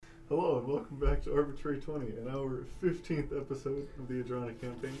Hello and welcome back to Arbitrary 20 and our 15th episode of the Edjrana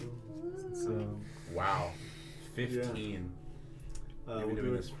campaign. Wow, 15. We'll We've been do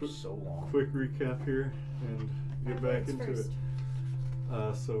doing a this for so long. quick recap here and get back into it.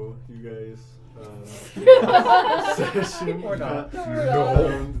 So you guys session Or not.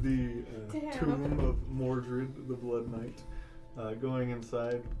 around the tomb of Mordred, the Blood Knight. Going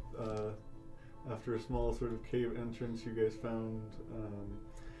inside, after a small sort of cave entrance, you guys found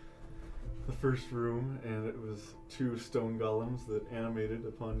the first room, and it was two stone golems that animated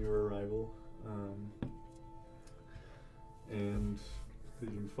upon your arrival. And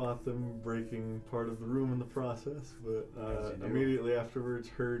you fought them, breaking part of the room in the process, but immediately afterwards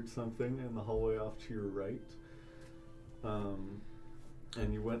heard something in the hallway off to your right.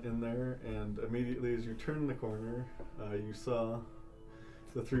 And you went in there, and immediately as you turned the corner, you saw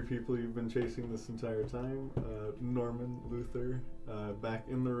the three people you've been chasing this entire time, Norman, Luther, back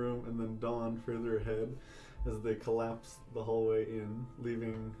in the room, and then Dawn further ahead as they collapse the hallway in,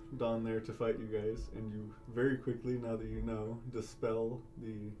 leaving Dawn there to fight you guys. And you very quickly, now that you know, dispel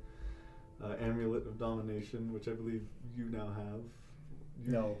the amulet of domination, which I believe you now have.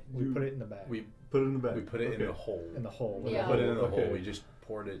 We put it in the bag. We put it in the bag. We put it in the hole. In the hole. We Yeah. put it in the Okay. hole. We just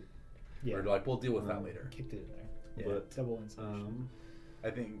poured it. Yeah. We're like, we'll deal with that later. Kicked it in there. Yeah. But, Double insulation. I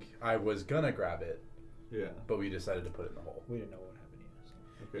think I was gonna grab it, yeah. but we decided to put it in the hole. We didn't know what happened yet. So.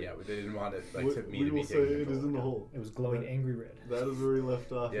 Okay. Yeah, we didn't want it like we to me we to be will say taking it is control. in the hole. It was glowing angry red. That is where we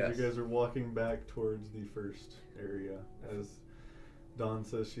left off Yes. as you guys are walking back towards the first area, as Dawn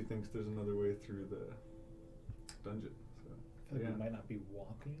says she thinks there's another way through the dungeon. So, I feel like yeah. we might not be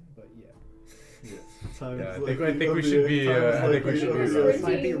walking, but yeah. Yeah, time Yeah, is I think we should be, I think we should be running.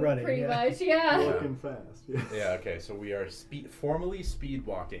 Might be running, pretty yeah. much, yeah. walking fast. Yeah. Yeah, okay, so we are formally speed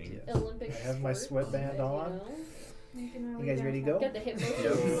walking. Yes. Olympic I have my sport, sweatband on. You You guys ready to go? Get the hip motion.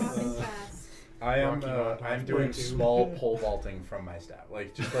 Yep. Walking fast. I am Walking on I'm top doing of two. small pole vaulting from my staff.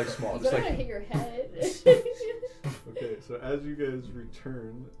 Just small. You Just don't like want to hit your head. Okay, so as you guys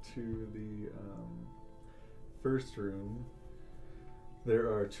return to the first room,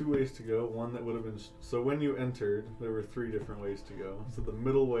 there are two ways to go. One that would have been so when you entered, there were three different ways to go. So the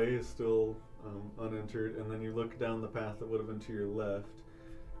middle way is still unentered, and then you look down the path that would have been to your left,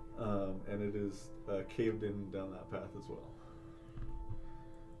 and it is caved in down that path as well.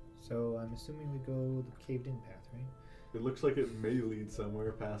 So I'm assuming we go the caved in path, right? It looks like it may lead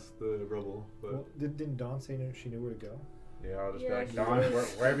somewhere past the rubble, but Well, didn't Dawn say she knew where to go? yeah, I'll just Yeah, be like, she Dawn,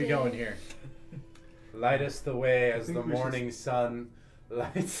 was. where are we going here? Light us the way as think the we should morning sun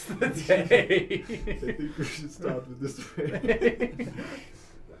lights the day. I think we should stop it this way.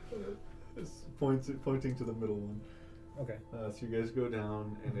 It's pointing to the middle one. Okay. So you guys go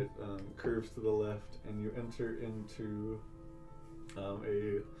down, and it curves to the left, and you enter into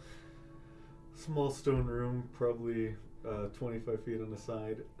a small stone room, probably 25 feet on the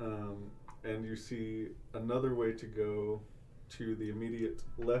side, and you see another way to go to the immediate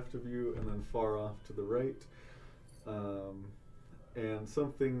left of you, and then far off to the right. And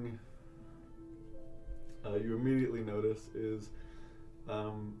something you immediately notice is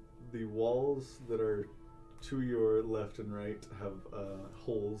the walls that are to your left and right have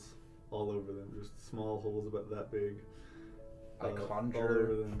holes all over them, just small holes about that big. I all over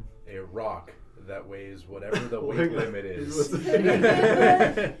conjure them. a rock that weighs whatever the Oh, weight hang on. limit is.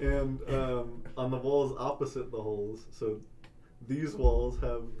 And on the walls opposite the holes, so these walls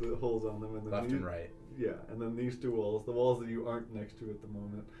have the holes on them, and then Left and right. Yeah, and then these two walls, the walls that you aren't next to at the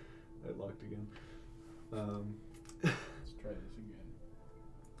moment, I locked again. Let's try this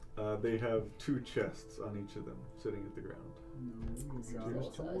again. They have two chests on each of them, sitting at the ground. No, you got us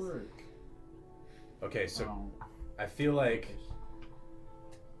to Jesus. work. Okay, so Oh. I feel like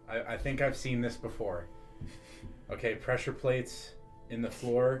I think I've seen this before. Okay, pressure plates in the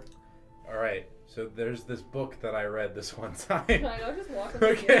floor. All right, so there's this book that I read this one time. I know, just walk with you.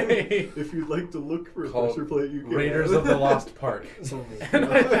 Okay. If you'd like to look for a Called pressure plate, you can. Raiders of the Lost Park. Oh my And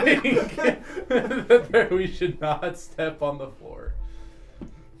God. I think that we should not step on the floor.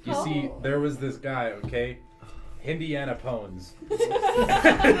 You see, Oh. there was this guy, okay? Indiana Pones.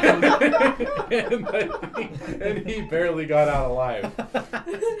 and he barely got out alive.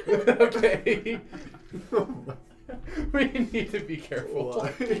 Okay. We need to be careful.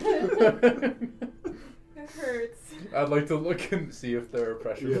 Why? It hurts. I'd like to look and see if there are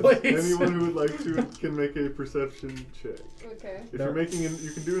pressure Yes, plates. anyone who would like to can make a perception check. Okay. If you're making you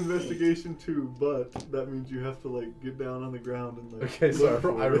can do investigation too, but that means you have to get down on the ground and Okay, so look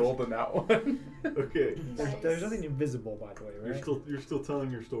for I it. rolled an out one. Okay, Nice. There's nothing invisible, by the way, right? you're still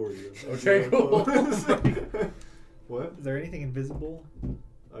telling your story. Okay, cool. What? Is there anything invisible?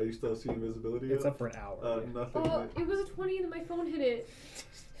 You still see invisibility? It's up for an hour. Nothing. Oh, it was a 20 and my phone hit it.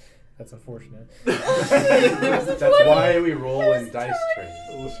 That's unfortunate. That's why we roll in dice trays.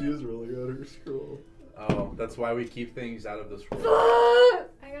 Well, she is rolling out her scroll. Oh, that's why we keep things out of this roll.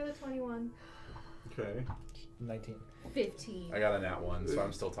 I got a 21. Okay. 19. 15. I got a nat 1, so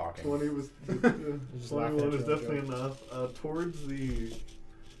I'm still talking. 20 was. Just laughing 21 at is your definitely joke. enough. Towards the.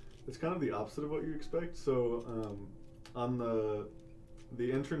 It's kind of the opposite of what you expect. So, on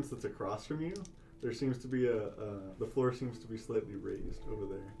the entrance that's across from you, there seems to be the floor seems to be slightly raised over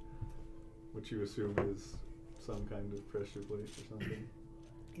there, which you assume is some kind of pressure plate or something.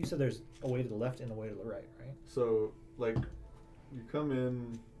 You said there's a way to the left and a way to the right, right? So, like, you come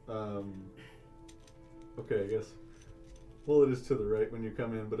in. Okay, I guess. Well, it is to the right when you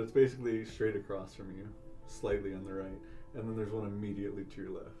come in, but it's basically straight across from you, slightly on the right, and then there's one immediately to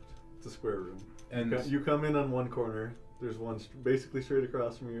your left. It's a square room. And You come in on one corner. There's one basically straight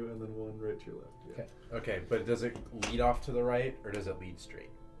across from you, and then one right to your left. Yeah. okay, but does it lead off to the right or does it lead straight?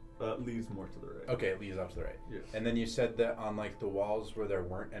 Leads more to the right. Okay, it leads off to the right. Yes. And then you said that on like the walls where there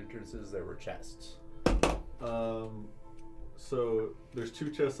weren't entrances, there were chests. So there's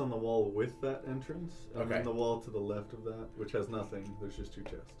 2 chests on the wall with that entrance, and Okay. then the wall to the left of that, which has nothing. There's just 2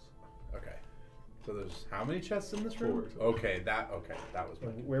 chests. Okay. So there's how many chests in this room? 4. Okay, that was my.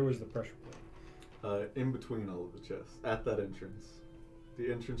 Where was the pressure plate? In between all of the chests, at that entrance,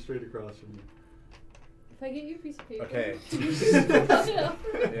 the entrance straight across from you. If I get you a piece of paper, Okay. can you just cut it up?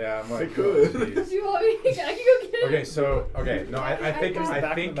 Yeah, I'm like, could. oh, jeez. Do you want me to? I can go get it. Okay, so no, I think got it.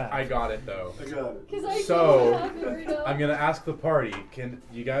 Back to back. I got it though. I got it. Because I So, don't have it right now. I'm gonna ask the party. Can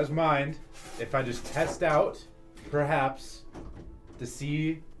you guys mind if I just test out, perhaps, to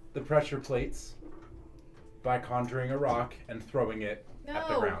see the pressure plates by conjuring a rock and throwing it at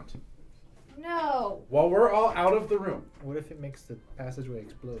the No. ground No. while we're all out of the room? What if it makes the passageway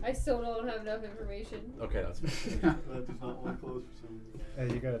explode? I still don't have enough information. Okay, that's fine. That does not want to close for some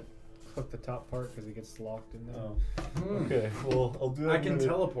reason. You gotta click the top part because it gets locked in there. Oh. Okay, well, I'll do that. I in a can minute.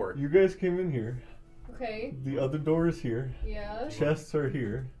 teleport. You guys came in here. Okay. The other door is here. Yeah. Chests are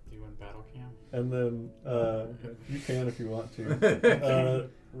here. Do you want battle cam? And then, you can if you want to.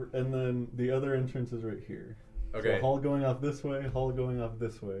 And then the other entrance is right here. Okay. So hall going off this way, hall going off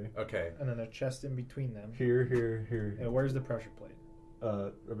this way. Okay. And then a chest in between them. Here, here, here. And where's the pressure plate?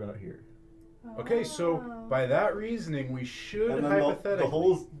 About here. Okay, so by that reasoning, we should And then hypothetically. the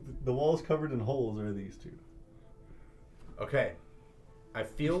holes, the walls covered in holes are these 2. Okay. I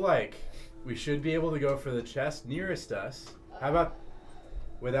feel like we should be able to go for the chest nearest us. How about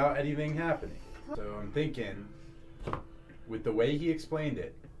without anything happening? So I'm thinking, with the way he explained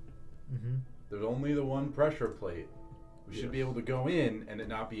it, Mm-hmm. there's only the one pressure plate. We should Yes. be able to go in and it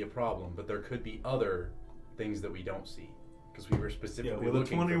not be a problem, but there could be other things that we don't see because we were Yeah, specifically with a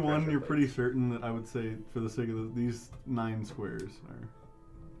looking for 21, pressure you're pretty plates. certain that I would say, for the sake of these 9 squares are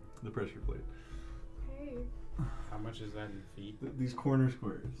the pressure plate. Okay. How much is that in feet? These corner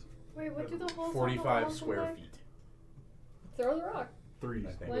squares. Wait, what do the holes on the 45 walls square look like? feet. Throw the rock. 3.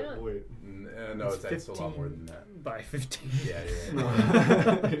 I think. Why not? Wait. No, it's a lot more than that. By 15. Yeah, you're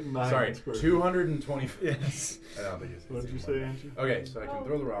right. No. 9 Sorry, squares. 220. Yes. I don't think it's. What did you it's say, more than Angie? that. Okay, so I can Oh.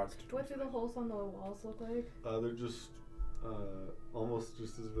 throw the rock. What do the holes on the walls look like? They're just almost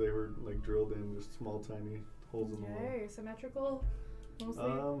just as if they were like drilled in, just small, tiny holes in the wall. Okay, symmetrical,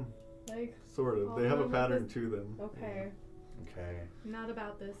 mostly. Like, Sort of. all They have a of them like pattern this? to them. okay, Okay. not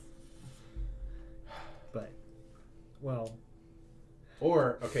about this. But, well,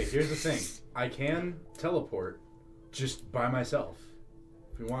 Or, okay, here's the thing. I can teleport just by myself.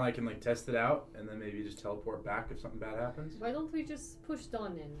 If we want, I can like test it out and then maybe just teleport back if something bad happens. Why don't we just push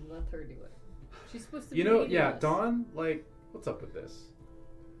Dawn in and let her do it? She's supposed to You be know, leading yeah, us. Dawn, like, what's up with this?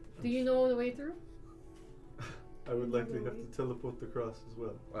 Do you know the way through? I would likely have to teleport across as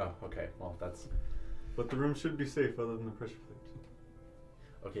well. Oh, okay. Well, that's But the room should be safe other than the pressure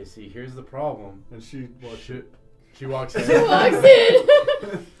plate. okay. See, here's the problem. And she walks She walks in. She walks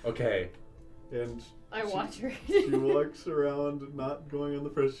in! Okay. and I watch her. she walks around, not going on the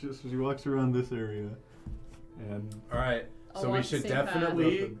pressure, so she walks around this area. And All right. I'll So we walk the should same path.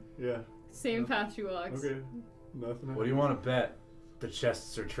 definitely. nothing. Yeah. Same path she walks. Okay. Nothing. What do you want to bet? The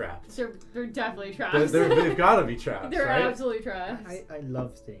chests are trapped. They're definitely trapped. They've got to be trapped, They're right? absolutely trapped. I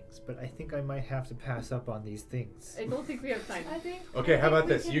love things, but I think I might have to pass up on these things. I don't think we have time. I think. Okay, how about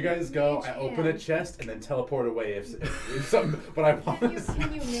we this? can You guys go. mage I open a hand. chest and then teleport away if something. But I Can you promise.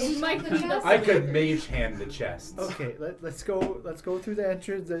 mage Might the need chest? I could mage hand the chests. Okay, let's go through the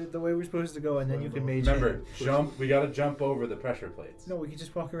entrance the way we're supposed to go, and then you can mage. Remember, hand. jump. We gotta jump over the pressure plates. No, we can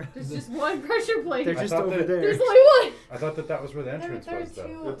just walk around. There's just one pressure plate. They're I just thought over that- there. There's only one. I thought that was where the There's entrance was,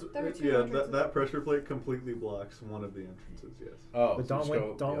 though. There were two Yeah, entrances. that pressure plate completely blocks one of the entrances. Yes. Oh, But so just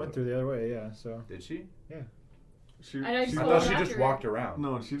go Dawn the went other- through the other way. Yeah. So. Did she? She, And I she just I followed thought she after just her. walked around.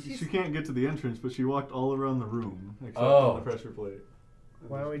 No, she She's- can't get to the entrance, but she walked all around the room except Oh. on the pressure plate.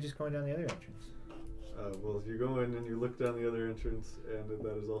 Why aren't we just going down the other entrance? Well, you go in and you look down the other entrance, and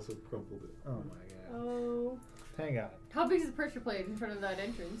that is also crumpled it. Oh my god. Oh. Thank God. How big is the pressure plate in front of that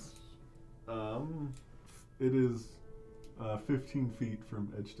entrance? It is 15 feet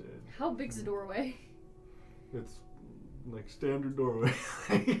from edge to edge. How big's the doorway? It's like standard doorway.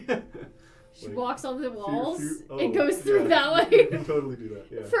 She Like, walks on the walls oh, and goes through yeah, that You way. can totally do that.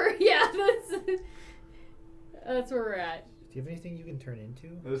 Yeah. That's where we're at. Do you have anything you can turn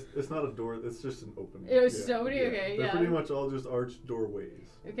into? It's not a door. It's just an opening. It was so many- okay, They're yeah. pretty much all just arched doorways.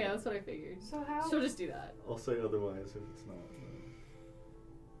 Okay, that's what I figured. So how? She'll just do that. I'll say otherwise if it's not.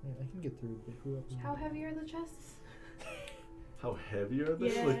 Yeah, I can get through, but who else? How heavy are the chests? How heavy are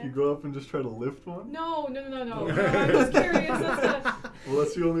they? Yeah. Like you go up and just try to lift one? No. Oh. No, I'm just curious as to. Well,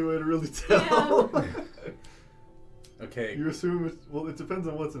 that's the only way to really tell. Okay. You assume it's, well, it depends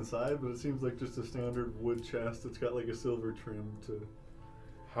on what's inside, but it seems like just a standard wood chest. It's got like a silver trim to.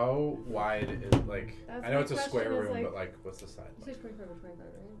 How wide is like? That's I know my it's a question square is, room, like- but like, what's the side? You Like? said 25 by 25,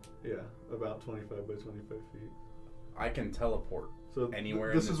 right? Yeah, about 25 by 25 feet. I can teleport. So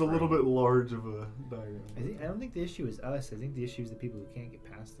Anywhere in this this is a little room. bit large of a diagram. I don't think the issue is us. I think the issue is the people who can't get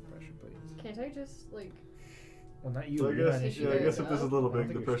past the pressure plates. Can't I just, like... Well, not you. So I you're not guess, an issue yeah, I there, guess if this is a little I don't big,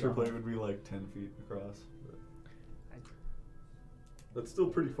 the think you're pressure strong. plate would be like 10 feet across. But I- that's still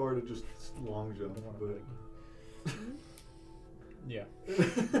pretty far to just long jump. I don't wanna But Yeah.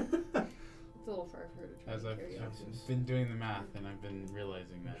 It's a little far for her to try As to I've carry out. been doing the math and I've been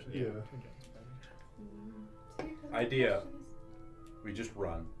realizing that. yeah. Idea. We just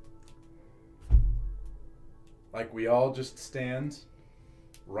run. Like we all just stand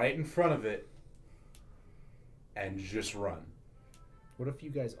right in front of it and just run. What if you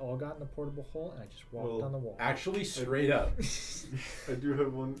guys all got in the portable hole and I just walked Well, down the wall? Actually, straight up. I do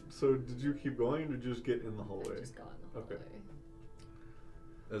have one. So did you keep going or did you just get in the I hallway? just got in the Okay. hallway.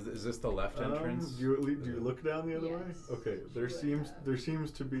 Is this the left entrance? Do you look down the other way? Yes. Okay. There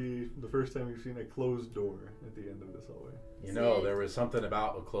seems to be the first time you've seen a closed door at the end of this hallway. You know, there was something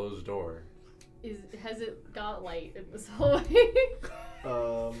about a closed door. Has it got light in this hallway?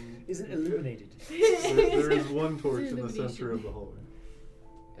 Is it illuminated? There is one torch in the illumination. center of the hallway.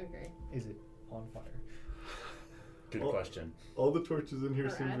 Okay. Is it on fire? Good Well- question. All the torches in here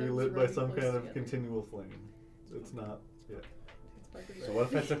Our seem to be atoms lit by running some close kind of together. continual flame. It's not. Yeah. So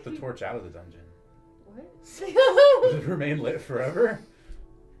what if I took the torch out of the dungeon? What? Would it remain lit forever?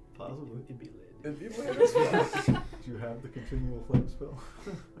 Possibly. It'd be lit. It'd be Do you have the continual flame spell?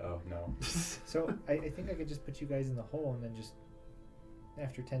 Oh no. So I think I could just put you guys in the hole and then just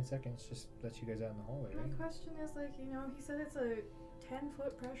after 10 seconds just let you guys out in the hallway, My right? question is like, he said it's a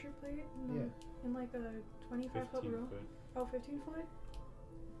 10-foot pressure plate in, Yeah. in like a 25-foot 15 room. foot. Oh, 15 foot?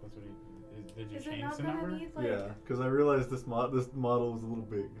 That's what he. Did you Is it change not the gonna number? need like? Yeah, because I realized this model was a little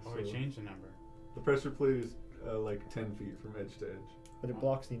big. Oh, so he changed the number. the pressure plate is like 10 feet from edge to edge. But it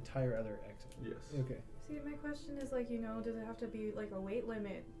blocks the entire other exit. Yes. Okay. See, my question is like, does it have to be like a weight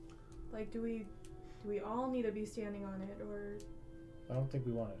limit? Like, do we all need to be standing on it, or? I don't think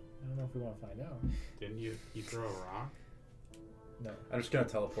we want to. I don't know if we want to find out. Didn't you throw a rock? No. I'm just gonna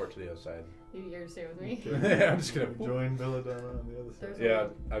teleport to the other side. You here to stay with me? Okay. I'm just gonna. Join Belladonna on the other side. There's Yeah,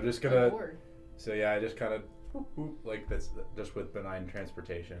 I'm just A gonna. door. So yeah, I just kind of like that's just with benign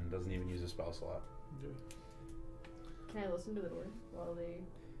transportation. Doesn't even use a spell slot. Okay. Can I listen to the door while they...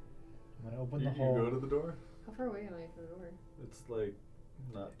 I'm going to open You, the you hole. go to the door. How far away am I from the door? It's like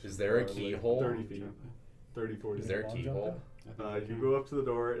not. Is there a far, like keyhole? 30 feet. 30, 40 Is there a long keyhole? jump I think You can. go up to the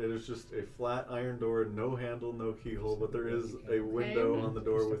door. It is just a flat iron door, no handle, no keyhole, but there is a window Okay. on the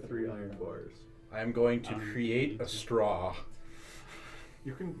door with 3 iron bars. I'm going to create a straw.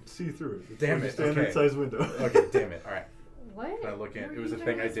 You can see through it. It's Damn like it, a standard okay. size window. Okay, damn it. All right. What? Can I look in? Where It was a you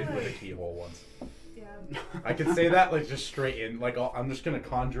thing I guys did with a like? keyhole once. Yeah. I can say that like just straight in. Like I'm just gonna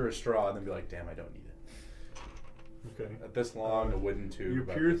conjure a straw and then be like, damn, I don't need it. Okay. At this long, a wooden tube. You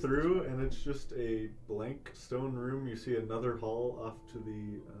about peer this- through, and it's just a blank stone room. You see another hall off to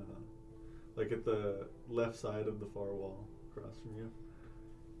the, like at the left side of the far wall, across from you.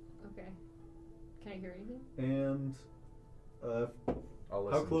 Okay. Can I hear anything? And I'll how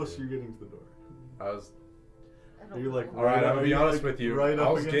listen close to are it. you getting to the door? I was. I Are don't you know. like All right, I'm are gonna be you, honest like, with you. Right I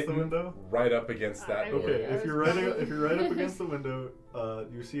up was against the getting window. right up against that I door. Okay, I if was you're right, probably- if you're right up against the window,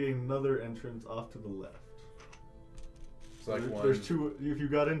 you see another entrance off to the left. It's like one. There's 2. If you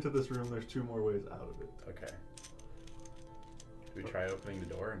got into this room, there's 2 more ways out of it. Okay. Do we try opening the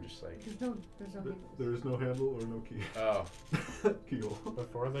door and just like? There's no handles. There's no handle or no key. Oh, Keyhole.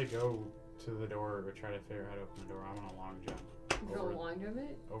 Before they go to the door or try to figure out how to open the door, I want a long jump Is there a long jump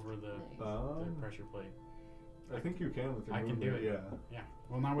it? over the Nice. pressure plate. I think you can with your I can movement. do it. Yeah. Yeah.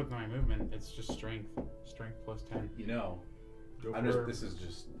 Well, not with my movement. It's just strength. Strength plus 10. you know, Go I'm for just. it. This is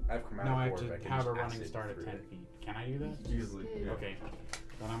just. I have chromatic No, I have orb. to I can have just a running acid start at through 10 it. feet. Can I do that? Easily. Yeah. Yeah. Okay.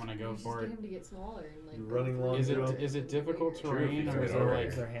 Then I'm gonna go Just for get it. him to get smaller and like. You're go running through long it. Is jump. it difficult True, terrain if or you is go there over like here.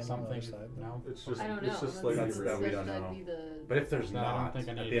 Is there a handle on the other something? side? No. It's just. I don't know. It's just That's- slightly That's that we raised. don't that'd know. be the. But if there's No, I don't not, think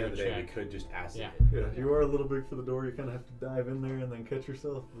I at need the to end of do the a day, we check. could just acid Yeah. it. Yeah, you are a little big for the door. You kind of have to dive in there and then catch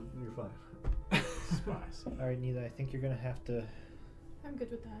yourself, but you're fine. Spies. All right, Neither. I think you're gonna have to. I'm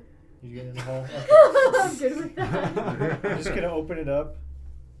good with that. You get in the hole. I'm good with that. I'm just gonna open it up.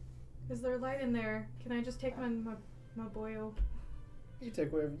 Is there light in there? Can I just take my boyo? You can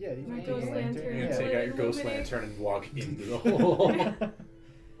take whatever. Yeah, you My can take ghost the lantern. You Yeah. can take out your ghost Illuminate. lantern and walk into the hole.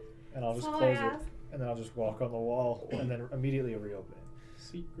 And I'll just That's all I close it, ask. and then I'll just walk on the wall, and then immediately reopen it.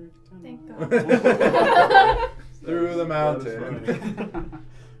 Secret tunnel. Thank Through the That is mountain.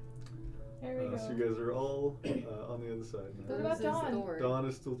 There we So go. you guys are all on the other side now. What about Closes Dawn? door. Dawn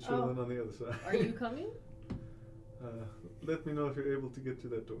is still chilling Oh. on the other side. Are you coming? Let me know if you're able to get to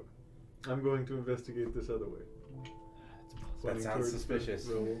that door. I'm going to investigate this other way. That Pointing sounds towards the suspicious.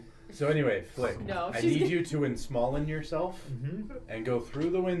 rubble. So anyway, Flick, No, I she's need you to ensmallen yourself Mm-hmm. and go through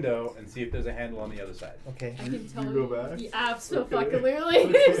the window and see if there's a handle on the other side. Okay. I You- can tell you go back? He absolutely Okay.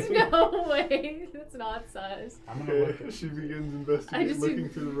 fucking There's no way. That's not sus. I'm gonna look Okay, at she begins I investigating, just- looking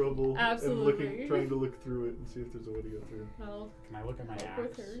through the rubble, Absolutely. and trying to look through it and see if there's a way to go through. Well, Can I look at my I'll go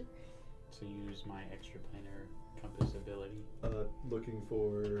with axe her. to use my extraplanar compass ability? Looking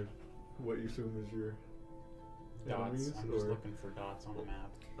for what you assume is your Dots. enemies, I'm just or looking for dots on the map.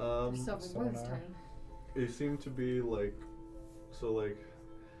 There's several more this sonar. time. they seem to be like, so like,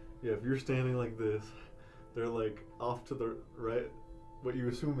 yeah. If you're standing like this, they're like off to the right. What you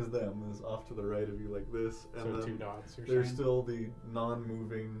assume is them is off to the right of you, like this, and So then 2 dots. You're there's saying? still the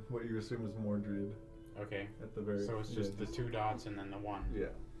non-moving. What you assume is Mordred Okay. at the very. So it's just the 2 dots and then the 1. Yeah,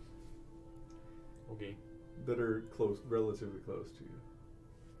 Okay. that are close, relatively close to you.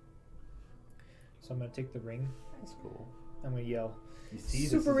 So I'm gonna take the ring. That's cool. I'm gonna yell. You see,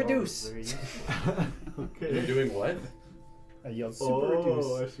 Super reduce. Okay. You're doing what? I yelled super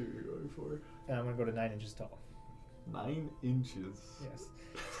Oh, I reduce, see what you're going for. and I'm gonna go to 9 inches tall. 9 inches. Yes.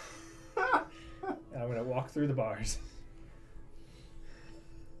 And I'm gonna walk through the bars.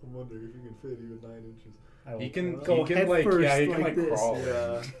 I'm wondering if you can fit even 9 inches. I will He can, go he can head like, first yeah, he can like this. crawl.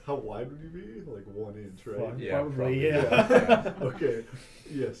 Yeah. How wide would you be? Like 1 inch, right? Well, Yeah, probably, probably, yeah. yeah. Okay.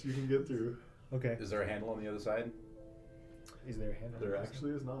 Yes, you can get through. Okay. Is there a handle on the other side? Is there a handle? There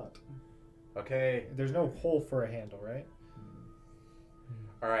actually is not. Okay. There's no hole for a handle, right?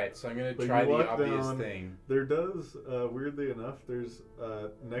 All right. So I'm gonna But try you the walk obvious down- thing. There does, weirdly enough, there's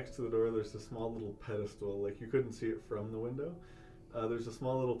next to the door. There's a small little pedestal. Like you couldn't see it from the window. There's a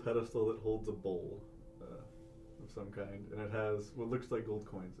small little pedestal that holds a bowl of some kind, and it has what looks like gold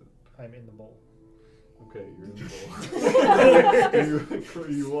coins in it. I'm in the bowl. Okay, you're in the bowl.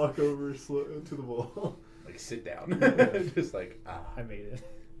 you walk over to the bowl. Like sit down. Just like I made it.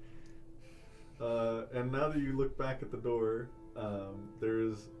 And now that you look back at the door, there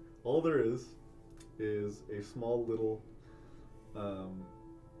is a small little.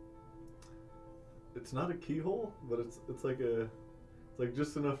 It's not a keyhole, but it's like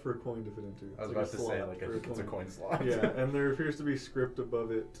just enough for a coin to fit into. I was It's about to say slot like for it's a coin slot. Yeah, and there appears to be script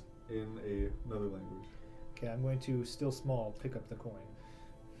above it in another language. Okay, I'm going to, still small, pick up the coin.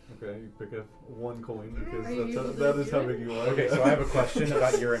 Okay, you pick up 1 coin because Are you that's how, able to that is do how it? big you are. Okay, yeah. so I have a question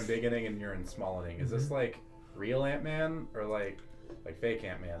about urine biggening and urine smallening. Is this Mhm. like real Ant-Man or like fake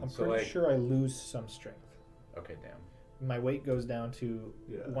Ant-Man? I'm So pretty like, sure I lose some strength. okay, damn. My weight goes down to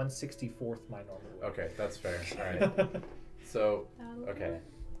Yeah. 1/64th my normal weight. Okay, that's fair. All right. So That'll okay,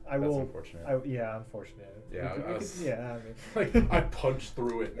 I that's will. unfortunate. Yeah, unfortunate. Yeah, We I could- was- yeah. I mean, Like I punch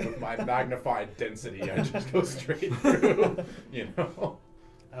through it with my magnified density. I just go straight through. You know.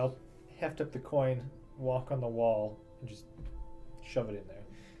 I'll heft up the coin, walk on the wall, and just shove it in there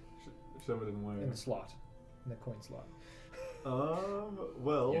Shove it in where? in the slot, in the coin slot.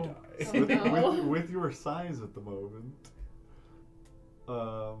 Well, You die. with, Oh, no. with your size at the moment,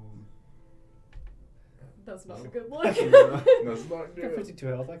 That's not a good look. yeah. That's not I got good. 52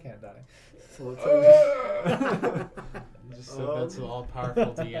 health. I can't die. So let's You just said that's an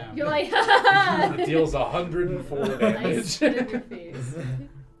all-powerful DM. You're like, It deals 104 nice damage. spit in your face.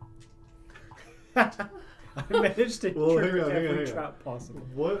 I managed to Well, trigger hang on, every hang on. trap possible.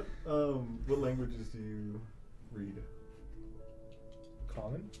 what languages do you read?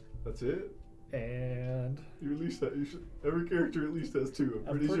 Common. That's it. And You at least have, every character at least has two.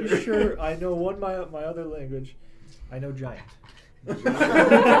 I'm pretty sure I know my other language. I know giant. Really?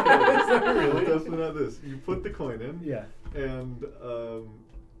 Definitely not this. You put the coin in. Yeah. And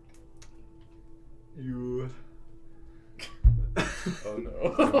you. Oh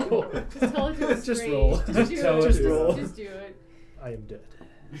no. Just tell it to us Just straight. roll. Just do Tell it. it. Just roll. Just do it. I am dead.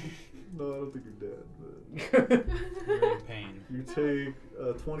 No, I don't think you're dead. But You're in pain. you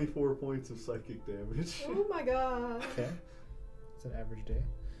take 24 points of psychic damage. Oh my god. Okay. It's an average day.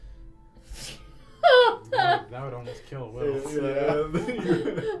 That would almost kill Will. And then you-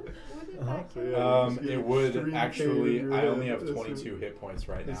 Wouldn't Uh-huh. that So, kill yeah, you just get It would extreme pain actually. in your I only head have as 22 hit points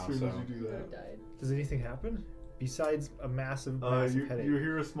right as now, soon so. as you do Could that. have died. Does anything happen besides a massive You headache?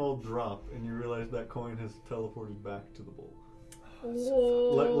 hear a small drop, and you realize that coin has teleported back to the bowl.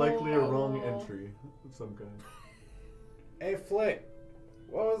 Whoa. Likely a wrong entry of some kind. Hey, Flick.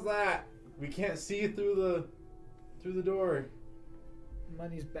 What was that? We can't see through the door.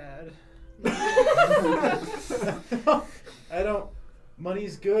 Money's bad. I don't.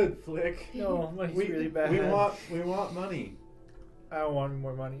 Money's good, Flick. No, money's really bad. We want money. I don't want any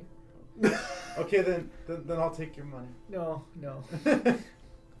more money. Okay, then I'll take your money. No.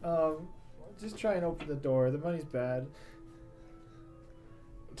 Just try and open the door. The money's bad.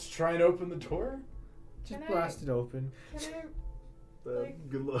 Let's try and open the door. Just Can blast it open. Like,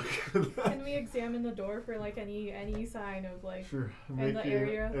 Good luck. Can we examine the door for like any sign of like? Sure. In the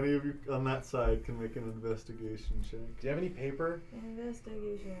area? Any of you on that side can make an investigation check. Do you have any paper?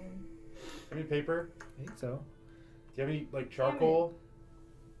 Investigation. Any paper? I think so. Do you have any like charcoal?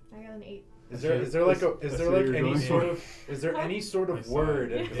 I got an 8. Is there any sort of any sort of I saw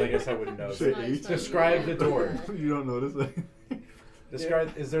word? it. Because I guess I wouldn't know. Say Nice, 8. nice. Describe the door. You don't notice that.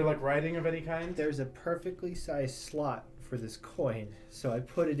 Describe. Is there like writing of any kind? There's a perfectly sized slot for this coin, so I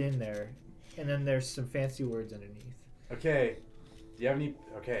put it in there, and then there's some fancy words underneath. Okay. Do you have any?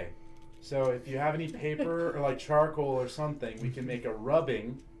 Okay. So if you have any paper or like charcoal or something, we can make a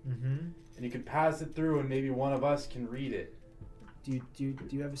rubbing, Mm-hmm. and you can pass it through, and maybe one of us can read it. Do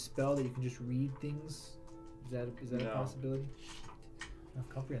you have a spell that you can just read things? Is that No. a possibility? I've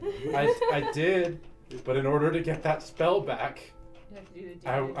comprehended. I did, but in order to get that spell back, You have to do the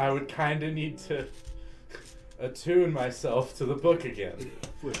damage. I would kind of need to attune myself to the book again.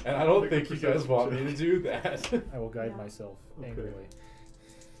 Flip. And I don't Make a think you guys perception want me check. to do that. I will guide Yeah. myself Okay. angrily.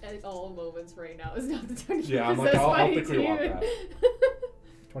 At all moments right now is not the time to Yeah, be I'm like, possessed I'll by a quickly want demon.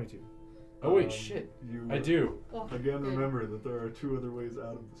 22. Oh wait, Um, shit. You, I do. Oh, Again, good. remember that there are 2 other ways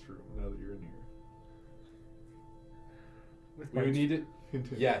out of this room now that you're in here. With We my would need it. Hint,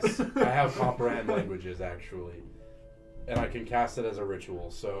 hint. Yes, I have comprehend languages actually, and I can cast it as a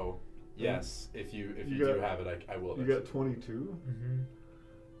ritual. So yes, if you You got- do have it, I will. You got 22. Mm-hmm.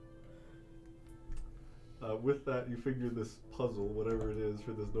 With that, you figure this puzzle, whatever it is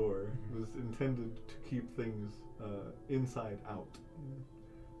for this door, Mhm. was intended to keep things inside out.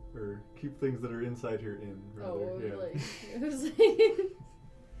 Or keep things that are inside here in, rather. Oh, yeah. like it was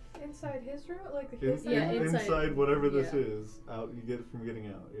like Inside his room, like In- his. Yeah, in- inside- inside whatever this yeah. is, out you get it from getting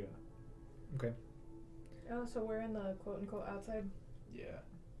out, yeah. Okay. Oh, so we're in the quote unquote outside. Yeah,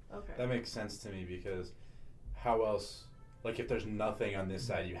 Okay. that makes sense to me because how else? Like if there's nothing on this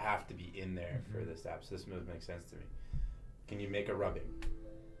side, you have to be in there for Mhm. this app. So this move makes sense to me. Can you make a rubbing?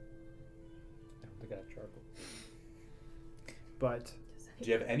 I don't think I have charcoal. But Do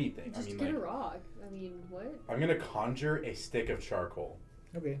you have anything? just I mean, get like a rock. I mean, what? I'm gonna conjure a stick of charcoal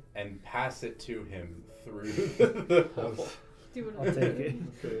okay, and pass it to him through the hole. Do it. I'll take it.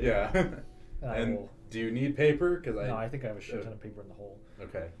 Okay. Yeah. I And will. do you need paper? Because No, I think I have a shit ton of paper in the hole.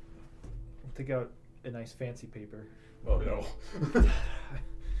 Okay. I'll take out a nice fancy paper. Oh no.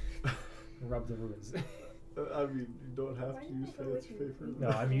 Rub the ruins. I mean, you don't have Why to do you use have a fancy wizard? paper. No,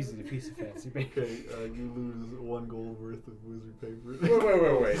 I'm using a piece of fancy paper. Okay, you lose 1 gold worth of wizard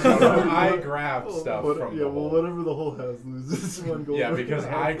paper. Wait. No, I grabbed Oh, stuff what- from yeah, the well, hole. whatever the hole has loses 1 gold. Yeah, worth. because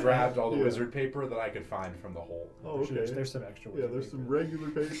I grabbed all the Yeah. wizard paper that I could find from the hole. Oh, There's- okay. There's some extra. Yeah, wizard there's some paper. regular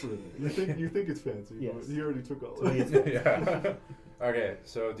paper in it. You think it's fancy, Yes. but he already took all To of me it. it's- Yeah. Okay,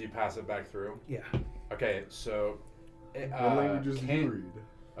 so do you pass it back through? Yeah. Okay, so. What languages do you read?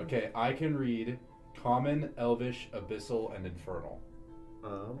 Okay, I can read Common, Elvish, Abyssal, and Infernal. I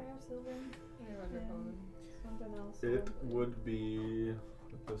have Sylvan You're under and phone. something else. It would be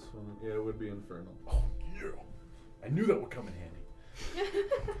this one. Yeah, it would be infernal. Oh, yeah. I knew that would come in handy.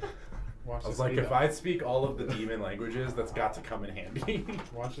 Watch I was this like, be if the- I speak all of the demon languages, that's got to come in handy.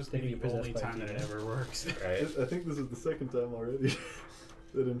 Watch this Then be you the possessed only by a time that it demon. ever works. Right? I think this is the 2nd time already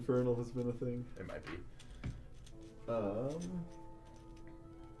that infernal has been a thing. It might be.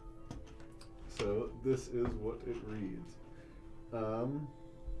 So this is what it reads.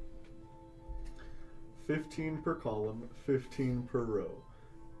 15 per column, 15 per row.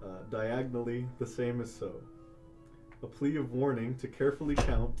 Diagonally, the same as so. A plea of warning to carefully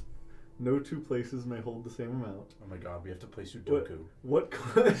count. No two places may hold the same amount. Oh my god, we have to play Sudoku. What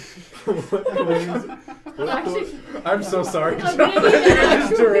coins? Actually, I'm so sorry, I'm John. gonna You need an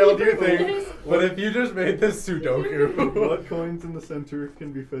just actual derailed your paper thing. quiz. But if you just made this Sudoku. What coins in the center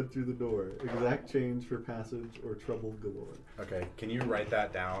can be fed through the door? Exact change for passage or trouble galore. Okay, can you write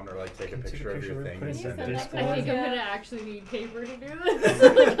that down or like take a Can you take a picture of picture your of it, thing put and it send in it? the I Discord? think I'm Yeah. gonna actually need paper to do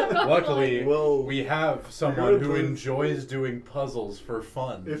this. Luckily, Well, we have someone who regardless- enjoys doing puzzles for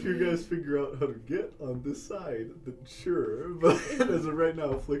fun. If you guys figure out how to get on this side, then sure. But as of right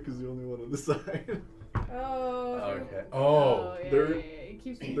now, Flick is the only one on the side. Oh. Okay. Oh, Oh, yeah, there- yeah, yeah. It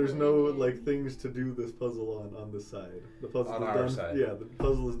keeps me There's from no thinking. like things to do this puzzle on this side. The puzzle On is our done. side. Yeah, the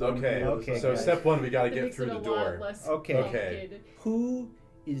puzzle is done. okay. on the other Okay, So side. step one, we got to It get makes through it the a lot door. less Okay. complicated. Who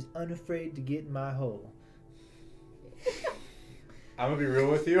is unafraid to get in my hole? I'm gonna be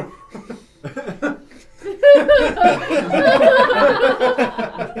real with you.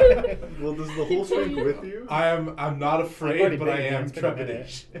 Well, does the whole shrink with you? I'm not I've afraid, already but been I here, am it's been a minute.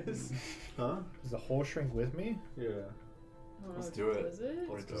 trepidatious. Huh? Does the whole shrink with me? Yeah. Oh, Let's do it. Was it?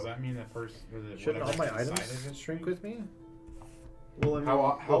 Wait, does that mean the first? Or the, Shouldn't all whatever's my inside items of it shrink with me? Well, I mean,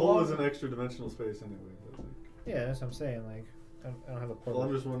 How the hole long- is an extra dimensional space anyway. But like, Yeah, that's what I'm saying. Like, I don't have a portal. well,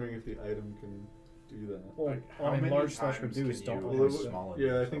 I'm just wondering if the item can do that. Well, Like, I how mean, many large slash times reduce can don't you always Well, use it- small yeah, I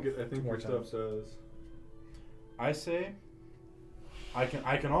yourself? think More your stuff times. does. I say I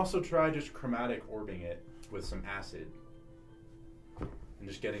can also try just chromatic orbing it with some acid and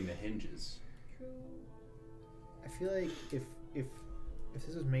just getting the hinges. I feel like if this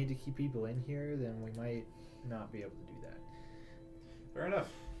was made to keep people in here, then we might not be able to do that. Fair enough.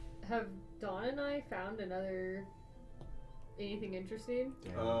 Have Dawn and I found anything interesting?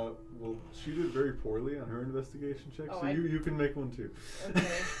 Damn. Well, she did very poorly on her investigation check, Oh, so you can make one too. Okay.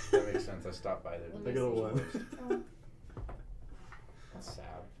 That makes sense. I stopped by there. Let I me got a see. one. Oh. That's sad.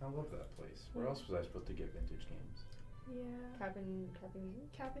 I love that place. Where else was I supposed to get vintage games? Yeah. Cabin.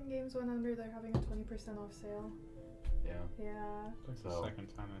 Cap'n Games went under. They're having a 20% off sale. Yeah, Yeah. That's the So- second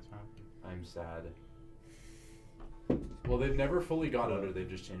time that's happened. I'm sad. Well, they've never fully gone under. They've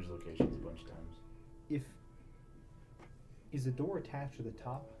just changed locations a bunch of times. Is the door attached to the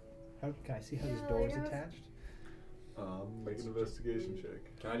top? How can I see how this Yeah, door is I guess. attached? Make an investigation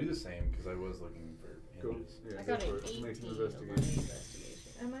check. Can I do the same? Because I was looking for Go. hinges. Yeah, I go got for an it. 18 Make an on my investigation.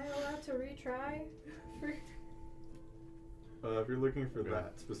 investigation. Am I allowed to retry? If you're looking for Okay.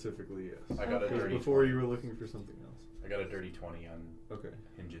 that specifically, yes. I got a Okay. dirty Before 20. you were looking for something else. I got a dirty 20 on Okay.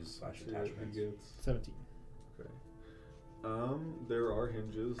 hinges slash See what he attachments. gets. 17. Okay. There are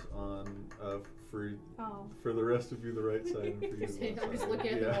hinges on Oh. for the rest of you the right side and for you the I'm left just side.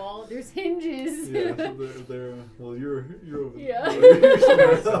 looking at yeah. the wall. There's hinges. Yeah, so they're well, you're over Yeah. there. Can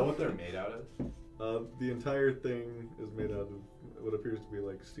I tell what they're made out of? The entire thing is made out of what appears to be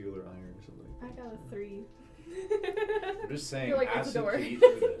like steel or iron or something. I got a 3. I'm just saying, You're like, it's a acid door. feet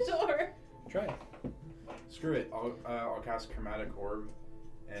for this. Door. Try it. Screw it. I'll cast chromatic orb,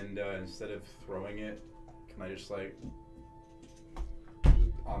 and instead of throwing it, can I just like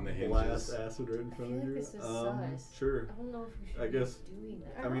on the hinges? Blast acid right in I front feel of like you. this is sus. Sure. I don't know if we should I guess- be doing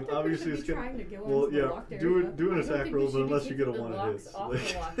that. I don't mean, think obviously we it's should be gonna- trying to go Well, into yeah. the locked Do area. it. Do an I don't attack think roll, we but should be unless you get a taking one the it blocks hits. off Like-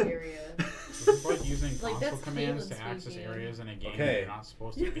 the locked area. This is like using Like, console that's commands Caleb to access speaking. areas in a game Okay. that you're not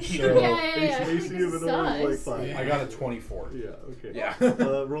supposed to be. So- yeah. AC of an orb is Sus. like 5. I got a 24. Yeah. Okay. Yeah.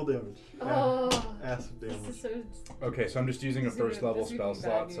 Roll damage. Oh, Acid this damage. is so. Okay, so I'm just using a This is gonna- first level this is gonna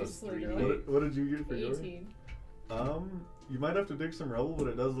spell be bad slot, so it's news, 3d8. literally. What did you get for yours? 18. You might have to dig some rubble, but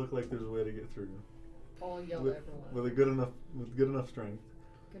it does look like there's a way to get through I'll yell with, at everyone. with good enough strength.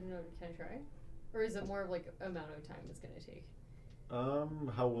 Good enough. Can I try? Or is it more of like amount of time it's gonna take?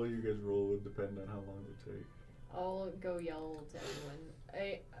 How well you guys roll would depend on how long it would take. I'll go yell to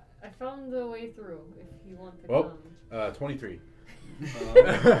everyone. I found the way through. If you want to Well, come. 23.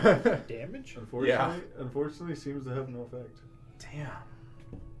 Damage? Unfortunately, seems to have no effect. Damn.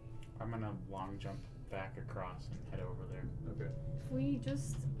 I'm gonna long jump back across and head over there. Okay. If we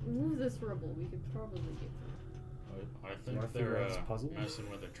just move this rubble, we could probably get through. I wanna think figure they're out this puzzle? messing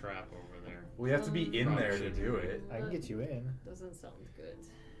with a trap over there. We have to be in there to do it. I can get you in. Doesn't sound good.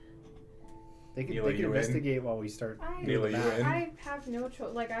 They can, Neela, they can you in? investigate while we start. I, Neela, doing the you math. in? I have no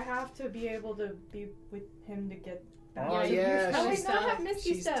choice. Like, I have to be able to be with him to get back. Oh Yeah, you're yeah, kinda Oh, she's, wait, no, I have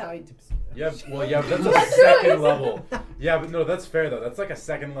Misty she's Step. tied to. Yeah, well, yeah, but that's a second level. Yeah, but no, that's fair though. That's like a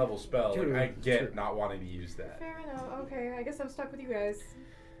second level spell. True, Like, I get true. not wanting to use that. Fair enough. Okay, I guess I'm stuck with you guys.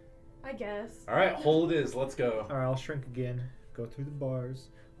 I guess. All right, hole it is. Let's go. Alright, I'll shrink again. Go through the bars.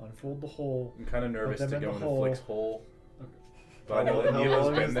 Unfold the hole. I'm kind of nervous them to in go the into hole. Flick's hole. Okay. But I know that How Neil's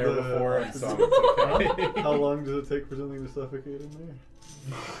long been is there the- before, and so it's okay. How long does it take for something to suffocate in there?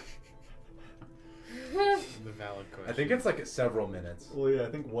 The valid question. I think it's like several minutes. Well, yeah, I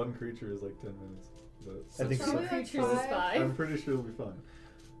think one creature is like 10 minutes. But I think Probably so. like Creatures is 5. I'm pretty sure it'll be fine.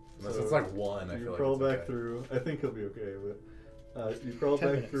 Unless So it's like one, I you feel like crawl it's back okay. through. I think he'll be okay, but you crawl 10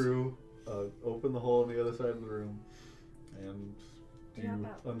 back minutes. through, open the hole on the other side of the room, and do Yeah, you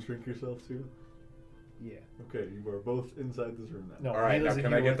that- unshrink yourself too? Yeah. Okay, you are both inside this room now. No, All right, now Mila's in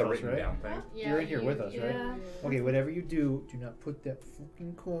can here I get with the us, written right? down thing? You're in here with us, right? Yeah. Okay, whatever you do not put that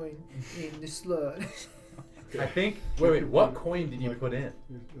fucking coin in the slot. I think. Wait. What coin did you Like- put in?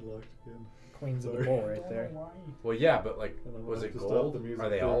 You're locked again. Queens of the Sorry. bowl right there. Well, yeah, but like, And I'm was gonna it have to stop the gold? music Are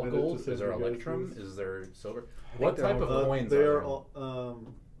they for a all minute to gold? send Is there you guys electrum? these. Is there silver? think What they're type all of gold. coins They are are there? all.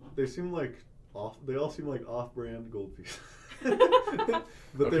 They seem like off. They all seem like off-brand gold pieces. but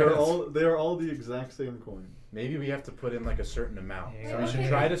Okay, they are that's- all. They are all the exact same coin. Maybe we have to put in like a certain amount. Yeah. So we should Okay.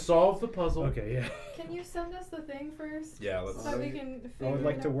 try to solve the puzzle. Okay, yeah. Can you send us the thing first? Yeah, let's. So that we can figure I would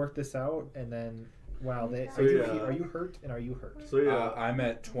like it to out? work this out, and then, wow, So, yeah. are you hurt, and are you hurt? So yeah. I'm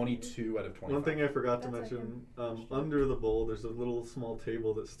at 22 out of 25. One thing I forgot to That's like mention, a- under the bowl, there's a little small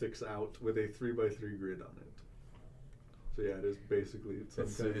table that sticks out with a 3x3 grid on it. So yeah, it is basically It's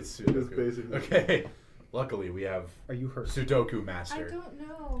it's Sudoku. basically Okay. Luckily, we have Are you hurt? Sudoku I master. don't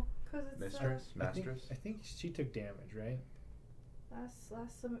know, cause it's Mistress? I think, Mastress? I think she took damage, right?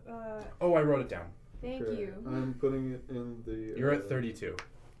 last Oh, I wrote it down. thank Okay, you. I'm putting it in the. You're at 32.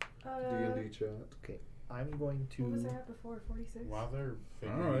 D&D chat. I'm going to. What was I at before? 46. While they're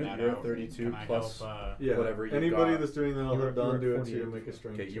figuring Alright, that you're at out, 32 can I plus help, Yeah. whatever you Anybody got. that's doing that, I'll You're- have Don you're do at it too. 48. Make a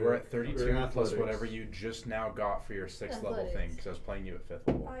strength. Okay, you check. were at Or 32 plus athletics. whatever you just now got for your 6th level thing, because I was playing you at 5th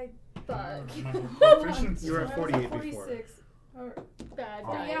level. I My fuck. proficiency. You were at I was 48 before. 46. Or, Bad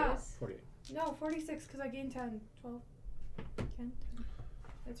Oh, dice. yeah. 48. no, 46 because I gained 10, 12, 10.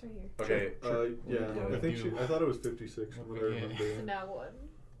 It's right here. Okay, Yeah, Yeah. I think I thought it was 56 from what I Yeah. remember. So now one.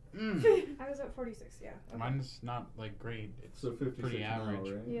 Mm. I was at 46. Yeah. Okay. Mine's not like great. It's So 56 pretty now,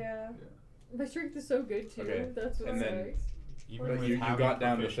 average. right? Yeah. My strength is so good too. Okay, That's what and it's then- like. Even But with you having got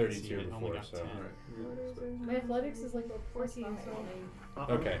down to proficiency, 32 I only before, got so- 10. Alright. My athletics is like 14, so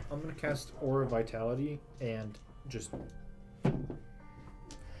Okay. I'm gonna cast Aura Vitality and just.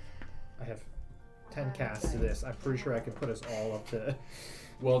 I have 10 casts to this. I'm pretty sure I can put us all up to.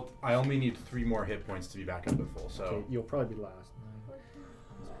 well, I only need 3 more hit points to be back up at full, so. Okay, you'll probably be last.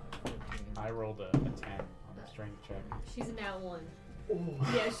 I rolled a 10 on the strength check. she's a nat one.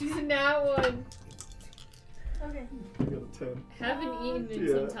 Yeah, she's a nat one. Okay. I got a 10. Haven't eaten in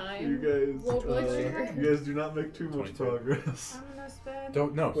Yeah, some time. you guys, What blood sugar? you guys do not make too much 22. progress. I'm gonna spend.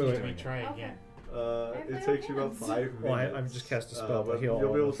 Don't, no, Wait, keep wait, doing Let me it. try Okay. again. It takes you about 5 minutes. Well, I'm just cast a spell, but heal you'll be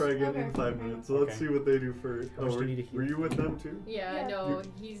all able of to try us. again in Okay. 5 minutes. So let's Okay. see what they do first. How much do were, you need to were heal? you with them too? Yeah, Yeah. no,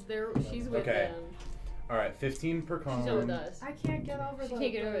 he's there. She's with Okay. them. Alright, 15 per She's column. with us. I can't get over She the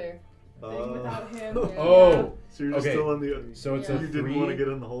can't get over there. thing without him. Oh! So you're just Okay. still on the. So it's Yeah. a You 3. didn't want to get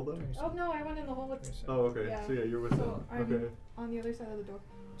in the hole then? Oh no, I went in the hole with Oh, okay. Yeah. So yeah, you're with So them. I'm- Okay. on the other side of the door.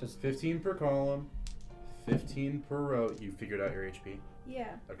 Just 15 per column, 15 per row. You figured out your HP?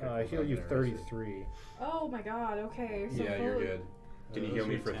 Yeah. Okay. I cool, heal I'm you gonna erase it. 33. Oh my god. Okay. So Yeah, you're fully- good. Can you Uh, heal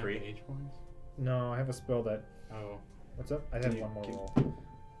me So for 10 3? H points? No, I have a spell that. Oh. What's up? I Can have you- one more can- roll.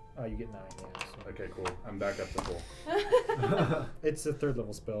 You get 9, yeah. So. Okay, cool. I'm back up to full. It's a 3rd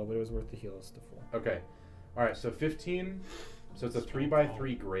level spell, but it was worth to heal us to full. Okay. Alright, so 15. So it's a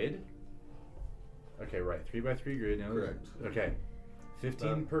 3x3 grid. Okay, right. 3x3 grid. Now Correct. Okay.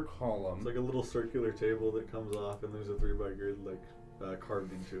 15 per column. It's like a little circular table that comes off, and there's a 3x grid like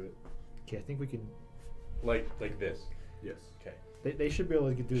carved into it. Okay, I think we can. like this. Yes. Okay. They should be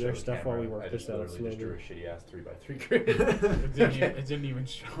able to do Show their the stuff while we camera. work I this just out literally just drew a slowly. shitty ass 3x3 grid. It didn't even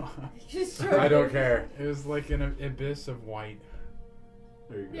show up. Just I don't care. It was like an abyss of white.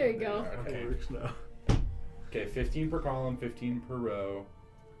 There you go. There you go. Okay. It works now. Okay, 15 per column, 15 per row,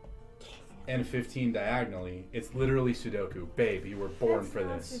 and 15 diagonally. It's literally Sudoku. Babe, you were born That's for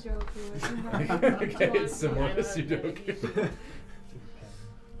not this. Sudoku, it's not. Okay, it's similar to Sudoku.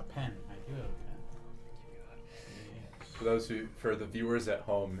 A pen. I do have a pen. Yes. For those for the viewers at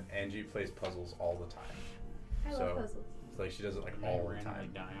home, Angie plays puzzles all the time. I love So- puzzles. It's like she does it like May all the randomly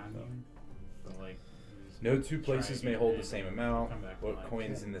time. die on So. you, but like. just No two try places may again hold the and same amount. come back to What life.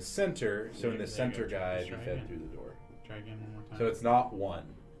 coins in the center? So in the There you center go, try- guide, just be try fed again. through the door. Try again one more time. So it's not 1.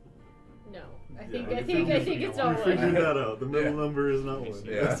 No, I Yeah, think you I think figured- I think it's you not You one. figured that out. The middle Yeah. number is not Let me one.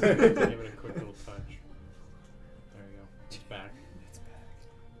 see. Yeah. Give it a quick little touch. There you go. It's back.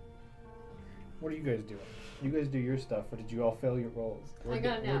 What are you guys doing? You guys do your stuff, or did you all fail your rolls? I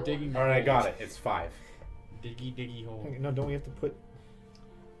got we're that digging. All right, I got it. It's 5. Diggy diggy hole. Okay, no, don't we have to put?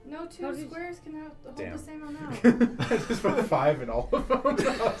 No, two How did- squares can hold Damn. the same amount. I just put 5 in all of them.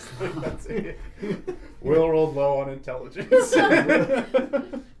 I was like, that's it. Will rolled low on intelligence.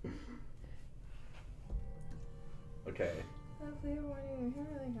 Okay.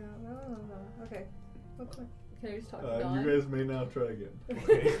 Okay. Can I just talk to Dawn? You guys may now try again.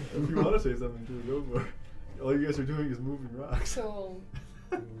 Okay. If you want to say something to it, go for it. All you guys are doing is moving rocks. So,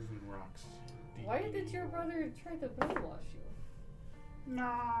 Moving rocks. why did your brother try to brainwash you?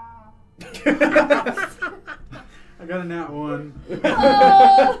 I got a nat 1.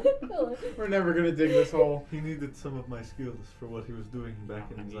 Oh! We're never gonna dig this hole. He needed some of my skills for what he was doing back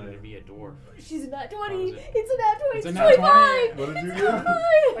I in needed to Zion. be a dwarf. She's a nat How 20. is it? It's a nat 20. It's a It's nat 25. 20. What did you do? I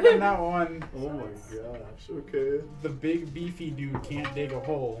got a nat 1. Oh my gosh. Okay. The big beefy dude can't dig a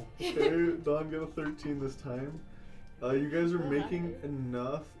hole. Okay, Dawn got a 13 this time. You guys are making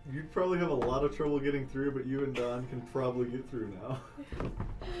enough. You'd probably have a lot of trouble getting through, but you and Dawn can probably get through now.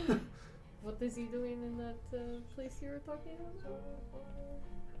 What is he doing in that place you were talking about?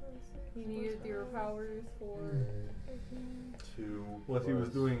 He needed your powers for Two. What he was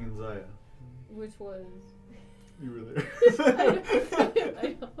plus- doing in Zaya. which was. You were there.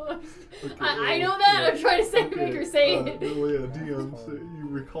 I know that. I'm trying to say, make her say it. Well, yeah, Dion, so you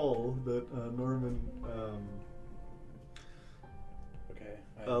recall that Norman, Okay.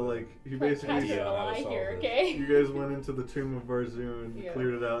 like, he Catch basically. her in a lie here, okay? You guys went into the tomb of Barzoon, Yeah.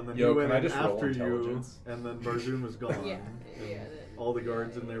 cleared it out, and then Yo, you went can I in just roll after you, intelligence? and then Barzoon was gone. Yeah, and yeah. all the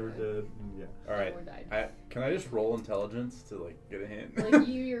guards in there were dead. And yeah. All right. Everyone died. Can I just roll intelligence to like get a hint? Like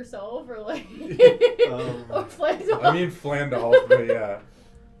you yourself, or like. Or Flandolf? I mean Flandolf, but yeah.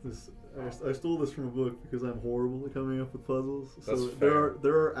 I stole this from a book because I'm horrible at coming up with puzzles. So That's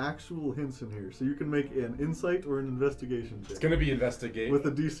there are actual hints in here, so you can make an insight or an investigation check It's gonna be investigate. with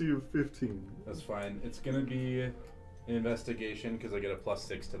a DC of 15. That's fine. It's gonna be an investigation because I get a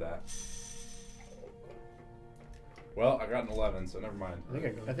 +6 to that. Well, I got an 11, so never mind. I think I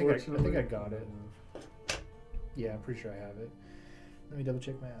got it. Yeah, I'm pretty sure I have it. Let me double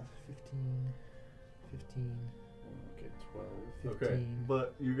check math. 15. Okay, 12. Okay, 15.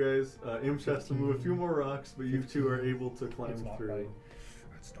 but you guys, Imsh has to move a few more rocks, but you two are able to climb It's not through. right.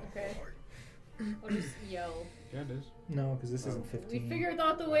 Okay. I'll just yell. Yeah, it is. No, because this isn't 15. We figured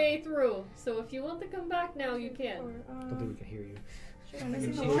out the way through, so if you want to come back now, you can. Don't think we can hear you. I'm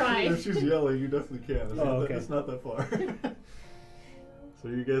missing She the Well, tried. If she's yelling, you definitely can. It's, Oh, not, okay. it's not that far. So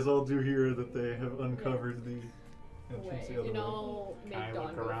you guys all do hear that they have uncovered the entrance the other And way. I'll Can make I Dawn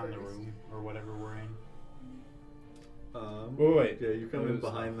look go around the first. room or whatever we're in? Wait. Yeah, you come What in is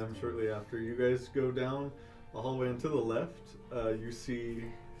behind that? them shortly after. You guys go down a hallway, and to the left, you see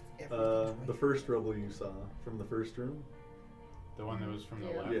the first rubble you saw from the first room. The one that was from the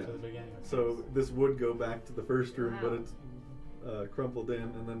Yeah. left Yeah. at the beginning? So this would go back to the first room, but Wow. it's crumpled in,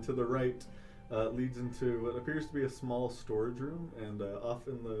 and then to the right leads into what appears to be a small storage room, and off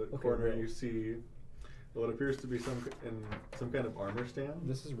in the corner right. you see what appears to be some kind of armor stand.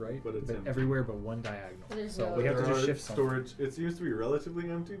 This is right, But it's empty. everywhere but one diagonal. There's So no- we have to There just are shift something. storage. It seems to be relatively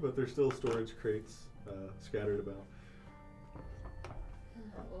empty, but there's still storage crates scattered about.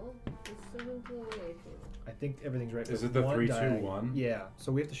 Well, this isn't the way to. I think everything's right. Is but it the one 3, 2, diag- 1? Yeah,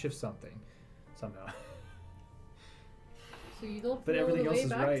 so we have to shift something somehow. So you don't But know everything the else way is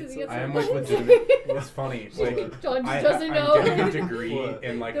back right, to the so- other I am one? like legitimate. It's funny. Like John just doesn't know. I'm getting a degree What?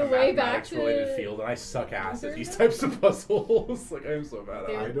 in like The a way back mathematics related to- field, and I suck ass at these Ether? types of puzzles. Like I'm so bad at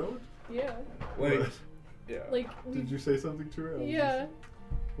I it. don't. Yeah. Like, What? yeah. Like, Did you say something to her? I was yeah. just-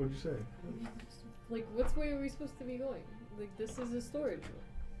 What'd you say? Like, which way are we supposed to be going? Like, this is a storage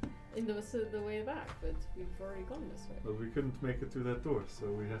room. And this is the way back, but we've already gone this way. Well, we couldn't make it through that door, so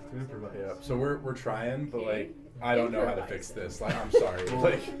we have to improvise. Yeah. So we're trying, but Okay. like I don't know how to fix Improvise. this. Like I'm sorry. Well,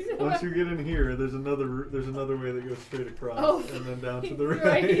 Like once you get in here, there's another way that goes straight across Oh, and then down to the right.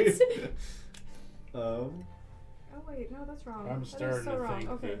 right. Oh wait, no, that's wrong. I'm That is starting so to wrong. think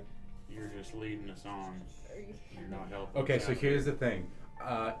Okay. that you're just leading us on. You're not helping. okay, us so out. here's the thing.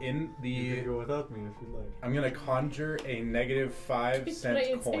 In You can the go without me if you'd like. I'm gonna conjure a negative 5 Can I cent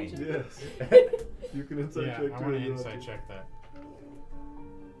insight coin. check? Yes. You can insight Yeah, check I too want if to you want insight to. check that. I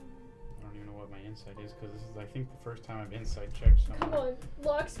don't even know what my insight is because this is, I think, the first time I've insight checked something. Come on,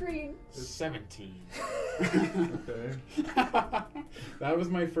 lock screen. 17. Okay. That was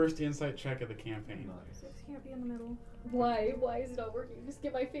my first insight check of the campaign. Nice. Six can't be in the middle. Why? Why is it not working? Just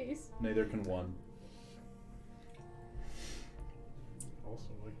get my face. Neither can one. Also,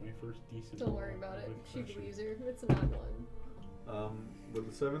 like my first decent. Don't roll, worry about it. good She pressure. believes her. It's a nat one. With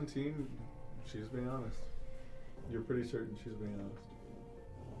the 17, She's being honest. You're pretty certain she's being honest.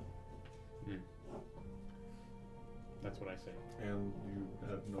 That's what I say. And you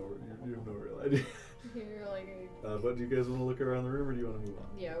have no real idea. You're like, But do you guys want to look around the room, or do you want to move on?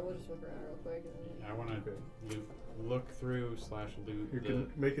 yeah, we'll just look around real quick. And I want to Okay. look through / loot. You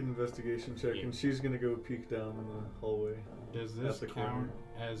can make an investigation check, Yeah. and she's gonna go peek down in the hallway. Does at this the count corner.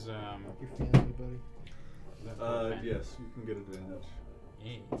 as You're feeling me, buddy? that's what pen? Yes, you can get advantage.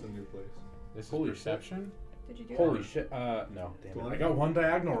 Yeah. It's a new place. This is Holy shit. perception. Did you do Holy that? shit. No, damn it. 20? I got one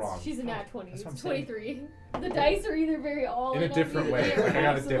diagonal wrong. she's a nat 20. That's what It's I'm saying. 23. The dice are either very all In a on different you, way. or Like, I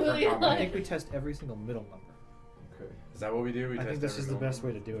got a different absolutely combination. I not. think we test every single middle number. Okay. Is that what we do? We I test think this is the every best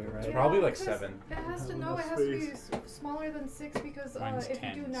way to do it, It's right? probably like 'cause 7. It has to Have know. It enough has to be space. smaller than 6 because Mine's if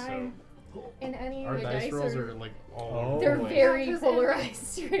 10, you do 9 in any Our The dice dice rolls are- are like all Oh. over They're the place. very Yeah, 'cause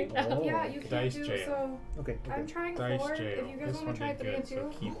polarized right now. Oh. yeah, you can't Dice do jail. so. Okay. I'm trying Dice 4. jail. If you guys This want one to try did 3 good, and 2. so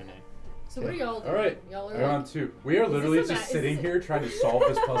keeping it. So what are y'all doing? Alright. Y'all I are got on 2. We are Is literally this a just is sitting this- here trying to solve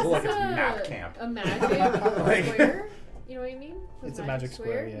this puzzle like Is it's this map camp. A magic Like- square? You know what I mean? It's a magic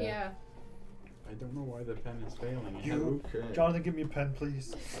square, yeah. Yeah. I don't know why the pen is failing. It You- Okay. Jonathan, give me a pen,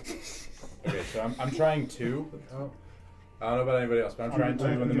 please. Okay, so I'm trying 2. Oh, I don't know about anybody else, but I'm trying 2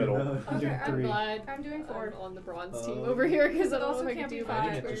 in the middle. I'm Okay, doing I'm I'm 3. glad I'm doing 4. I'm on the bronze team Um, over here because I It don't know also if I can can't be do I five.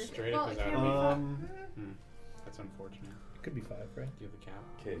 think magic it just square. straight Well, up it is out can't of be Um, That's unfortunate. Could be 5, right? Do you have the cap?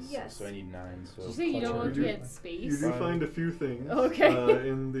 Okay, Yes. so I need 9. So Did you say you don't know if You you do- had you space? do find a few things Okay.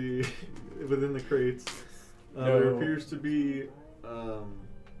 in the within the crates. No. There appears to be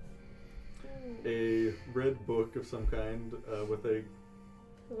a red book of some kind with a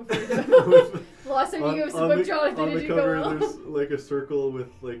The last time you gave us a on book, the, Jonathan, on did the you cover go there's like a circle with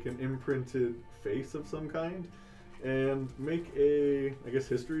like an imprinted face of some kind, and make a I guess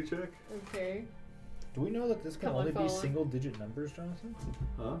history check. Okay. Do we know that this can Come on, only be follow. single-digit numbers, Jonathan?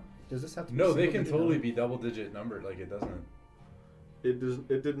 Huh? Does this have to be No, they can single-digit totally numbers? be double-digit numbered. Like it doesn't. It does.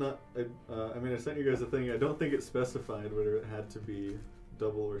 It did not. I mean, I sent you guys a thing. I don't think it specified whether it had to be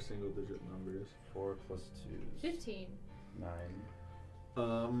double or single-digit numbers. 4 plus 2 is 15. 9.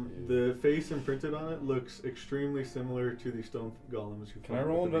 The face imprinted on it looks extremely similar to the stone golems you Can I found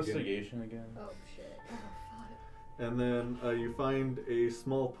roll at the beginning. investigation again? Oh shit. Oh fuck. And then you find a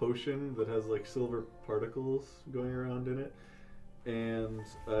small potion that has like silver particles going around in it, and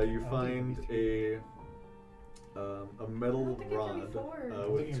you I find don't think it'd a metal I don't think it can be rod 4. I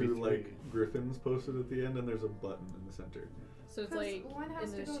don't with think it'd be 2 like 3. griffins posted at the end, and there's a button in the center. So it's 'Cause like, one has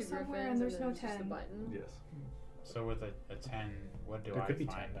and to there's go 2 somewhere griffins, and there's no then just a 10. button. Yes. So with a 10, what do There I could be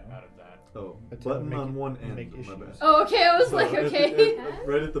find 10 now. out of that? Oh, But to button make on it- one end. make My issues. bad. Oh, okay. I was So like, at the- okay.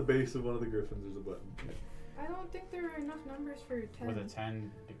 right at the base of one of the griffins, there's a button. I don't think there are enough numbers for 10. With a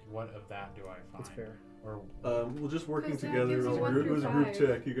 10, what of that do I find? That's fair. Or We're just working 'Cause that together. It gives was you a 1 group. It through was a group 5.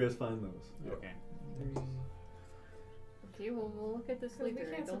 check. You guys find those. okay. Okay, well, we'll look at this 'Cause we later.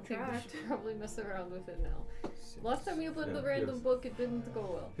 I can't don't think we subtract. should probably mess around with it now. Last time we opened Yeah, the random yes. book, it didn't go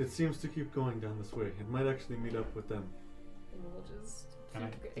well. It seems to keep going down this way. It might actually meet up with them. And we'll just Can I-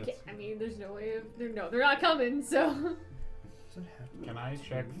 keep Yes. okay, I mean, there's no way of... They're not coming, so... Doesn't have to be Can I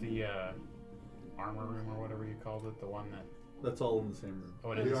check the armor room or whatever you called it? The one that. That's all in the same room.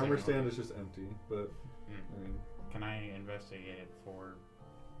 Oh, it is the the same armor room, stand okay. is just empty, but Mm. I mean, Can I investigate it for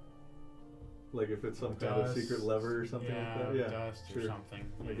like if it's some kind of dust? secret lever or something yeah, like that. Yeah, dust or sure. something.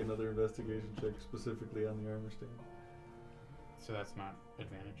 Make yeah. another investigation check specifically on the armor stand. So that's not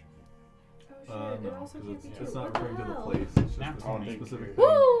advantage. Oh shit, No, it also 'cause can't be it's, 2. it's not What the referring to the hell? place. It's just Nat the 20. specific thing.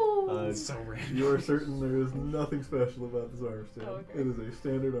 Woo! It's so random. You are certain there is nothing special about this armor stand. Oh, okay. It is a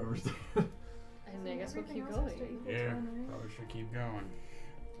standard armor stand. And I guess we'll Everything keep else has to going. equal Yeah, 10, right? probably should keep going.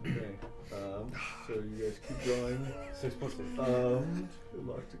 Okay. So you guys keep going. 6 plus 6. It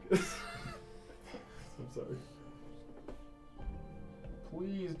locked again. I'm sorry.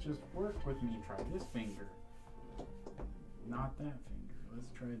 Please just work with me and try this finger. Not that finger.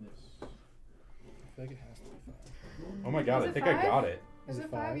 Let's try this. I feel like it has to be 5. Oh my god, Is I it think I 5? got it. Is Is it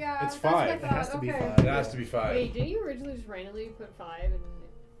it 5? five? Yeah, It's that's what I 5. thought. It has to be okay. 5. It has to be 5. Wait, didn't you originally just randomly put 5 and...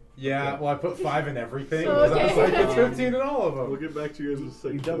 Yeah, well, I put 5 in everything. Oh, 'cause I was okay. like, it's 15 in all of We'll them. get back to you guys in a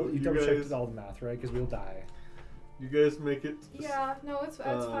second. You So double guys, checked all the math, right? Because we'll die. you guys make it. Yeah, no, it's 5.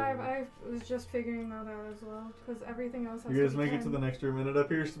 Um, I was just figuring that out as well because everything else has You guys to be make 10. it to the next room, and it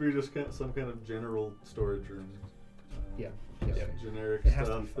appears to be just some kind of general storage room. Yeah. Yeah. Okay. Generic It has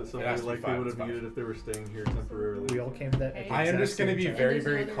to be stuff five. that It somebody has to be likely 5, would it's have 5. needed if they were staying here temporarily. We all came to that. Okay. at the I am exact just going to same be time. very, There's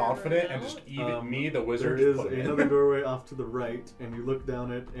very another confident room and now? just even me, the There wizard, is put it in. another doorway off to the right, and you look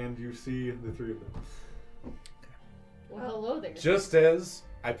down it, and you see the 3 of them. Well, hello there. Just as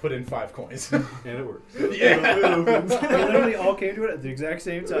I put in 5 coins. And it works. Yeah. It opens. We literally all came to it at the exact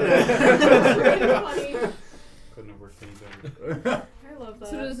same time. That's really funny. Couldn't have worked any better. I love that.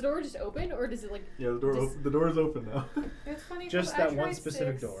 So does the door just open, or does it like? Yeah, the door is open now. It's funny. 'cause Just I that one tried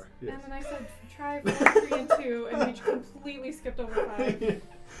specific 6, door. Yes. And then I said try 4, 3, and 2, and we completely skipped over 5.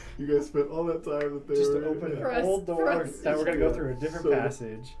 You guys spent all that time that they Just were to open For an us- old for door us. that we're gonna go through a Yeah. different So-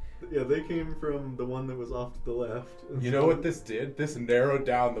 passage. Yeah, they came from the one that was off to the left. and You so- know what this did? This narrowed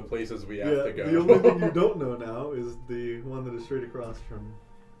down the places we have Yeah, to go. the only thing you don't know now is the one that is straight across from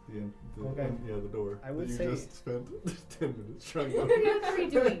the Okay. the door. I would you say- just spent 10 minutes trying What to. are you three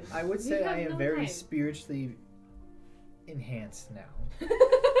doing? I would We say have I am no very time. spiritually enhanced now. What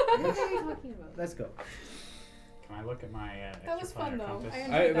are you talking about? Let's go. Can I look at my That was fun, extra though. compass?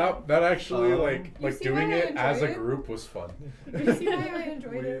 I enjoyed That actually You like see doing why I it as a enjoy it? group was fun. You see why I enjoy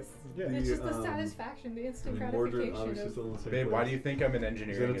We- this? Yeah. It's just the um, satisfaction, the instant I mean, Mordred gratification obviously of. still in the same Babe, place. why do you think I'm in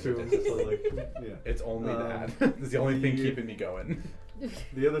engineering? Xena 2 as is a still distance? like, yeah. It's only Um, that. It's the only thing the- keeping me going.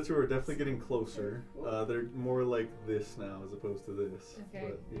 The other two are definitely getting closer. They're more like this now as opposed to this. Okay.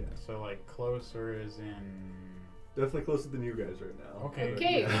 But yeah, So like closer is in. definitely closer than you guys right now. Okay.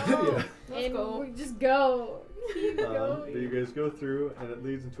 Okay. yeah. Let's and go. we just go. Keep But going. you guys go through, and it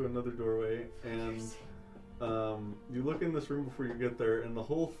leads into another doorway, and you look in this room before you get there, and the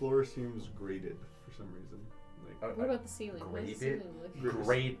whole floor seems grated for some reason. Like, What about the ceiling? What does the Graded? ceiling look? Gr-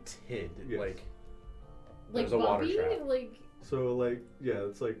 Grated. Yes. Like Like there's a water bumpy? trap. Like so, like, yeah,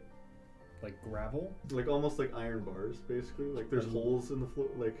 it's like gravel. almost like iron bars, basically. Like there's holes in the floor,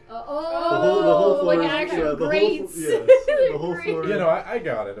 like oh, the whole floor. like is- actual yeah, the whole, grates. yes, the whole Great. floor. You know, I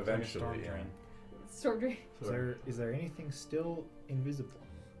got it It's like a eventually. storm yeah. drain. Storm drain. Sorry. Is there anything still invisible?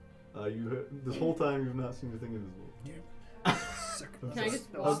 This whole time you've not seen anything invisible. Can I just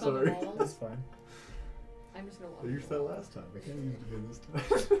I'm walk on the sorry. walls? That's fine. I'm just gonna walk. I on used the that walls. last time. I can't use it again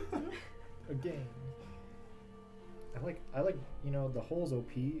this time. Again. I like the hole's OP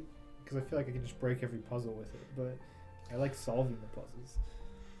because I feel like I can just break every puzzle with it, but I like solving the puzzles.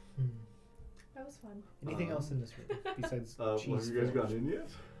 That was fun. Anything else in this room besides Well, have cheese? you guys filled? gone in yet?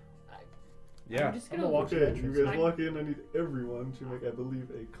 Yeah. I'm just I'm gonna gonna walk to Okay, the you entrance. guys walk in. I need everyone to make, I believe,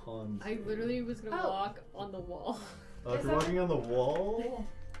 a con. I literally was gonna Oh. walk on the wall. If you're walking on the wall,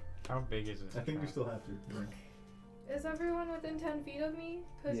 How big is this? I think you trap? still have to. Is everyone within 10 feet of me?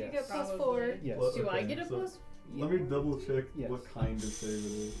 Because you Yes. get plus Probably. 4. Yes. Well, Do I okay, get a so plus? Let me double check Yes. what kind of save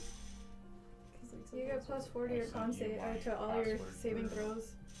it is. You get plus 4 to your I con sent you save, my to all your password saving for-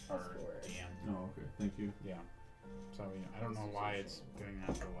 throws. Or Plus 4. DM. Oh, okay. Thank you. Yeah. So yeah, I don't know why it's doing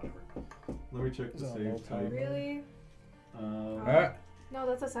that or whatever. Let me check Is the it on save low type. power? Really? Ah. No,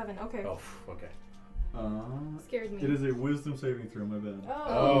 that's a 7. Okay. Oh, okay. Scared me. It is a wisdom saving throw, my bad.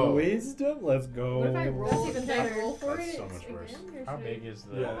 Oh. Wisdom. Let's go. What if I roll? That's even Can I better. roll for That's it so much worse. again, or How should big I- is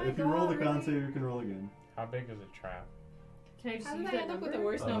the? Yeah, my if you roll the God, con really? save, you can roll again. How big is a trap? Can I just How use did I that end up with number? the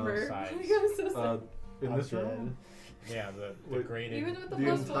worst Uh, number? size. I'm so sorry. In I'm this dead. room, Yeah, the Wait, graded. Even with the the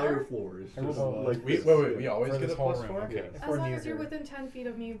plus entire 4? floor is I just rolled a- like We this. wait. We always For get this a whole plus room, 4. okay. Yes. As Or long near as you're her. within 10 feet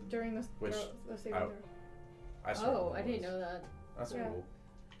of me during the Which- the saving I- throw. I swear Oh, it I didn't was. know that. That's Yeah. cool.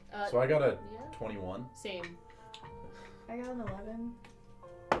 So I got a yeah. 21. Same. I got an 11.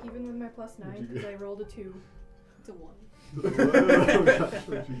 Even with my plus 9, What'd you because get? I rolled a 2. It's a 1. Oh, gosh,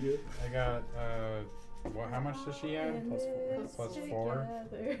 what'd you get? I got what? How much does she have? In Plus 4. this Plus 4.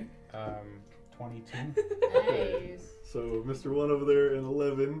 together. 22. Nice. So, Mr. 1 over there and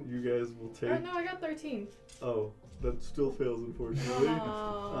 11, you guys will Oh, take. no, I got 13. Oh, that still fails, unfortunately.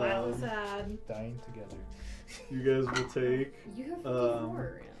 Oh, that was Um, sad. Dying together. You guys will take. You have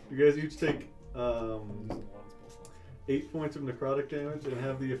 54 now. You guys each take I'm losing ones before. 8 points of necrotic damage and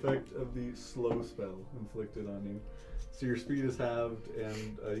have the effect of the slow spell inflicted on you. So your speed is halved,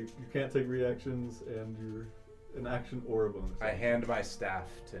 and you can't take reactions, and you're an action or a bonus. I hand my staff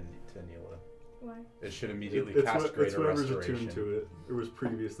to Neela. Why? It should immediately It's cast it's Greater whoever's Restoration. attuned to it. It was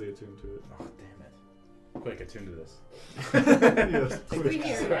previously attuned to it. Oh, damn it. Quick, attune to this. Yes. Like we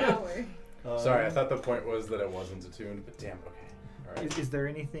hear an hour. Sorry, I thought the point was that it wasn't attuned, but damn, okay. Alright. Is there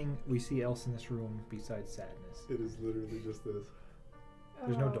anything we see else in this room besides sadness? It is literally just this.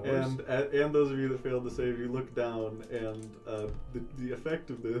 There's no Oh. door. And those of you that failed to save, you look down, and the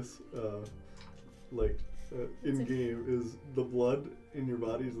effect of this, in game, is the blood in your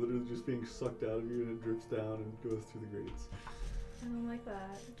body is literally just being sucked out of you, and it drips down and goes through the grates. I don't like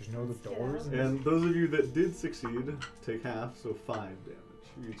that. There's no other Let's get doors. out. in And those of you that did succeed take half, so 5 damage.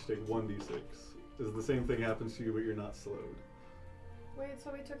 You each take 1d6. Is the same thing happens to you, but you're not slowed. Wait,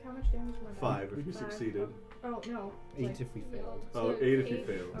 so we took how much damage from my 5 if you 5. succeeded. Oh, no. this? 8 like- if we failed. Oh, 8 if you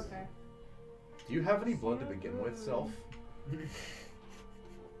failed. Okay. Do you have any blood to begin with, self?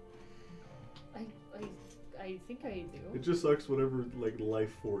 I think I do. It just sucks whatever like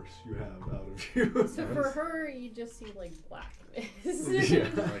life force you have out of you. So for her, you just see like blackness. Yeah.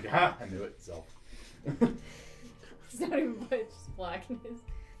 I'm like, ha! I knew it. Self. It's not even much, just blackness.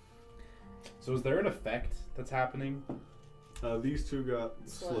 So is there an effect that's happening? These two got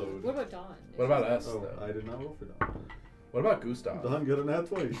slowed. What about Dawn? What about us? Oh, though? I did not roll for Dawn. What about Gustav? Dawn got a nat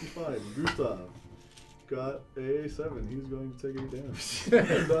 20. She's fine. Gustav got a 7. He's going to take 8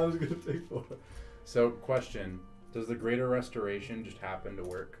 damage. Dawn's going to take 4. So, question: does the Greater Restoration just happen to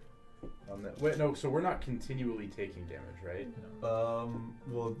work on that? Wait, no. So we're not continually taking damage, right?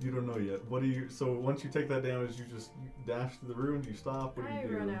 Well, you don't know yet. What do you? So once you take that damage, you just dash to the room. Do you stop? What do I you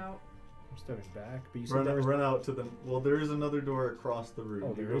do? run out. I'm stepping back, but you said there was Run out to the. Well, there is another door across the room.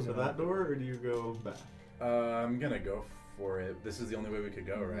 Oh, do you there go is to another that door, or do you go back? I'm gonna go for it. This is the only way we could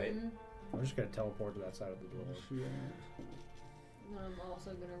go, right? Mhm. I'm just gonna teleport to that side of the door. I'm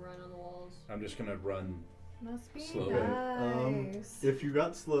also gonna run on the walls. I'm just gonna run. Must be Slowly. nice. If you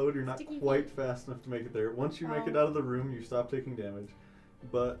got slowed, you're not Sticky quite fast enough to make it there. Once you make it Oh. out of the room, you stop taking damage.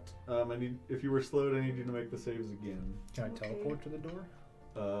 But if you were slowed, I need you to make the saves again. Can I Okay. teleport to the door?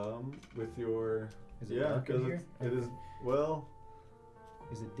 With your Is it dark in because here? it is. Well,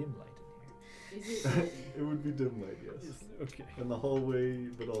 Is it dim light in Is it? it would be dim light, yes. here? Okay. In the hallway,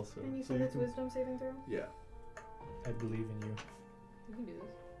 but also. And you so said it's can- wisdom saving throw? Yeah. I believe in you. You can do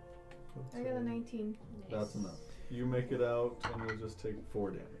this. I got a 19. Nice. That's enough. You make it out, and you'll just take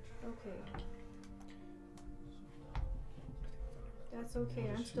 4 damage. Okay. That's okay.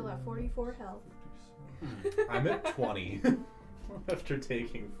 I'm still at 44 health. I'm at 20 after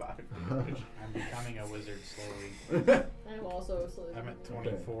taking 5 damage. I'm becoming a wizard slowly. I'm also slowly. I'm at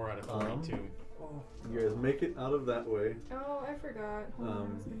 24 out of 42. You guys make it out of that way. Oh, I forgot. Hold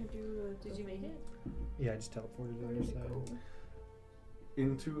on, I was gonna do the. Did you make it? Yeah, I just teleported to Where the other did it side. go?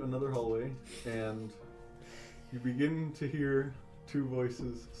 Into another hallway, and you begin to hear 2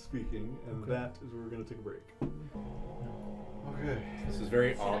 voices speaking, and Okay. that is where we're going to take a break. Okay. This is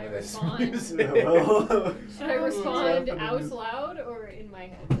very Should I ominous. respond? music. Yeah, well, Should I respond happening out is- loud or in my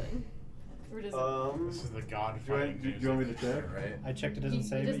head then? Or does it? This is the god do, fighting do you want me to music. check? Right? I checked. It It doesn't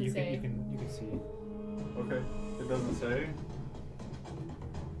say, but doesn't you say. can see. Okay. It doesn't say.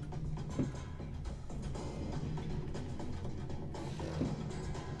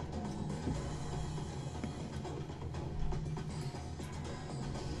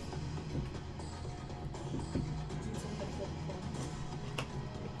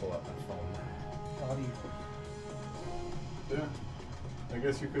 Pull out my phone. How do you? Yeah. I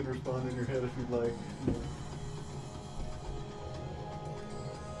guess you could respond in your head if you'd like.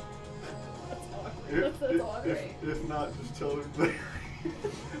 That's all right. If not, just tell everybody.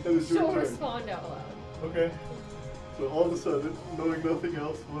 that it's your She'll turn. respond out loud. Okay. So all of a sudden, knowing nothing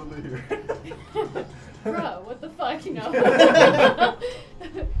else, what do they hear? Bruh, what the fuck, you know?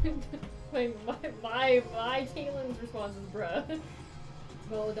 my Caitlin's response is bruh.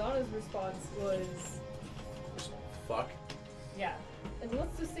 Well, Donna's response was, Fuck. yeah. And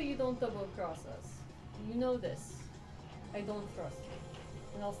let's just say you don't double cross us. You know this. I don't trust you.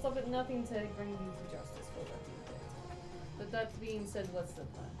 And I'll stop at nothing to bring you to justice for what you did. But that being said, what's the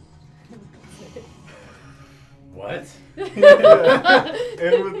plan? What?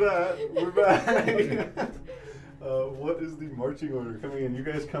 And with that, we're back. What is the marching order coming in? You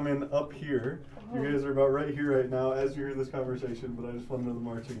guys come in up here. You guys are about right here right now as you hear this conversation, but I just want to know the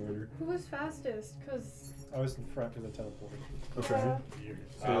marching order. Who was fastest? Because. I was in front of the teleport. Okay.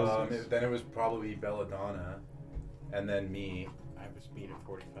 Then it was probably Belladonna, and then me. I have a speed of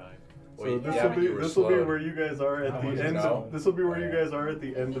 45. So Wait, this yeah, will but be you were this will be slowed. where you guys are at I the wasn't end. slowed. This will be where you Yeah. guys are at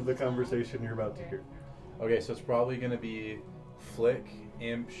the end of the conversation you're about to hear. Okay, so it's probably gonna be Flick,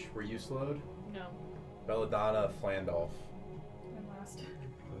 Imsh. Were you slowed? No. Belladonna, Flandolf, I'm last.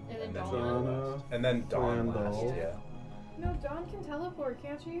 And then And then Dawn. Donna. and then Dawn last. Flandolf. Yeah. No, Dawn can teleport,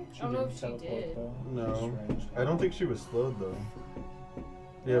 can't she? I don't know if she did. No. Strange. I don't think she was slowed though.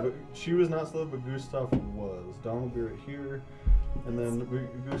 Yeah, but she was not slowed, but Gustav was. Dawn will be right here, and then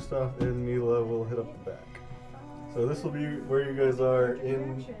Gustav and Mila will hit up the back. So this will be where you guys are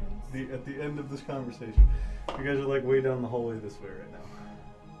in at the end of this conversation. You guys are like way down the hallway this way right now.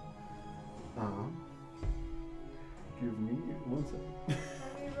 Give me 1 second. Are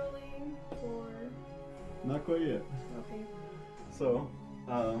we rolling for. Not quite yet. Okay. So,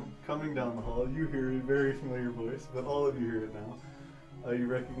 coming down the hall, you hear a very familiar voice, but all of you hear it now. You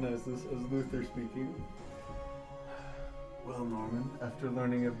recognize this as Luther speaking. Well, Norman, after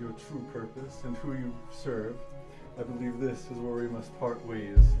learning of your true purpose and who you serve, I believe this is where we must part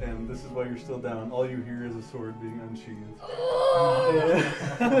ways, and this is why you're still down. All you hear is a sword being unsheathed.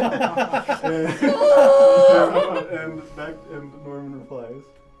 and Norman replies,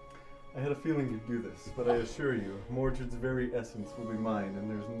 I had a feeling you'd do this, but I assure you, Mordred's very essence will be mine, and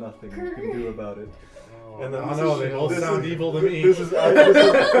there's nothing you can do about it. And then they both sound evil to me. This is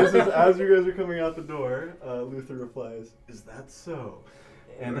as you guys are coming out the door. Luther replies, "Is that so?"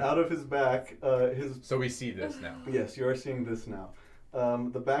 And out of his back, So we see this now. Yes, you are seeing this now.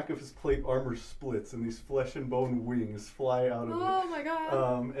 The back of his plate armor splits, and these flesh and bone wings fly out of it. Oh my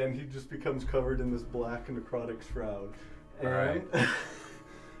god. And he just becomes covered in this black necrotic shroud. And, Alright.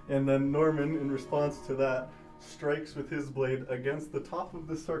 And then Norman, in response to that, strikes with his blade against the top of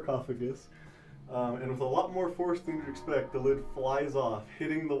this sarcophagus. And with a lot more force than you'd expect, the lid flies off,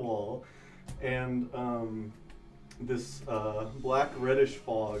 hitting the wall. And this black reddish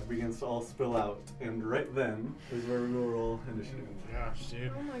fog begins to all spill out. And right then is where we will roll initiative. Gosh,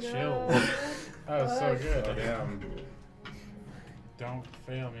 dude. Oh my Chill. god. That was so good. Oh, damn. Don't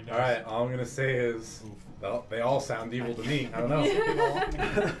fail me, Dust. Alright, all I'm gonna say is, well, they all sound evil to me. I don't know.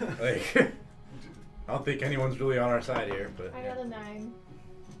 Like, I don't think anyone's really on our side here, but. I got a 9.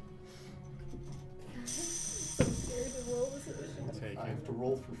 So scared to roll this edition. Take I it. have to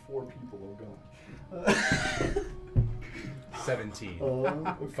roll for 4 people, oh god. 17.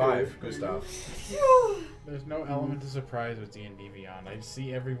 Okay. 5, Gustav. There's no element of surprise with D&D Beyond. I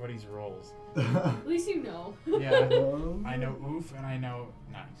see everybody's rolls. At least you know. Yeah, I know oof and I know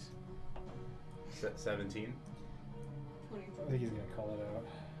nice. 17. I think he's gonna call it out.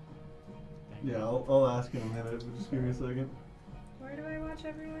 Thank Yeah, you. I'll ask in a minute, but just give me a second. Where do I watch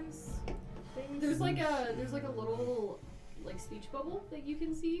everyone's things? There's like a little like speech bubble that you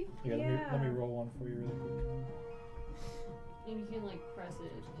can see, Yeah, Yeah. let me roll one for you really quick. and you can like press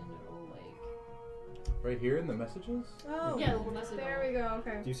it, and it'll like Right here in the messages? Oh, yeah, the little message. there we go.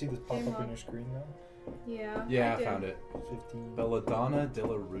 Okay. Do you see this pop Game up on log. your screen now? Yeah. Yeah, I did. found it. 15. Belladonna de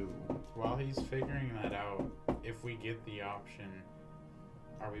la Rue. While he's figuring that out, if we get the option,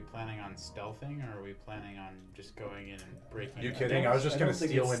 are we planning on stealthing or are we planning on just going in and breaking? You it? kidding? I was just I gonna don't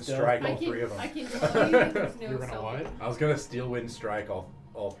think steal it's and stealth. strike I all can 3 of them. I can tell you that there's no You're gonna what? stealthing. I was gonna steal, win, strike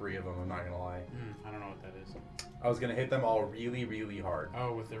all 3 of them. I'm not gonna lie. I don't know what that is. I was gonna hit them all really, really hard.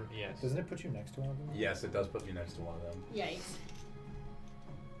 Oh, with the yes. Doesn't it put you next to one of them? Yes, it does put you next to one of them. Yikes.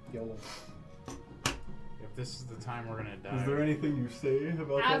 YOLO. If this is the time we're gonna die. Is there anything you say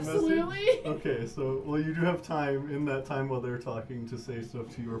about that Absolutely. message? Okay, so, well, you do have time in that time while they're talking to say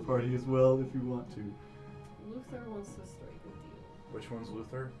stuff to your party as well if you want to. Luther wants to strike with you. Which one's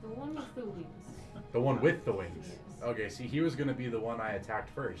Luther? The one with the wings. The one with the wings. Yes. Okay, see, he was gonna be the one I attacked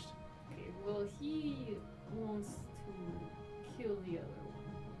first. Okay, well he wants to kill the other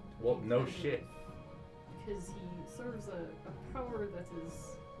one. Well, no shit. Because he serves a power that is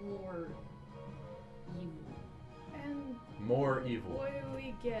more evil. And More evil. what do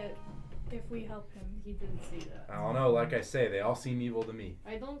we get if we help him? He didn't say that. I don't know, like I say, they all seem evil to me.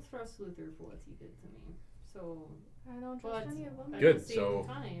 I don't trust Luther for what he did to me. So, I don't but trust any of them. at Good, the same so-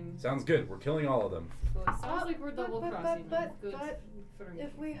 time, Sounds good, we're killing all of them. so it sounds like we're double crossing them. Good for me.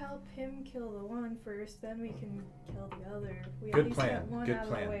 If we help him kill the one first, then we can kill the other. We Good at least plan, get one good out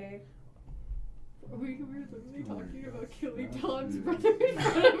plan. of the way. We were literally talking about killing Yeah. Don's Yeah. brother.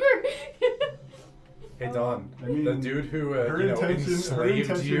 Whatever. Hey Oh. Don, I mean, the dude who her intention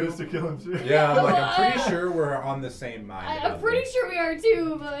enslaved you. is to kill him too. Yeah, I'm like, I'm pretty sure we're on the same mind. I'm about pretty this. sure we are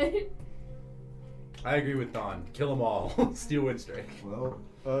too, but I agree with Don. Kill them all. Steal win strike. Well,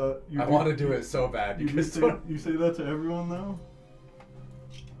 you I want to do it so bad You because you say that to everyone though?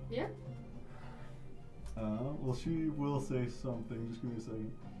 yeah. Well, she will say something. Just give me a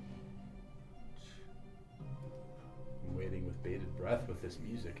second. I'm waiting with bated breath with this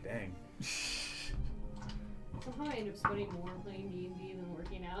music. Dang. Somehow I end up spending more playing D&D than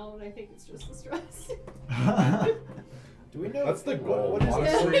working out. I think it's just the stress. Do we know? That's the goal, What is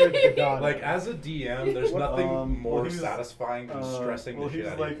honestly. the God? Like as a DM, there's nothing more well, he's, satisfying than stressing well, the shit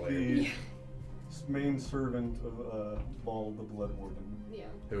he's out like of your player. the main servant of Ball the Blood Warden, Yeah.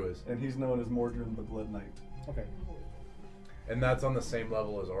 Who is? and he's known as Mordred the Blood Knight. Okay. And that's on the same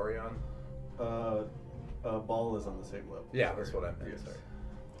level as Orion? Ball is on the same level. Yeah, that's what I meant. Yes. Sorry.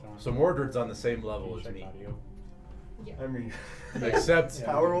 So Mordred's on the same level as Check me. audio. Yeah. I mean, Except Yeah.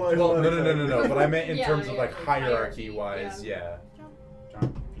 power-wise. well, not no. exactly. But I meant in Yeah, terms of yeah, like like hierarchy hierarchy, wise, yeah.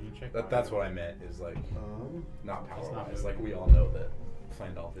 John, can you check? That's audio? what I meant. Is like Um, not That's power not wise. moving. Like we all know that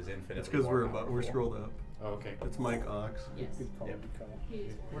Flandolf is infinitely. it's because more we're powerful. scrolled up. Oh, okay. It's Mike Ox. Yes. Good call. Yep. Good call. He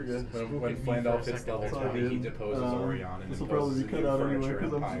is. We're good. When Spooked me Flandel for a hits second. level It's all 20, he good. deposes Orion and This will imposes probably a be new cut out anyway furniture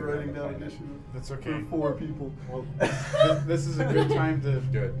because I'm just empire writing on the down planet. initiative That's okay. for 4 people. Well, this is a good time to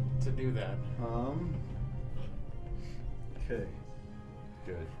Good. do that. Okay.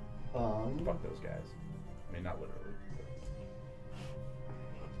 Good. Fuck those guys. I mean, not literally.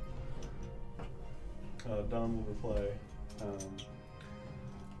 Don will reply.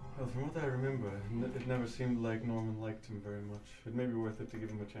 Well, from what I remember, it never seemed like Norman liked him very much. It may be worth it to give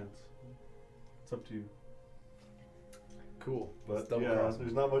him a chance. It's up to you. Cool. But Double yeah, cross.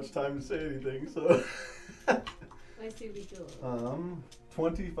 there's not much time to say anything, so. I see we go.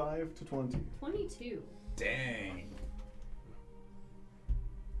 25 to 20. 22. Dang.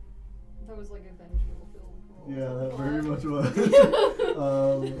 That was like a vengeful film. Yeah, that very much was.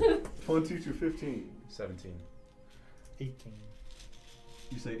 20 to 15. 17. 18.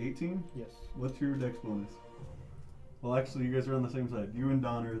 You say 18? Yes. What's your dex bonus? Well, actually, you guys are on the same side. You and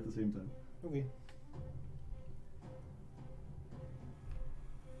Don are at the same time. Okay.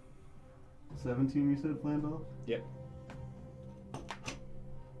 17, you said, Flandel? Yep.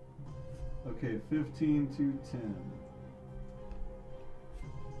 Okay, 15 to 10.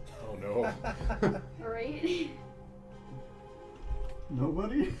 Oh no. Alright.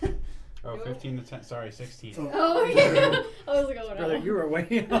 Nobody? Oh, 15 to 10. Sorry, 16. Oh, yeah. I was like, oh no. Brother, you were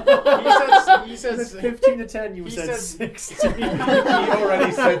way off. He said 15 to 10, you he said said- 16. He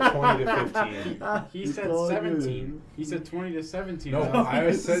already said 20 to 15. He It's said all 17. good. He said 20 to 17. No, Wow.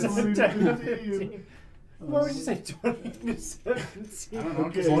 I said 20 to 15. Why would you say 20 to 17? I don't know.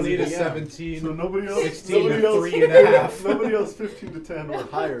 Okay. 20 to Yeah. 17. So nobody else, 16 nobody to else, 3.5. nobody else 15 to 10 or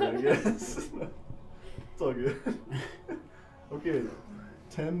higher, I guess. It's all good. Okay,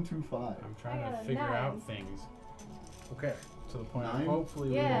 10 to 5. I'm trying I got to a figure 9. out things Okay. to the point of 9? hopefully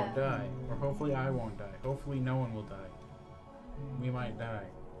we Yeah. won't die. Or hopefully I won't die. Hopefully no one will die. We might die.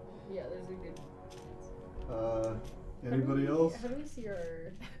 Yeah, there's a good. Anybody else? How do we see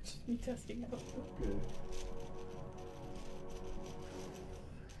our testing out? Okay.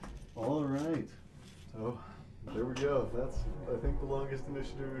 All right. So there we go. That's, I think, the longest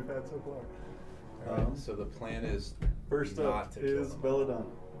initiative we've had so far. Alright, so the plan is First not up to kill is them Belladonna.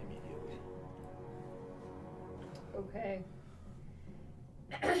 immediately. Okay.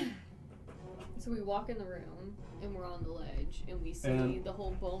 So we walk in the room and we're on the ledge and we see And the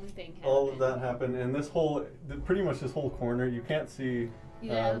whole bone thing happen. All of that happened, and this whole, pretty much this whole corner, you can't see.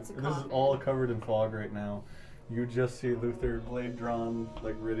 Yeah, that's a this is coffin. all covered in fog right now. You just see Luther, blade drawn,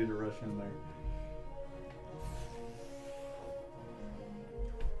 like ready to rush in there.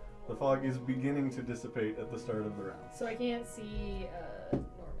 The fog is beginning to dissipate at the start of the round. So I can't see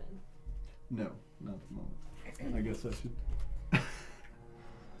Norman. No, not at the moment. I guess I should.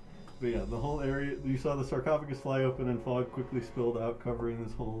 But yeah, the whole area, you saw the sarcophagus fly open and fog quickly spilled out, covering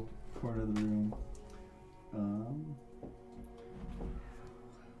this whole corner of the room.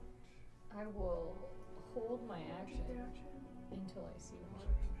 I will hold my action until I see one.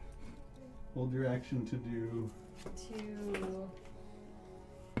 Hold your action to do. To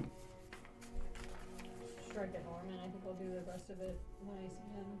strike at Norman. I think I'll do the rest of it when I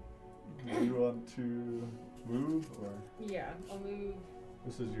see him. Do you want to move, or Yeah, I'll move.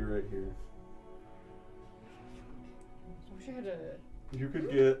 this is you right here? I wish I had a. You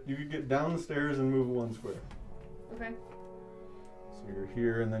could get down the stairs and move 1 square. Okay. So you're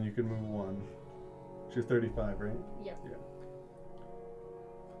here, and then you can move 1. So you're 35, right? Yep. Yeah.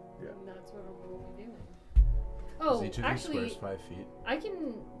 Yeah. And that's what we'll be doing. Is Oh, each of these actually, squares 5 feet? I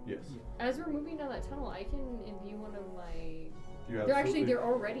can. Yes. As we're moving down that tunnel, I can imbue one of my. You They're actually absolutely- they're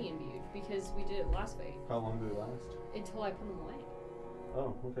already imbued because we did it last fight How long do they last? until I put them away.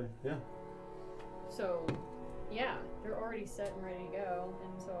 Oh, okay. Yeah. So, yeah, they're already set and ready to go,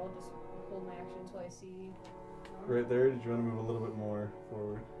 and so I'll just hold my action until I see. Right there. Did you want to move a little bit more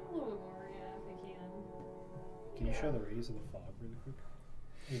forward? A little bit more, yeah, if I can. Can you show the radius of the fog really quick?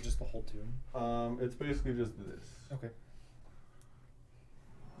 Or just the whole tomb? It's basically just this. Okay.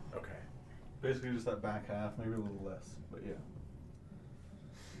 Okay. Basically just that back half, maybe a little less, but yeah.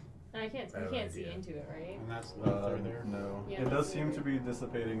 And I can't I have you an can't see idea. into it, right? And that's Luther there. No. Yeah, it does that's seem Luther. to be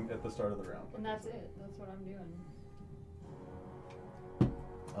dissipating at the start of the round. And that's it. That's what I'm doing.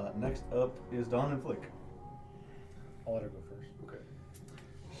 Next up is Dawn and Flick. I'll let her go first. Okay.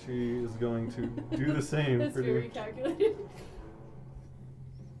 She is going to do the same. That's pretty very much. calculated.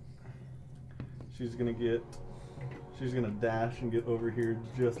 She's gonna dash and get over here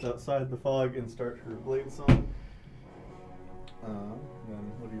just outside the fog and start her blade song.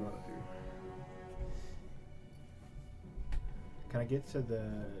 Then what do you want to do? Can I get to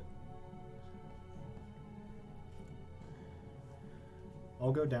the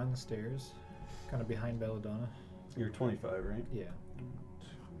I'll go down the stairs, kind of behind Belladonna. You're 25, right? Yeah.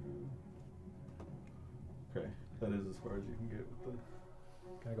 Okay, that is as far as you can get with the.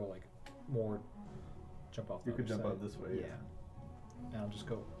 Can I go like more? Jump off. You the could other jump side? out this way. Yeah. And I'll just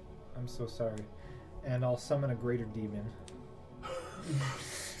go. I'm so sorry. And I'll summon a greater demon.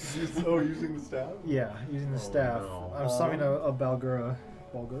 Using the staff? Yeah, using the Oh, staff. no. I'm summoning a Balgura.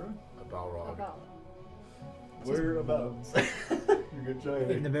 Balgura? A Balrog. About. Whereabouts? You get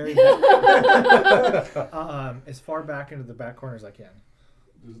giant. In the very back. As far back into the back corner as I can.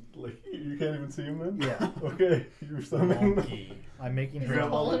 Just like you can't even see him then. Yeah. Okay, you're summoning. Monkey. I'm making it. You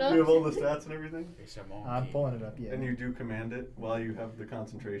have all the, Pulling up? you have all the stats and everything. It's a monkey. I'm pulling it up. Yeah. And you do command it while you have the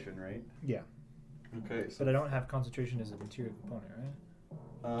concentration, right? Yeah. Okay. So But I don't have concentration as a material component,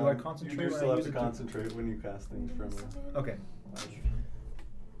 right? Do I concentrate You do when still I have use to it to- concentrate when you cast things from it. Okay.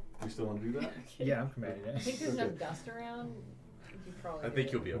 You still want to do that? Yeah, I'm commanding I think it. there's Okay. enough dust around. You probably I think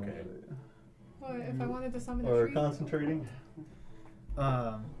good. you'll be okay. What if I wanted to summon a Or tree? concentrating.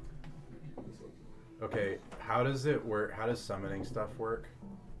 Okay, how does it work? How does summoning stuff work?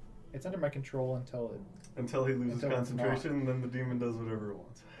 It's under my control until it Until he loses Until it's concentration, then the demon does whatever it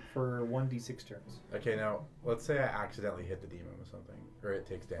wants. for 1d6 turns. Okay, now let's say I accidentally hit the demon with something, or it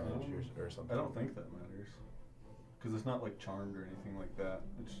takes damage or I something. don't think that matters. Because it's not like charmed or anything like that.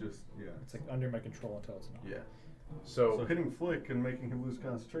 It's just, yeah. It's like under my control until it's not. Yeah. So, So hitting flick and making him lose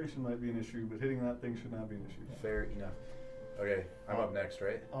concentration might be an issue, but hitting that thing should not be an issue. fair enough. Okay, I'm up next,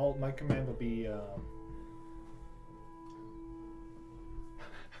 right? My command will be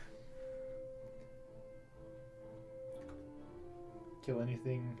kill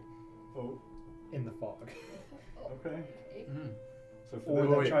anything Oh, in the fog, okay. Mm. So for or the,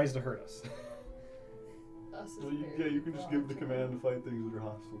 that wait. tries to hurt us. Us is well, you, very yeah, you can just give the broad. command to fight things that are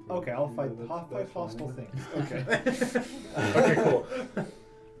hostile. to Okay, you. I'll Yeah, fight that's fight hostile fine. things. Okay. Okay, cool.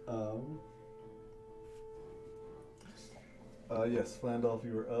 Yes, Flandolf,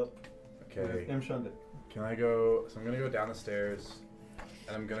 you are up. Okay, M. Shundick. can I go? So I'm gonna go down the stairs,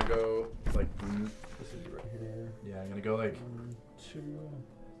 and I'm gonna go like. This is you right here. Yeah, I'm gonna go like. 1, 2,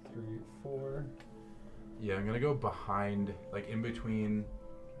 3, 4. Yeah, I'm gonna go behind, like in between,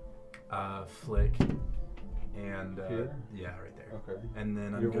 Flick, and Here? yeah, right there. Okay. And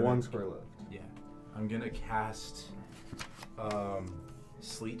then I'm You have gonna, 1 square left. Yeah, I'm gonna cast,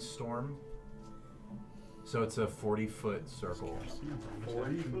 Sleet Storm. So it's a 40-foot circle.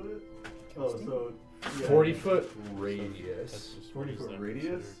 40 foot? Oh, so. Yeah. 40-foot That's radius. just 40 what is foot that radius?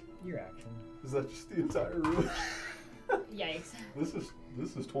 considered? Your action. Is that just the entire room? Yikes.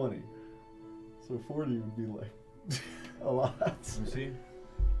 This is 20. So 40 would be like a lot. Let me see.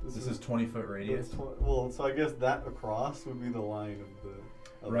 This is 20-foot radius. that's well, so I guess that across would be the line of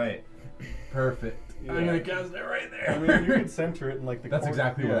the. Of Right. Perfect. Yeah. I'm gonna cast it right there. I mean, you could center it in like the. That's corner.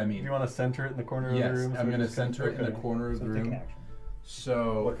 exactly what Yeah. I mean. Do you want to center it in the corner of the Yes, room? so I'm we gonna just kinda- center it in the okay. corner of So the take an room. action.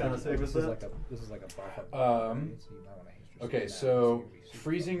 So. What kind of save is This is that? like a buff. Um, So you might wanna haste yourself Okay, down, so you'll be super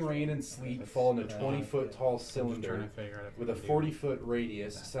freezing close. rain and sleet fall in a 20-foot tall I'm just trying cylinder to figure out if with we a can do 40-foot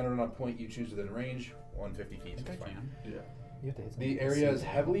radius centered on a point you choose within range, 150 feet. I So think it's I fine. can. Yeah. You have to hit something The to area see is it.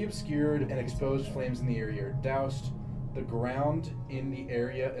 heavily obscured and exposed flames in the area are doused. The ground in the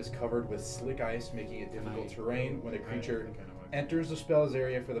area is covered with slick ice, making it difficult terrain. When a creature I think I know what- enters the spell's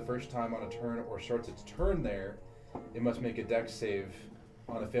area for the first time on a turn or starts its turn there, it must make a dex save.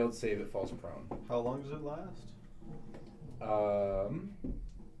 On a failed save, it falls prone. How long does it last?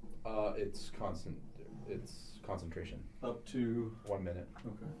 It's constant. It's concentration. Up to. 1 minute.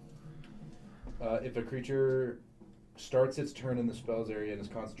 Okay. If a creature starts its turn in the spell's area and is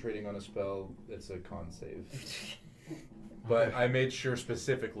concentrating on a spell, it's a con save. But I made sure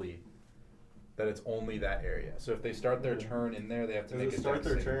specifically that it's only that area. So if they start their turn in there, they have to Does make it a start dex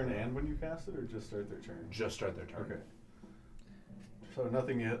their save. turn and when you cast it, or just start their turn? Just start their turn. Okay. So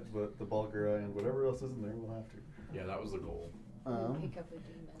nothing yet, but the Balgura and whatever else is in there, we'll have to. Yeah, that was the goal. Pick up a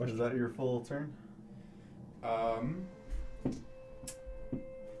demon. Is that your full turn? I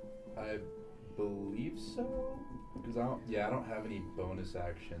believe so. Because I don't have any bonus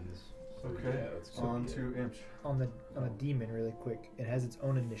actions. So Okay. Yeah, let's go On get to it. Imp. On the demon, really quick. It has its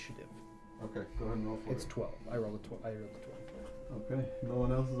own initiative. Okay, go ahead and roll for It's it. 12. I rolled a 12. Okay, no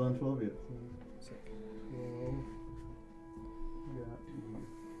one else is on 12 yet. Sick. 12.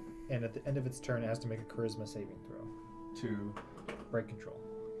 Yeah. And at the end of its turn, it has to make a charisma saving throw. 2. Break control.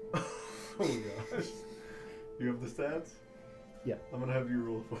 Oh gosh. You have the stats? Yeah. I'm gonna have you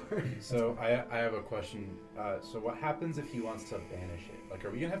roll for it. So I have a question. So what happens if he wants to banish it? Like, are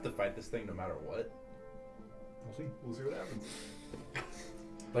we gonna have to fight this thing no matter what? We'll see. We'll see what happens.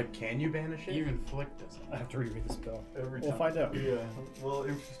 Like, can you banish it? Even Flick doesn't. I have to reread the spell. Every We'll time. find out. Yeah. Well,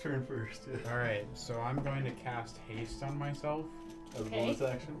 Imp's turn first. Yeah. Alright, so I'm going to cast haste on myself. As a Okay. bonus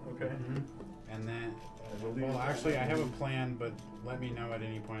action. Okay. And then, I believe. well, actually, I have a plan, but let me know at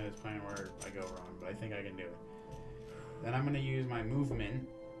any point in this plan where I go wrong, but I think I can do it. Then I'm going to use my movement,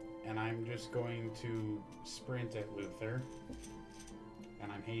 and I'm just going to sprint at Luther.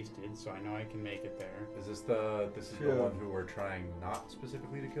 And I'm hasted, so I know I can make it there. Is this the Yeah. one who we're trying not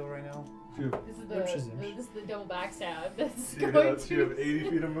specifically to kill right now? This is this is the double backstab. That's Do you going have, do you to. have 80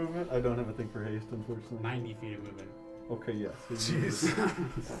 feet of movement? I don't have a thing for haste, unfortunately. 90 feet of movement. Okay, yes. Jeez.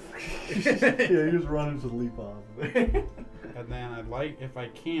 Yeah, you just run and just leap off. And then I'd like, if I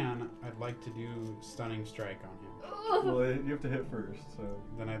can, I'd like to do Stunning Strike on him. Ugh. Well, you have to hit first, so.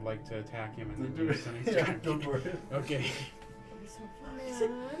 Then I'd like to attack him and then Do do it. Stunning Yeah, Strike. go for it. Okay. So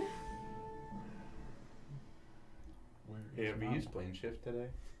fun. Hey, have we used plane shift today?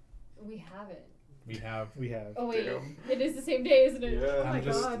 We haven't. We have. We have. Oh wait, Damn. it is the same day, isn't it? Yeah. my I'm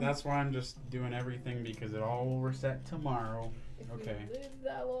just. God. That's why I'm just doing everything because it all will reset tomorrow. If Okay. we live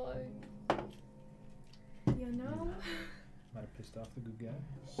that long. You know? Might have pissed off the good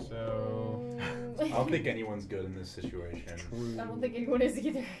guy. So. I don't think anyone's good in this situation. I don't think anyone is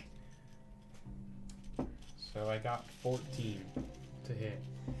either. So I got 14 to hit.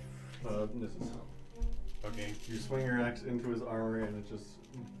 Misses. Okay. You swing your axe into his armor and it just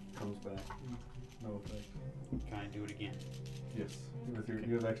comes back. No effect. Can I do it again? Yes. With your,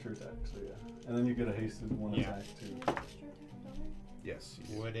 you have extra attack, so yeah. And then you get a hasted one Yeah. attack too. Yes.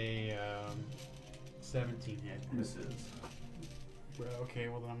 you do. Would a 17 hit? Misses. Well, okay,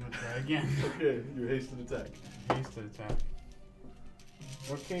 well then I'm gonna try again. Okay, your hasted attack. Hasted attack.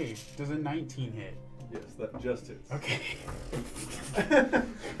 Okay, does a 19 hit? Yes, that just hits. Okay.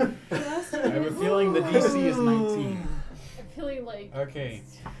 Last I have a feeling the DC is 19. I'm feeling like. Okay.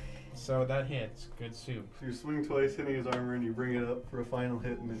 So that hits. Good soup. So you swing twice hitting his armor and you bring it up for a final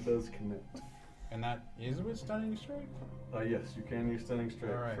hit and it does connect. And that is with Stunning Strike? Yes, you can use Stunning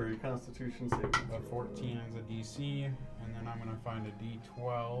Strike Alright. for your Constitution saving A throw. 14 as a DC, and then I'm gonna find a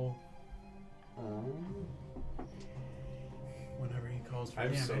D12 whenever he calls for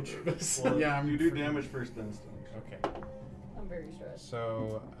I'm so damage. nervous. well, Yeah, I'm you do pretty- damage first, then Stunning Strike. Okay. I'm very stressed.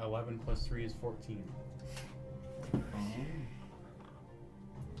 So 11 plus 3 is 14.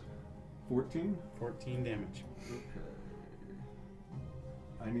 14? 14 damage. Okay.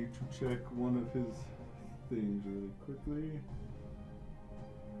 I need to check one of his things really quickly.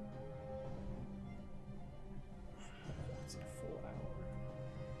 That's a full hour.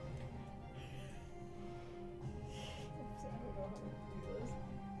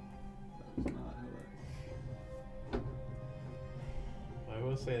 That is not how I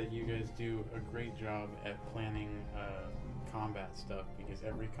will say that you guys do a great job at planning combat stuff because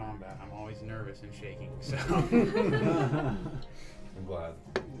every combat I'm always nervous and shaking. So I'm glad.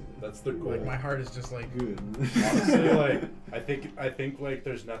 That's the goal. like my heart is just like Good. Honestly, like I think like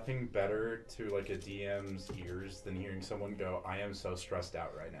there's nothing better to like a DM's ears than hearing someone go, "I am so stressed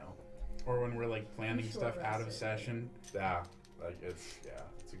out right now." or when we're like planning sure stuff out of that's it. session. Yeah, like it's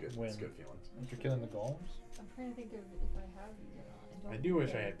a good When? it's a good feeling. After killing the golems? I'm trying to think of if I have these or not. I do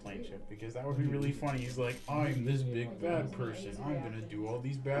wish I had plane shift because that would be really funny. He's like, I'm this big bad person. I'm gonna do all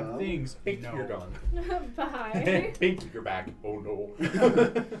these bad things. Pink, No, you're gone. Bye. Pink, you're back. Oh no.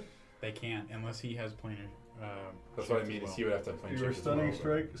 they can't unless he has planar. That's what I shift mean. as Is he would have to play Your Stunning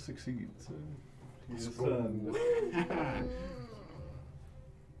Strike succeeds. He is stunned. well.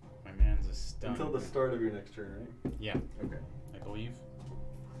 My man's a stun. Until the start of your next turn, right? Yeah, Okay. I believe.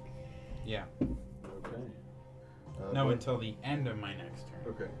 Yeah. Okay. No, but- until the end of my next turn.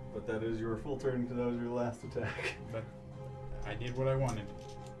 Okay, but that is your full turn because that was your last attack. But I did what I wanted.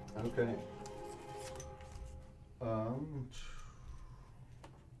 Okay.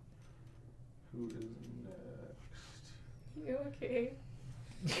 Who is next? You okay?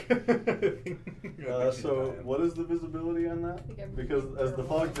 So what is the visibility on that? I think I'm Because as the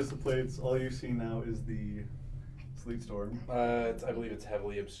terrible. fog dissipates, all you see now is the sleet storm. I believe it's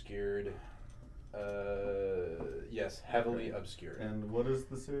heavily obscured. Yes, heavily Okay. obscured. And what is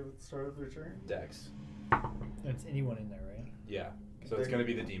the save at the start of their turn? Dex. It's anyone in there, right? Yeah. So it's gonna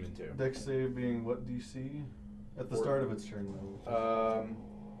be the demon too. Dex save being what DC? At the start of its turn, though.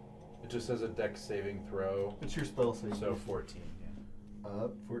 It just says a Dex saving throw. It's your spell save. So 14. Yeah.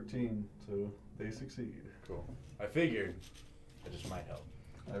 14. So they succeed. Cool. I figured. It just might help.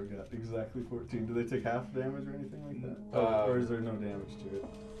 I've got exactly 14. Do they take half damage or anything like that? Uh, or is there no damage to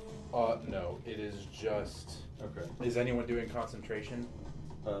it? No. It is just. Okay. Is anyone doing concentration?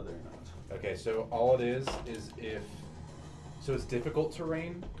 They're not. Okay, so all it is if So it's difficult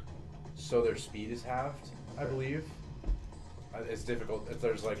terrain, so their speed is halved, I believe. It's difficult.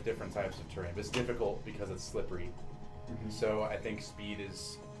 There's like different types of terrain, but it's difficult because it's slippery. So I think speed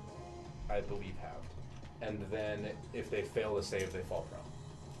is, I believe, halved. And then if they fail to save, they fall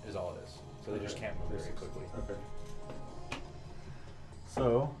prone, is all it is. So they just can't move very quickly. Okay.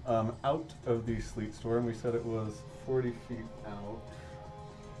 So, out of the sleet storm, we said it was 40 feet out.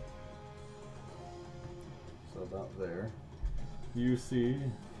 So about there. You see,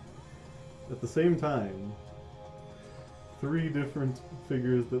 at the same time, 3 different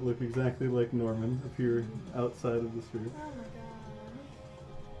figures that look exactly like Norman appear outside of the sphere.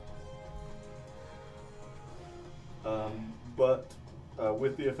 Oh But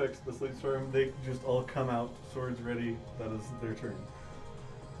with the effects of the sleet storm, they just all come out, swords ready. That is their turn.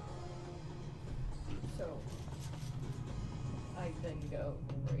 So I then go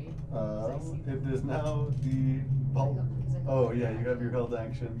right. 'Cause I see them. It is now the ball. 'Cause I held Oh my yeah, you have action. your held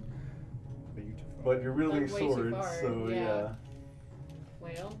action, But you too far. but you're wielding Like, way too swords, far, so yeah. yeah.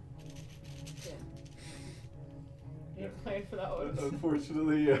 Well, yeah. I didn't plan for that one.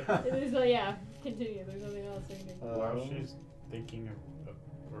 Unfortunately, yeah. It is, yeah. Continue. There's nothing else I can do. While she's thinking of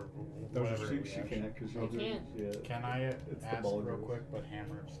or Those are whatever. She reaction, can't because I can't. Yeah. Can I It's the ask ball real girls. quick what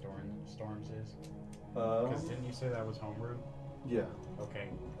Hammer of Storms is? Because didn't you say that was homebrew? Yeah. Okay,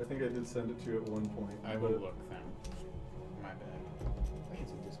 I think I did send it to you at one point. I but will look then. My bad. I think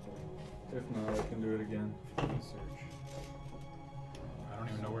it's a Discord. If not, I can do it again. Research. I don't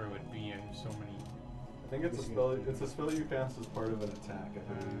even know where it would be. I have so many. I think it's a spell. It's a spell you cast as part of an attack, I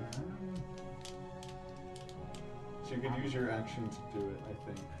believe. So you could use your action to do it, I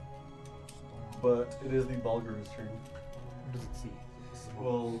think. But it is the Balgur's turn. What does it see?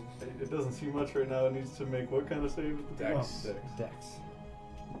 Well, it doesn't see much right now. It needs to make what kind of save at the top? Dex. Dex.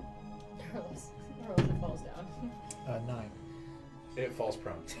 Carlos it falls down. 9. It falls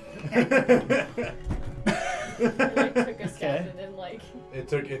prone. It like took a step Okay. and then like. It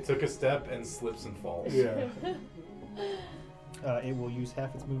took a step and slips and falls. Yeah. It will use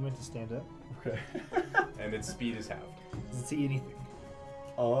half its movement to stand up. Okay. And its speed is halved. Does it see anything?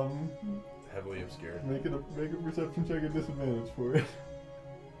 Heavily obscured. Make a perception check at disadvantage for it.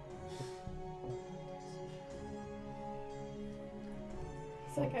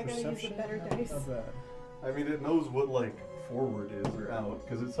 It's like I gotta use a Perception? better Not- dice. not bad. I mean, it knows what like forward is or out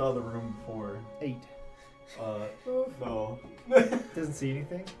because it saw the room before. 8. Oof. No. Doesn't see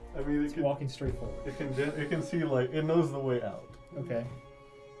anything. I mean, It's walking straight forward. it can see like it knows the way out. Okay.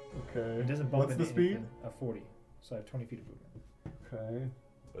 Okay. It doesn't bump What's into the speed? anything. 40. So I have 20 feet of movement. Okay.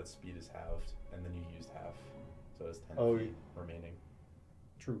 But speed is halved, and then you used half. So it's 10 Oh, feet remaining.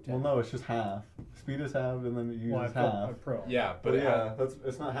 True. Well, no, it's just half. Speed is halved, and then it uses Well, I've half. pro. Yeah, But but it yeah,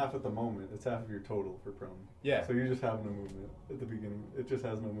 it's not half at the moment. It's half of your total for prone. yeah. So you just have no movement at the beginning. It just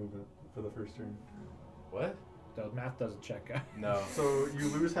has no movement for the first turn. What? The math doesn't check out. No. So you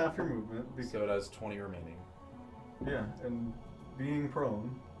lose half your movement. Because, So it has 20 remaining. yeah, and being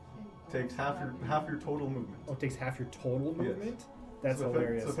prone takes half your total movement. Oh, it takes half your total Yes. movement? That's so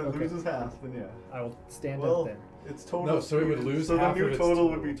hilarious. So if it Okay. loses half, then yeah. I will stand Well, up then. it's total. No, so it would lose So half the new of its total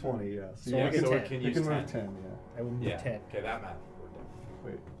total. would be 20. Yeah. So you I Yeah, get so 10. it can you use can 10. move 10. Yeah. I will move Yeah. 10. Okay, that math worked out.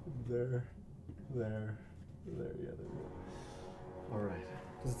 Wait, there, yeah, there we go. All right.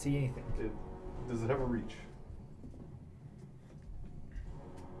 Does it see anything? Does it have a reach?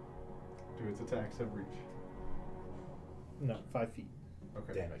 Do its attacks have reach? No, 5 feet.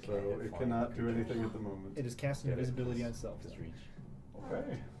 Okay. Damn, it so can't hit it flying cannot do creatures. anything at the moment. It is casting Get it. invisibility on itself. Just so. reach.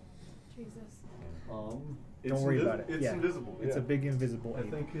 Okay. Jesus. It's Don't worry about it. It's Yeah. invisible. It's yeah. a big invisible I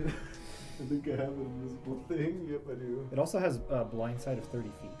ape. think it. I think I have an invisible thing. Yep, I do. It also has a blind sight of 30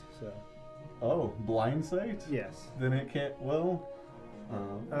 feet. So Oh, blind sight? yes. Then it can't. Well, Oh,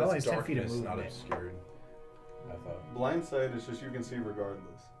 only has That's 10 feet of darkness, not movement. obscured. I thought. blind sight is just you can see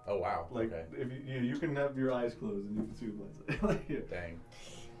regardless. Oh wow. Like okay. if you can have your eyes closed and you can see with blind sight. Like, yeah. Dang.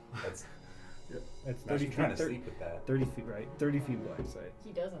 That's. It's 30 Imagine feet. trying to 30, sleep with that. 30 feet, right? 30 feet blind sight.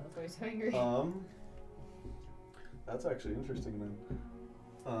 He doesn't. That's why he's so angry. That's actually interesting then.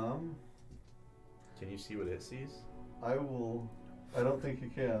 Can you see what it sees? I will. I don't think you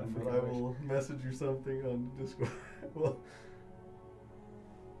can, but I will message you something on Discord. Well,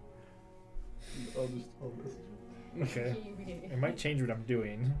 I'll message you. Okay. Can you read it? It might change what I'm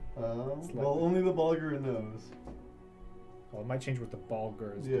doing. Well, only the Balgur knows. Well, it might change what the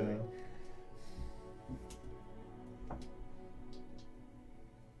Balgur is Yeah. doing.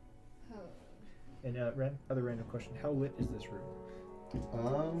 And other random question: how lit is this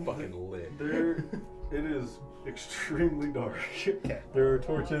room? Fucking lit. There, it is extremely dark. Okay. There are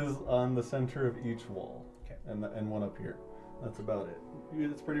torches on the center of each wall, Okay. and one up here. That's about it.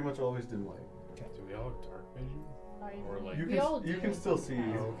 It's pretty much always dim light. Do we all have dark vision? Or like You We all can you do. can still see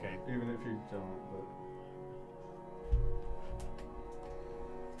Oh, okay. even if you don't. But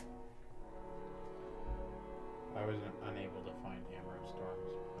I was unable to find Hammer of Storms,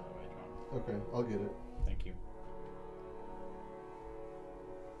 by the way, John. okay, I'll get it. Thank you.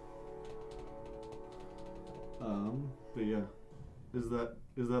 But yeah, is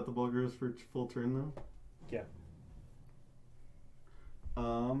that the Bulgars for full turn then? Yeah.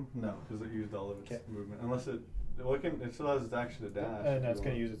 No, because it used all of its 'Kay. movement. Unless it still has its action to dash. No, if it's you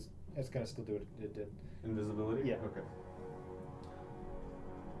gonna want. use it's gonna still do what it did. Invisibility? Yeah. Okay.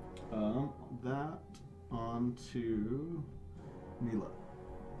 That on to Mila.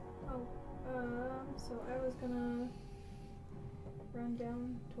 Oh, so I was gonna run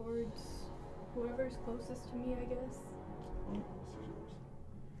down towards whoever's closest to me, I guess.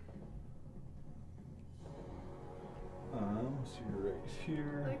 Oh, this is yours. So you're right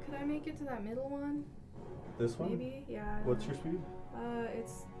here. Like, could I make it to that middle one? This one? Maybe? Yeah. I don't What's know. your speed?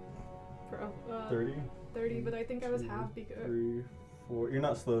 It's for 30? 30, but I think I was 2, half because. 3, 4. You're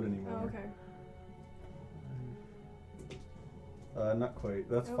not slowed anymore. Oh, okay. Not quite.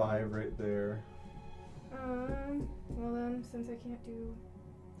 That's Okay. 5 right there. Well then, since I can't do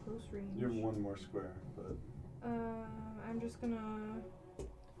close range. You have 1 more square, but I'm just gonna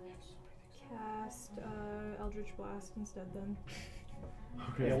cast Eldritch Blast instead then.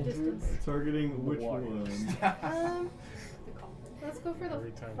 okay. Eldritch. Distance. Targeting which Water. one? The call. Let's go for the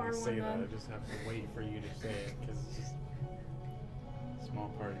Every time far you one say that, I then. just have to wait for you to say it, because it's just a small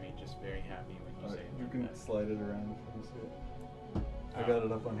part of me just very happy when you say it. You like can that. slide it around if you want to see it. I Oh. got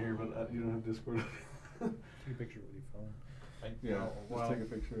it up on here, but you don't have Discord. Take a picture with your phone. Yeah, Oh, just well, take a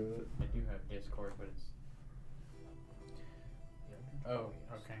picture of it. I do have Discord, but it's. Oh,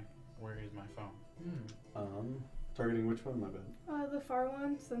 okay. Where is my phone? Targeting which one? My bad. The far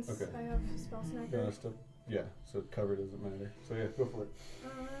one, since Okay. I have Spell You Sniper. wanna still? Yeah, so cover doesn't matter. So yeah, go for it.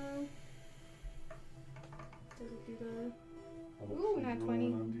 Does it do the I'll Ooh, let nat you 20.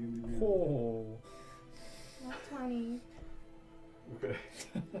 roll on D&D. Oh. not 20? Okay.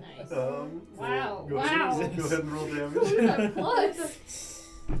 Nice. Go Wow, Go wow. ahead and roll What damage. was that plus?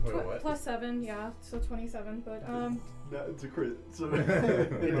 Wait, what? Plus 7, yeah, so 27. But No, it's a crit. So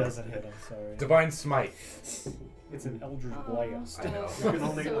It doesn't hit. I'm sorry. Divine Smite. It's an Eldritch Oh. Blast. I know. You can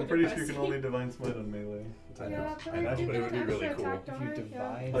only. So I'm pretty sure you can depressing. only divine smite on melee. I know. yeah, but I know, I do but it get would an be really extra cool. attack, If don't you I?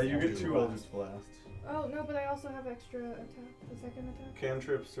 divine. You get Eldritch 2 Eldritch Blast. Yeah. Oh no, but I also have extra attack. The second attack.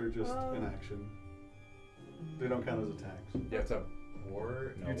 Cantrips are just Oh. an action. They don't count as attacks. You have to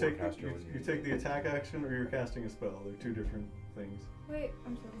war. No, you take Warcaster you, would you use take the attack action, or you're casting a spell. They're 2 different things. Wait,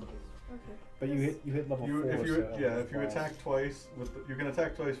 I'm so confused. Okay. But you hit level 4. If you so yeah, Eldritch if you Blast. attack twice with you can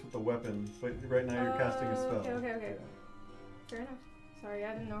attack twice with the weapon, but right now you're casting a spell. Okay. Fair enough. Sorry,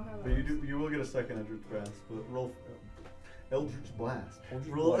 I didn't know how that But you will get a second Eldritch Blast. But roll Eldritch Blast.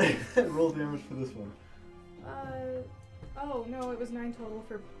 Eldritch Roll Blast. roll damage for this one. Oh no, it was 9 total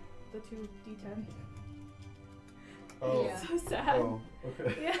for the 2 d10. Oh. Yeah. So sad. Oh.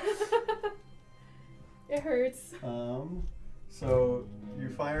 Okay. Yeah. It hurts. So you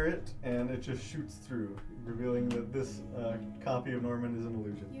fire it, and it just shoots through, revealing that this copy of Norman is an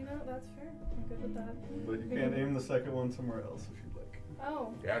illusion. You know, that's fair. I'm good with that. But you can aim the second one somewhere else if you'd like.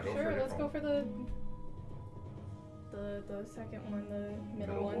 Oh, Yeah, go for sure. a Let's go different for the second one, the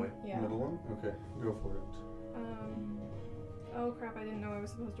middle Middle one. boy? Yeah. Middle one? Okay, go for it. Oh crap! I didn't know I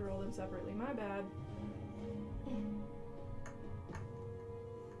was supposed to roll them separately. My bad.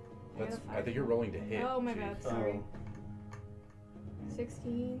 I got a That's. I 5. think you're rolling to hit. Oh, my Chief. bad. Sorry.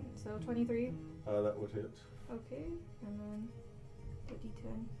 16, so 23. That would hit. Okay, and then the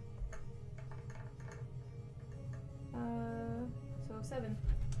d10. So 7.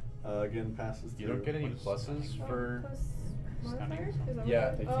 Again, passes through. You don't get any What is pluses stunning? for. Plus modifier? Is that what Yeah,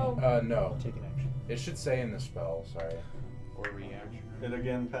 it is? they Oh, No. Take an action. It should say in the spell. Sorry. Or reaction. It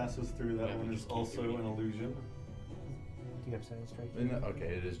again passes through. That Yeah, one we is just keep also doing an it. illusion. Do you have Sunny Strike? Okay,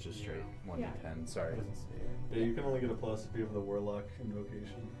 it is just straight 1d10. Sorry. It doesn't say. Yeah, you can only get a plus if you have the Warlock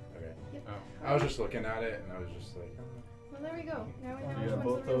invocation. Okay. Oh. I was just looking at it and I was just like, well, there we go. Now we know Yeah, which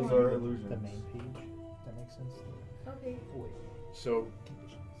both one's the those real are one. illusions. The main page. That makes sense. Okay. so.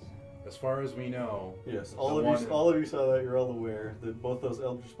 As far as we know, Yes, The all of one- you, all of you saw that. You're all aware that both those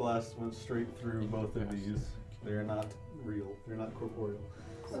Eldritch Blasts went straight through both of these. They are not real. They're not corporeal.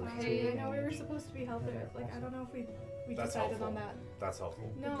 Okay, I know we were supposed to be helping. Like, I don't know if we That's decided helpful. on that. that's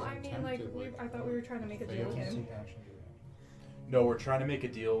helpful. No, I mean, like, I thought we were trying to make a joke in. Take action. No, we're trying to make a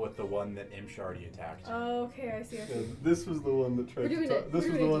deal with the one that Imsh already attacked. Oh, okay, I see. I Yeah, see. this was the one that tried We're to doing talk. it. This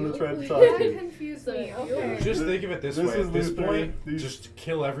We're was the doing one a that tried to deal. talk That to you. confused So, me. okay. Okay. Just think of it this This way. is At this Luther, point, these- just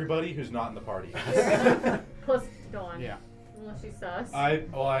kill everybody who's not in the party. Plus, go on. Yeah. Unless she's sus.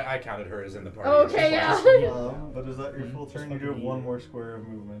 I counted her as in the party. Okay, yeah. But is that your full Just turn? You do fucking have eat one it. more square of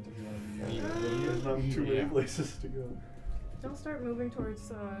movement if you want to do that. Yeah. There's not too many Yeah. places to go. Don't start moving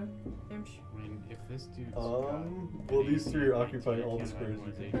towards Imsh. I mean, if this dude's Well, these three are occupying all the squares.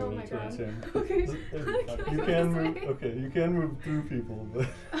 You can Oh go my towards god. him. Okay. You can move. Okay, you can move through people, but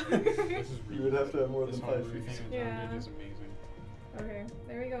This is you would have to have more this than whole 5 roof feet. thing Yeah. is amazing. Okay,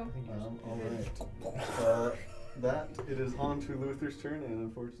 there we go. All right. That it is on to Luther's turn, and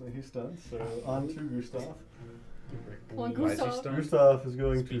unfortunately he's stunned. So on to Gustav. Come on, Why is he Gustav. stunned? Gustav is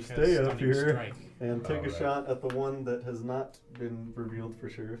going It's to because stay up stunning here strike. and take Oh, a right. shot at the one that has not been revealed for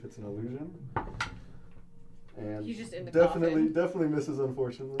sure if it's an illusion. And He's just in the definitely misses,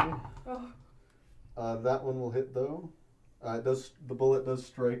 unfortunately. Oh, That one will hit though. The bullet does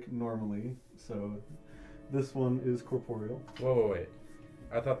strike normally, so this one is corporeal. Whoa, wait.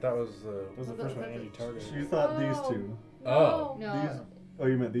 I thought that was. That was the Well, first one the- Andy targeted. You thought these Oh. two. Oh. No. These- Oh,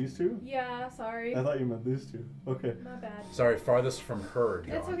 you meant these two? yeah, sorry. I thought you meant these two. Okay. My bad. Sorry, farthest from her.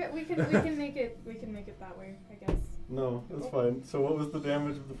 It's John. okay. We can make it that way, I guess. No, that's fine. So what was the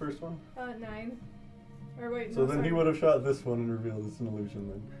damage of the first one? 9. Or wait, So no, then sorry. he would have shot this one and revealed it's an illusion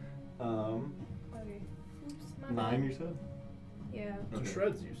then. Okay. Oops, my 9 bad. you said? Yeah, To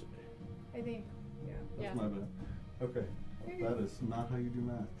shreds, you say. I think. Yeah. That's Yeah. my bad. Okay. That is not how you do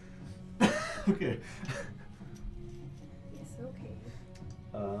math. Okay. Yes, okay.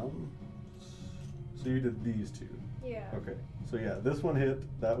 So you did these two. Yeah. Okay. So yeah, this one hit,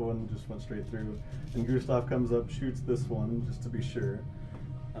 that one just went straight through. And Gustav comes up, shoots this one just to be sure.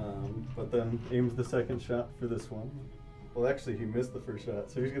 But then aims the second shot for this one. Well, actually, he missed the first shot,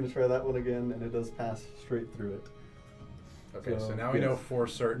 so he's going to try that one again, and it does pass straight through it. Okay, so So, now we know yes. for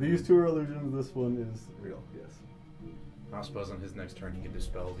certain. These two are illusions, this one is real, yes. I suppose on his next turn he can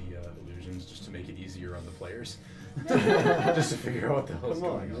dispel the illusions just to make it easier on the players. Just to figure out what the hell's Come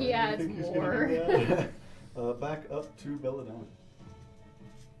on. going on. He you adds think he's gonna more. do that? Back up to Belladonna.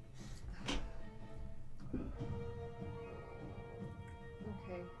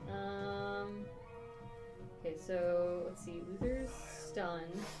 Okay. Okay, so let's see. Luther's stunned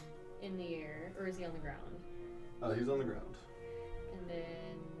in the air, or is he on the ground? He's on the ground. And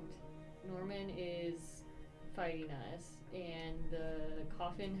then Norman is fighting us, and the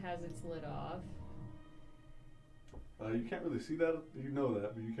coffin has its lid off. You can't really see that. You know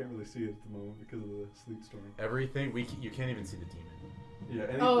that, but you can't really see it at the moment because of the sleep storm. Everything you can't even see the demon.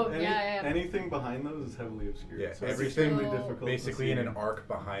 Yeah. Yeah. Anything behind those is heavily obscured. Yeah, so it's everything extremely So- difficult. to Basically, in see an arc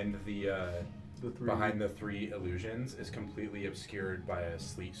behind the the three. three illusions is completely obscured by a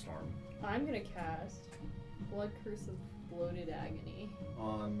sleet storm. I'm gonna cast Blood Curse of Bloated Agony.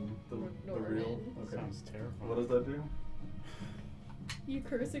 on the Norman. real. Okay. Sounds terrifying. What does that do? You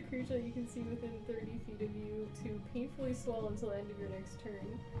curse a creature that you can see within 30 feet of you to painfully swell until the end of your next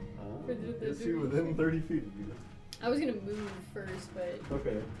turn. For the Is he within duration. 30 feet of you? I was gonna move first, but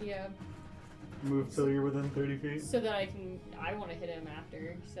Okay. yeah, Move till you're within 30 feet. so that I want to hit him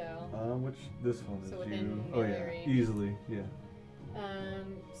after. So, Which this one is So you? within Oh melee yeah, range. easily. Yeah.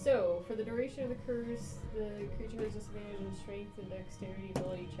 so for the duration of the curse, the creature has disadvantage on strength and dexterity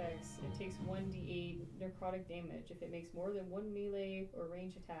ability checks. It takes 1d8 necrotic damage if it makes more than one melee or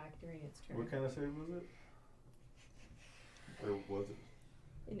range attack during its turn. What kind of save was it? Or was it?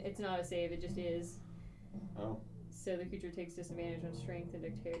 And it's not a save; it just is. Oh. So the creature takes disadvantage on strength and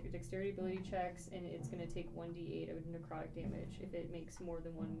dexterity ability checks, and it's going to take 1d8 of necrotic damage if it makes more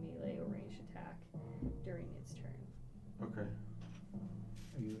than one melee or ranged attack during its turn. Okay.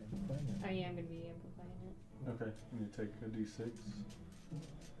 Are you amplifying it? I am going to be amplifying it. Okay. And you take a d6.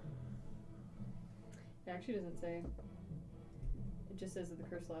 It actually doesn't say. It just says that the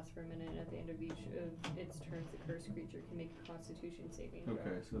curse lasts for a minute, and at the end of each of its turns, the cursed creature can make a Constitution saving throw.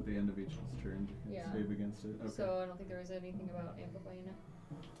 Okay. So at the end of each turn, you can Yeah. save against it. Okay. So I don't think there was anything about amplifying it.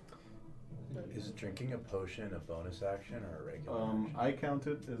 Is drinking a potion a bonus action or a regular action? I count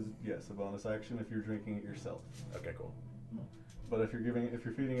it as yes, a bonus action if you're drinking it yourself. Okay, cool. But if you're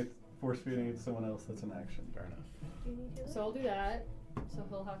feeding it, force feeding it to someone else, that's an action. Fair enough. Do you need to? So I'll do that. So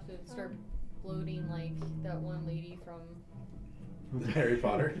he'll have to start bloating like that one lady from Harry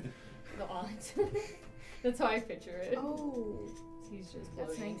Potter. the aunt. That's how I picture it. Oh. He's just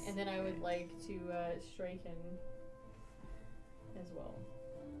That's bloating. nice. And then I would like to strike him as well.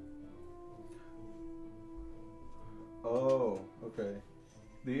 Oh, okay.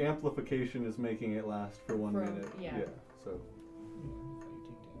 The amplification is making it last for 1 For- minute. yeah. So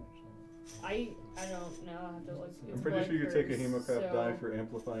I don't know. I have to look. I'm It's pretty blood sure you take a curse, hemocap so- die for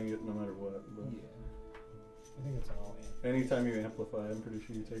amplifying it no matter what. But Yeah. I think it's an all in. anytime you amplify, I'm pretty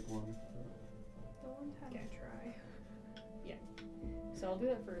sure you take one. Don't have Okay. to try. So I'll do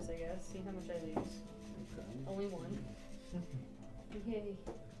that first, I guess. See how much I lose. Okay. Only one. Yay.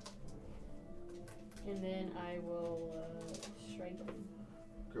 And then I will strike him.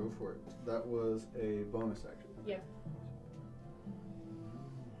 Go for it. That was a bonus action. Yeah.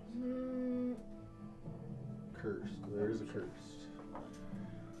 Mm, Cursed. There is a cursed.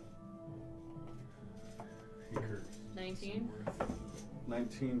 He cursed. 19.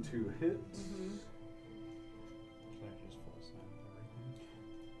 19 to hit. Mhm. Should I just full send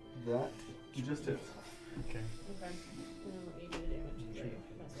everything? That just hits. Okay. Okay. No, 8 of damage.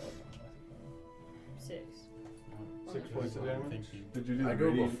 Right. Myself. 6. Oh, 6 Okay. points of I'm damage. thinking. Did you do the I go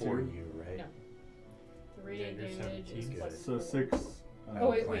radiant before too? you, right? No. The radiant you're damage is 17. plus So 4. 6. Oh,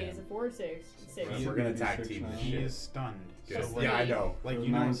 wait, plan. is it 4 or 6? 6. We're He's- gonna D6 tag team now. this He shit. is stunned. Good. So Yeah, I like- know. Like So you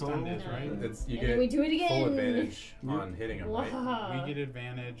know what 9 stunned total? is, right? Nine. It's, you And then we get do it again. full advantage Yep. on hitting him, right? Wow. We get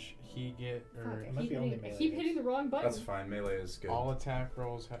advantage. He get Fuck, or I It might keep, be only hitting, I melee keep hits. hitting the wrong button. That's fine. Melee is good. all attack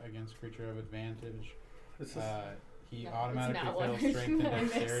rolls against creature have advantage. It's just, He No, it's automatically not one. fails strength and I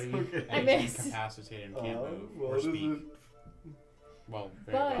missed. dexterity, Okay. I and he's missed. incapacitated and can't move well, or this speak. is Well,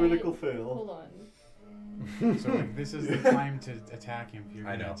 very But- well. critical fail. Hold on. So like, this is the time to attack him if you're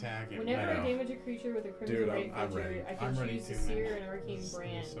I gonna know. attack him. Whenever I I know. damage a creature with a crimson Dude, ray I'm feature, ready. I can I'm ready choose too, the man. seer and arcane This is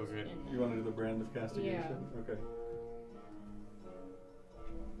brand. so good. and You want to do the brand of castigation? Yeah. Okay.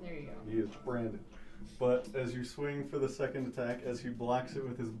 there you go. He is branded. But as you swing for the second attack, as he blocks it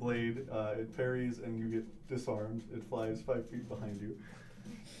with his blade, it parries and you get disarmed. It flies 5 feet behind you.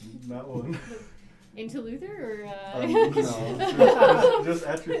 Not one. Into Luther or No, just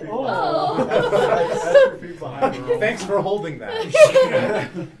at your feet. Oh. At your feet behind you. Thanks for holding that.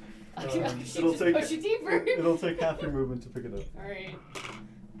 It'll take push it deeper. It'll take half your movement to pick it up Alright.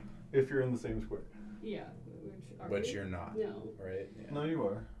 if you're in the same square. Yeah. Are Which we? you're not, No. right? Yeah. No, you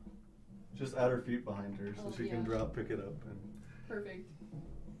are. Just at her feet behind her, so Oh, she can yeah. drop, pick it up, and Perfect.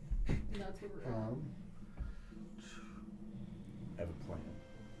 And that's where we're at. I have a plan.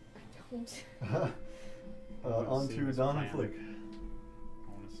 I don't. Let's see onto this Don plan. and Flick.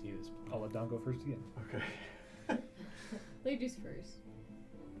 I want to see this. I'll let Don go first again. Okay. Ladies first.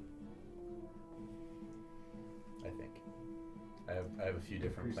 I think. I have a few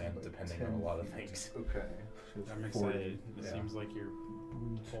different plans depending on a lot of things. Okay. I'm excited. It Yeah. seems like you're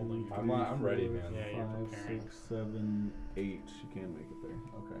 1, holding 2, your- I'm ready, man. Yeah, you're 5, preparing. 6, 7, 8. She can make it there.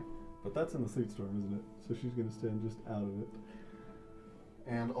 Okay. But that's in the sleet storm, isn't it? So she's going to stand just out of it.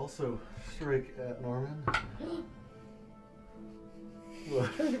 And also strike at Norman.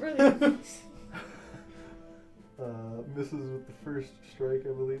 Really? Misses with the first strike,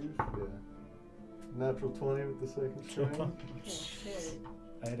 I believe. Yeah. Natural 20 with the second strike. Oh, shit.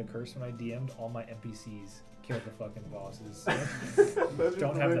 I had a curse when I DM'd. All my NPCs killed the fucking bosses. That's just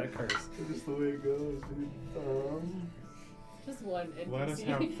Don't the have way- that curse. That's just the way it goes, dude. Just one NPC. Let us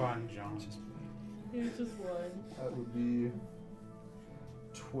have fun, John. It was just one. That would be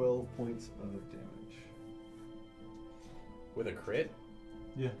 12 points of damage. With a crit?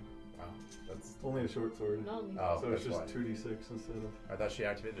 Yeah. Wow. That's. Only a short sword. Not me. Oh, So it's that's just why. 2d6 instead of. I thought she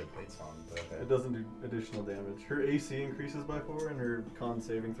activated a plate song, but okay. It doesn't do additional damage. Her AC increases by 4, and her con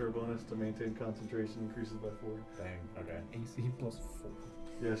saving throw bonus to maintain concentration increases by 4. Dang. Okay. AC plus 4.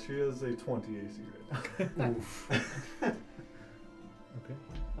 Yeah, she has a 20 AC right now. Okay.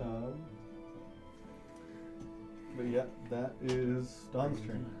 But yeah, that is Don's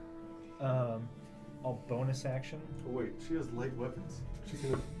turn. I'll bonus action. Oh wait, she has light weapons. She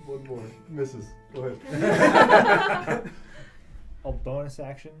can have one more. Misses. Go ahead. I'll bonus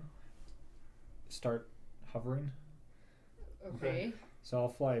action. Start hovering. Okay. So I'll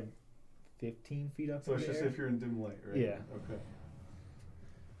fly 15 feet up So in it's the just air. if you're in dim light, right? Yeah. Okay.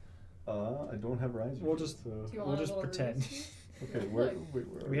 I don't have riser. We'll just- So. Do you We'll want a just little pretend. release? Okay. Where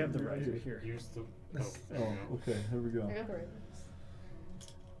are We have the Right riser here. here. Here's the. Oh, there Oh, you go. okay. Here we go. I got the right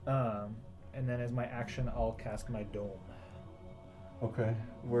one. And then as my action, I'll cast my dome. Okay.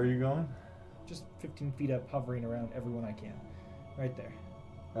 Where are you going? Just 15 feet up, hovering around everyone I can. Right there.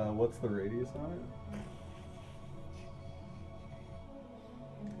 What's the radius on it?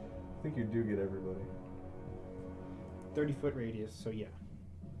 I think you do get everybody. 30-foot radius, so yeah.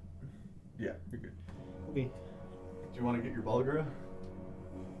 Yeah, you're good. Okay. Do you want to get your Balgra?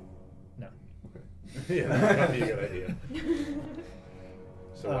 No. Okay. Yeah, that might be a good idea.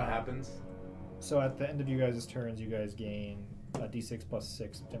 So what happens? So at the end of you guys' turns, you guys gain a d6 plus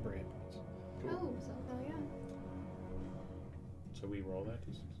 6 temporary hit points. Oh, so hell yeah. So we roll that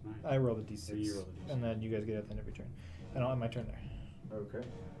d6. Nice. I roll the d6. So you roll the d6. And then you guys get it at the end of your turn. And I'll end my turn there. Okay.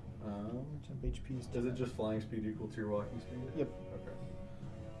 Temp HP is Is it just flying speed equal to your walking speed? Yep.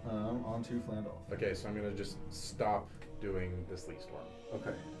 Okay. On to Flandolf. Okay, so I'm gonna just stop doing this Leaf Storm.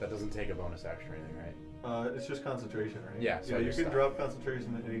 Okay. That doesn't take a bonus action or anything, right? It's just concentration, right? Yeah, so Yeah, you just can stop. drop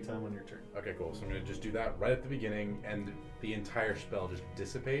concentration at any time on your turn. Okay, cool. So I'm gonna just do that right at the beginning, and the entire spell just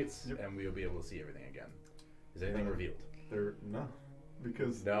dissipates, Yep. and we'll be able to see everything again. Is anything revealed? No,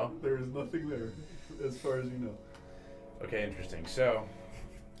 because No? there is nothing there, as far as you know. Okay, interesting. So,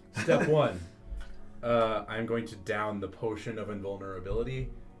 step one, I'm going to down the potion of invulnerability.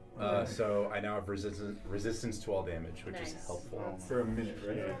 Okay. So I now have resistance to all damage, which is Nice. helpful For a minute,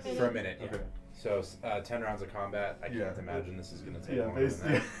 right? Yeah. for a minute. Yeah. Okay. So 10 rounds of combat. I Yeah. can't imagine this is going to take Yeah, longer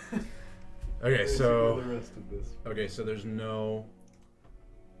than basically. that. Okay, so the rest of this. okay, so there's no.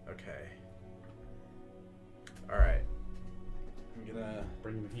 Okay. All right. I'm gonna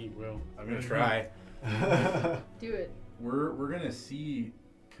Bring the heat, Will. I'm gonna try. Do it. We're gonna see,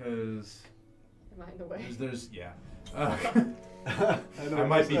 cause Am I in the way? there's yeah. know, I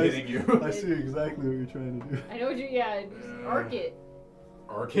might be hitting you. I see exactly what you're trying to do. I know what you. Yeah, just arc it.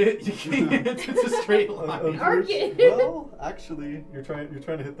 Arc it? You can't. It's a straight line. Arc it. Well, actually, you're trying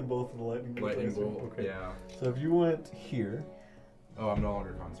to hit them both with a lightning bolt. Lightning I assume. bolt. Okay. Yeah. So if you went here. Oh, I'm no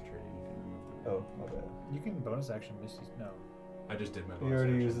longer concentrating. You can remove the- Oh, my bad. You can bonus action miss these. No. I just did my. He bonus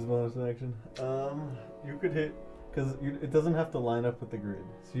already action. used his bonus action. You could hit because it doesn't have to line up with the grid.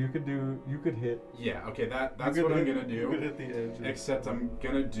 So you could hit. Yeah. Okay. That's you what could I'm hit- gonna You could do. hit the edge. Except I'm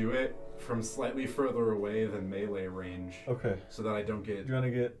gonna do it from slightly further away than melee range, Okay. so that I don't get. Do you want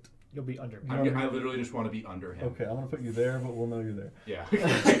to get? You'll be under me. I literally just want to be under him. Okay, I'm gonna put you there, but we'll know you're there. Yeah.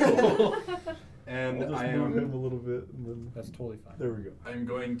 Okay, cool. And We'll just I move him am. a little bit, and then That's totally fine. there we go. I'm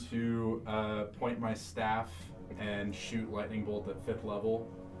going to point my staff and shoot lightning bolt at 5th level.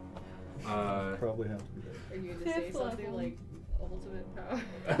 Probably have to be there. Are you gonna say Fifth something level. like ultimate power?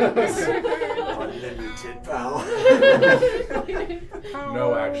 Unlimited power.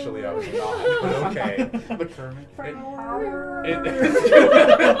 No, actually, I was not. But okay. The Kermit.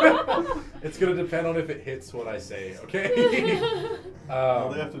 It's gonna depend on if it hits what I say. Okay. Well,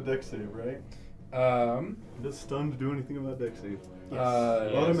 they have to deck save, right? Um. Does stunned do anything about deck save? Yes.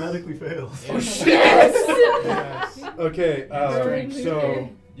 Automatically fails. Oh shit. Yes. Okay. Extremely So fair.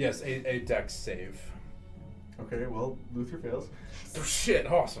 yes, a dex save. Okay, well, Luther fails. Oh shit!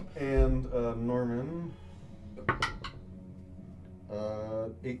 Awesome. And Norman.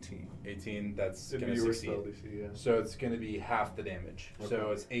 18. 18. That's It'd gonna be your succeed. spell DC, yeah. So it's gonna be half the damage. So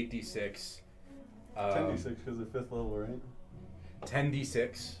Okay. it's 8d6. 10d6 because of 5th level, right?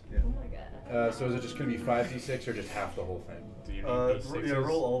 10d6. Yeah. Oh my god. So is it just gonna be 5d6 or just half the whole thing? Do you need D6s? Yeah,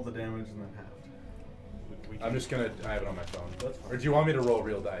 roll all the damage and then half. We I'm can- just gonna. I have it on my phone. That's fine. Or do you want me to roll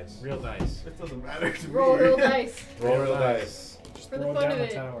real dice? Real dice. It doesn't matter to Roll me. real dice. Roll Real real dice. dice. Just For the throw fun down of the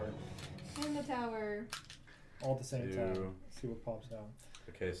it. tower. In the tower. All at the same time. Two. See what pops out.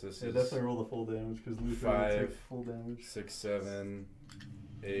 Okay, so this Yeah, is definitely roll the full damage because Luther will 5, take full damage. 6, 7,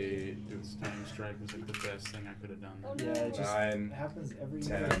 8, Dude, Stunning Strike was like the best thing I could have done. Oh, Yeah, no. it just 9. happens every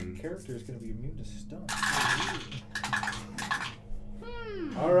 10. character is going to be immune to stun.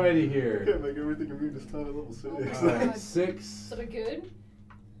 Alrighty Okay, here. make everything immune to stun at level 6. Oh my Alright, God. 6, So we're good?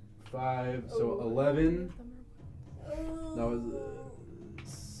 5, so Oh. 11. That was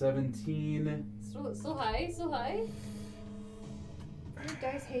 17, Still high, still high. You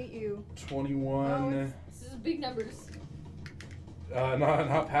guys hate you. 21. This is big numbers.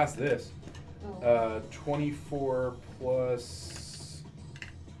 Not past this. Oh. 24 plus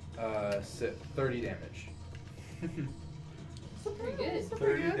 30 damage. Still pretty good.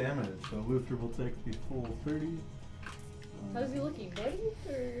 30 damage, so Luther will take the full 30. How's he looking, buddy?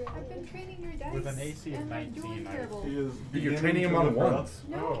 Or I've been training your dice. With an AC of and they're 19, doing I- terrible. He is You're beginning training him to on look ones. rough.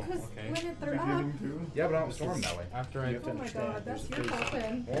 No, Oh, because okay. when they're up. Beginning to. Yeah, but I don't storm that way. After I. You have to Oh my understand, god, that's there's your a fault phase.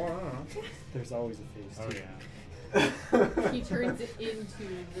 then. Oh, I don't know. There's always a phase. Oh too. yeah. he turns it into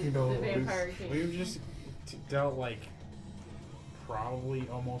the, You know, the vampire king. We've just dealt like probably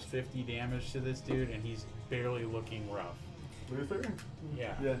almost 50 damage to this dude, and he's barely looking rough. Luther?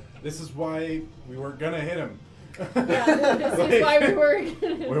 Yeah. Yeah. This is why we weren't gonna hit him. Yeah, this is why we were.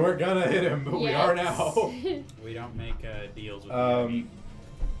 We weren't gonna hit him, but we are now. We don't make deals with the enemy.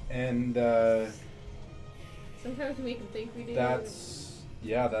 And Sometimes we make them think we do. that's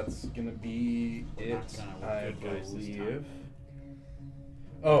gonna be it. Not gonna work I good, guys, this time. believe.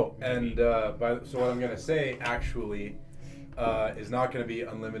 Oh, and so what I'm gonna say actually is not gonna be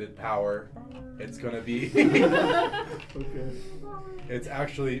unlimited power. It's gonna be. Okay. It's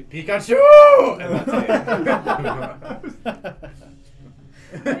actually Pikachu, and that's it.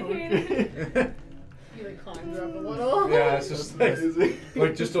 I hate it. You like climbed her up a little. Yeah, it's just like, amazing.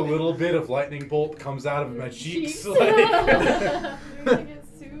 like just a little bit of lightning bolt comes out of my cheeks. You're gonna get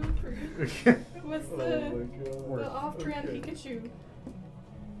sued for what's Oh the my god. the off-brand Okay. Pikachu?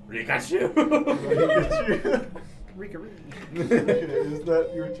 Rikachu. Okay, is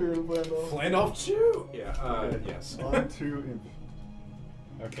that your turn, Blandolf? Flandolf Chew. Yeah. Okay. Yes. On to Imp.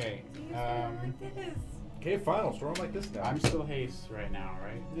 Okay. Like this. Okay, final. Storm like this now. I'm still haste right now,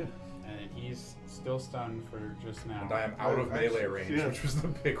 right? Yeah. And he's still stunned for just now. And I am out of melee range, yeah. which was the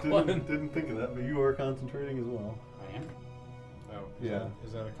big Didn't, one. didn't think of that, but you are concentrating as well. I am? Oh, Yeah.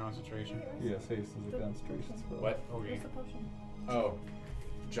 Is that a concentration? Yes, haste is a concentration spell. What? Okay. What's the potion? Oh,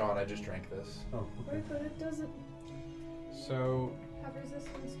 John, I just drank this. Oh, okay. Wait, but it doesn't So, have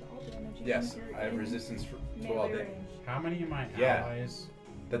resistance to all damage. even Yes, if you're I have in resistance to all melee damage. range. how many of my Yeah. allies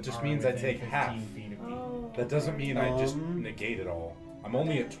That just are means I within take 15 half. feet of me? Oh. That doesn't mean I just Um, negate it all. I'm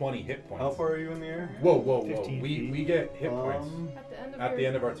only at 20 hit points. How far are you in the air? Whoa, whoa, whoa. 15 We feet. get hit points At the end of at your the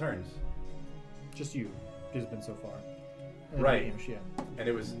end of our turns. Just you. It's been so far. And Right. Hamish, yeah. And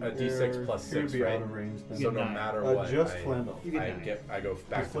it was a d6 plus He would 6, be right? out of range then. So get no 9. matter what, Just I, Flandolf. You get 9. I go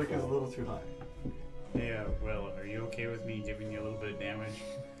back This to flick is a full. little too high. Yeah, well, are you okay with me giving you a little bit of damage?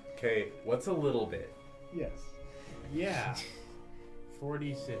 Okay, what's a little bit? Yes. Yeah.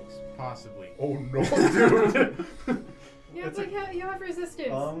 46, possibly. Oh no, dude! Yeah, It's but you have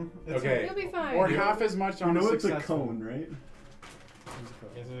resistance. It's Okay. You'll be fine. Or half as much You on know a it's a successful. cone, right?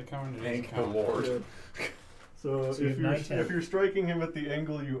 Is it a cone? It is a Thank the cone. Lord. Yeah. So, So you if have you're 9, 10. if you're striking him at the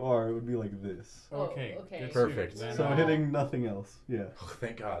angle you are, it would be like this. Oh, Okay. okay. good Perfect. suit. Then, So Oh. hitting nothing else. Yeah. Oh,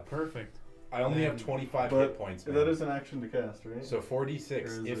 thank God. Perfect. I only have Then- 25 But hit points. Man. that is an action to cast, right? So 46,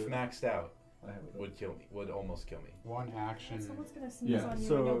 Or is if it- maxed out, I have it. would kill me. Would almost kill me. One action. Someone's gonna sneeze Yeah. on you and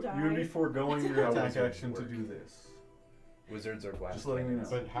So you'll die. you would be foregoing your How attack wizards action to work. do this. Wizards are glass. Just letting you know.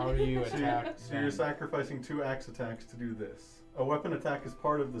 But how do you So attack? So you're then? sacrificing 2 axe attacks to do this. A weapon attack is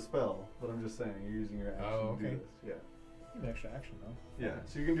part of the spell, but I'm just saying you're using your action Oh, to do okay. this. Yeah. An extra action though. Yeah.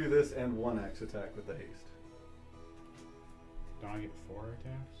 So you can do this and 1 axe attack with the haste. Don't I get 4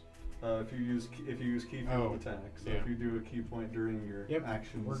 attacks? If you use key point Oh, attacks. So yeah. if you do a key point during your Yep.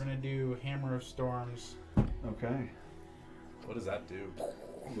 actions. We're gonna do Hammer of Storms. Okay. What does that do?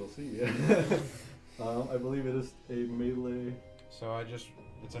 We'll see. Yeah. I believe it is a melee. So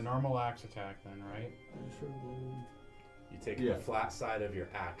it's a normal axe attack then, right? You take Yeah. the flat side of your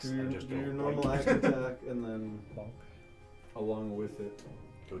axe Do your, and just do go your right- normal axe attack, and then Bonk. along with it.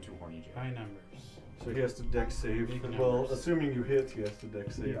 Go to horny Jay. High numbers. So he has to dex save. Big Well, numbers. assuming you hit, he has to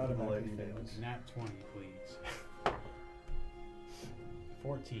dex He save for the automatically lightning fails. damage. Nat 20, please.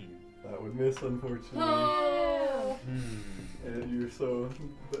 14. That would miss, unfortunately. Oh! Hmm. And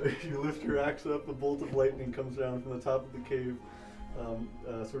you lift your axe up, a bolt of lightning comes down from the top of the cave,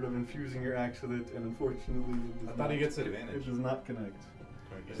 sort of infusing your axe with it, and unfortunately, it I does thought he not- gets It advantage. does not connect.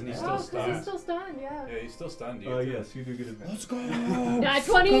 Isn't he Oh, still 'cause stunned? he's still stunned, yeah. Yeah, he's still stunned. Do you get to- Yes, you do get advantage. go! Nat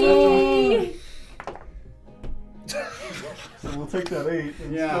 20! So we'll take that 8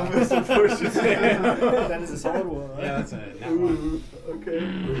 and Yeah. still miss, unfortunately. That is a solid one. Yeah, that's a nat 1. Ooh,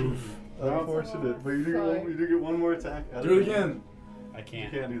 okay. Unfortunate, but you do get one more attack. out Do of it again. I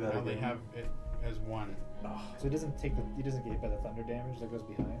can't. You can't do that I only again. have it as 1. So he doesn't get hit by the thunder damage that goes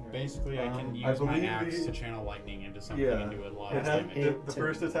behind. Or? Basically, I can I use my believe axe the- to channel lightning into something Yeah. and do a lot It of has, damage. the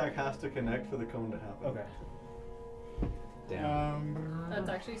first attack has to connect for the cone to happen. Okay. Um, That's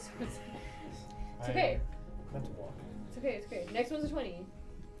actually it's I- okay. Mental block. It's okay, it's okay. Next one's a 20.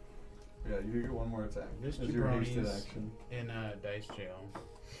 Yeah, you do get one more attack. This as your hasted jabroni's action. in a dice jail.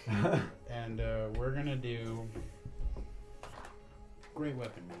 And we're gonna do Great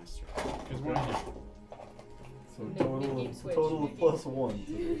Weapon Master. Because why not? So Make total game of, switch, total make of game plus 1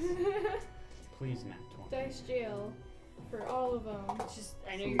 to this. Please nat 20. Dice jail for all of them. It's just,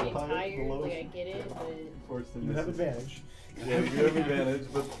 I know So you're the getting higher- the tired, like I lowest- get it, but Unfortunately, You have misses. advantage. Yeah, you have advantage,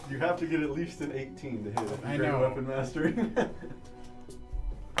 but you have to get at least an 18 to hit. I Great know. weapon mastery. that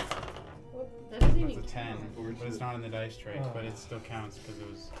doesn't It's even a 10, count. but it's not in the dice traits, but it still counts because it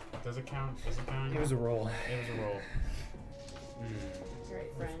was. Does it count? Does it count? It was a roll. It was a roll. Hmm.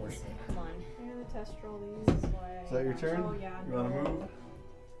 Alright, friends. Unfortunately. Come on. I'm gonna test roll these. Is why Is that your turn? Oh yeah. You wanna no.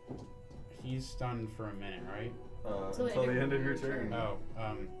 move? He's stunned for a minute, right? Till Until the end of your turn. Oh,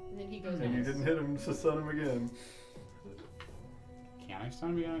 And then he goes And you next. didn't hit him, so stun him again. can I stun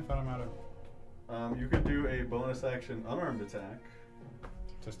him again? I thought I'm out of. You could do a bonus action unarmed attack.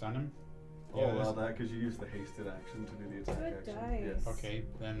 To stun him? I'll Yeah, allow this- that because you used the hasted action to do the attack Good action. dice. Yes. Okay,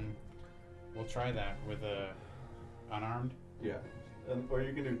 then we'll try that with a unarmed. Yeah. Or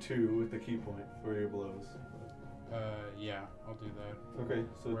you can do 2 with the key point for your blows. Yeah, I'll do that. Okay,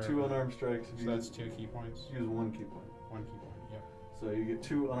 so Where- 2 unarmed strikes. If So you that's 2 key points. use 1 key point. 1 key point. Yep. So you get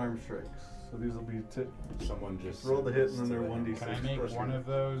 2 unarmed strikes. So these will be Someone just roll the hit and then to they're the- 1d6. Can I make plus one your- of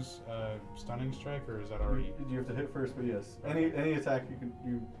those stunning strike, or is that already? You have to hit first, but yes. Okay. Any attack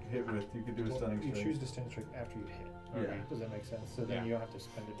you hit with, you could do a Well, stunning you strike. choose the stunning strike after you hit. Okay. Yeah. Does that make sense? So then Yeah. you don't have to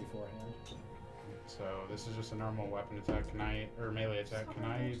spend it beforehand. So this is just a normal weapon attack. Can I, or melee attack? Can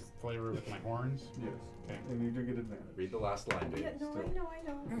I flavor it with my horns? Yes. Okay. And you do get advantage. Read the last line, dude. Yeah, no, Still. I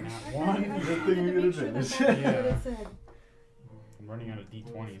know. Not I one. I Good just thing wanted you to get make sure that advantage. that's Yeah. what it said. I'm running out of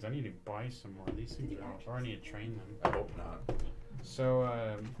d20s. I need to buy some more. These things are, or I need to train them. I hope not. So,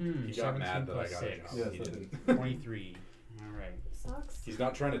 He got 17 mad that I plus got 6. a job. Yes, He I didn't. 23. All right. Sucks. He's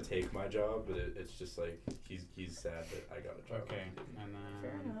not trying to take my job, but it's just like he's sad that I got a job. Okay, and he didn't. and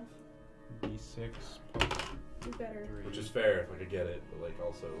Fair then enough. d6 plus Do better. 3. Which is fair if I could get it, but like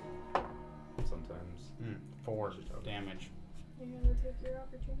also sometimes. 4 damage. You gotta take your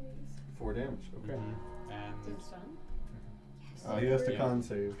opportunities. 4 damage. Okay. Mhm. And Is it stun? He has to Yeah. con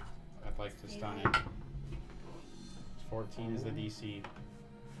save. I'd like to stun it. 14 is the DC.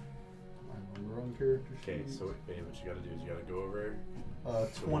 I'm on the wrong character Okay, sheet. so babe, what you gotta do is you gotta go over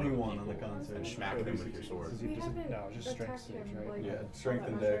 21 on the people con save. and smack them with your sword. Does he We just- haven't no, just strength attacked saves, him, right? like, Yeah, all strength that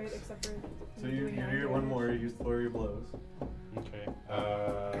and much, dex. right? Except for So you doing that get 1 damage. more. You use flurry of blows. Okay.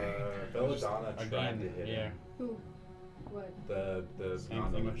 Belladonna tried Again, to hit yeah. him. Who? What? The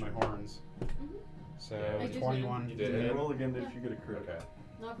Same thing with my non-militia. horns. Mm-hmm. So Yeah, I did 21. You did And hit. roll again if Yeah. you get a crit. Okay.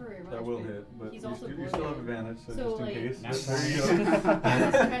 Not very much. That will but hit, but he's you, also you still have brilliant. advantage, so, So, just in like- case. That's There you fine. go. He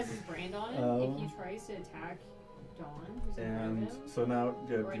also has his brand on him. If he Um, tries to attack Dawn, who's in front And of him, so now, or yeah,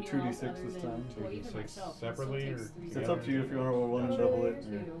 do anyone else 2d6 other this than- time. well, even 2d6 myself, he still separately, takes or 3 It's together? up to you if you want to roll 1 and Oh, double really? it. Two.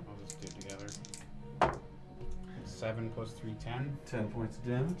 Or I'll just do it together. 7 plus 3, 10. 10 points of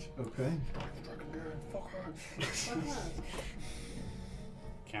damage. Okay. Fuck up.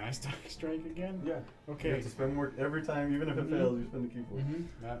 Can I strike again? Yeah. You Okay. have to spend more every time, even if it Mhm. fails, you spend a key point.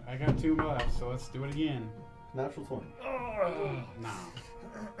 Mm-hmm. I got 2 left, so let's do it again. Natural 20. No.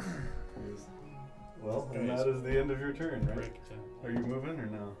 Well, and Guys. that is the end of your turn, right? Break Are you moving or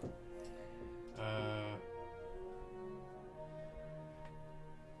no?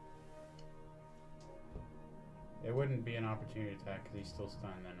 It wouldn't be an opportunity attack because he's still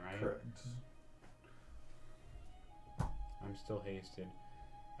stunned then, right? Correct. I'm still hasted.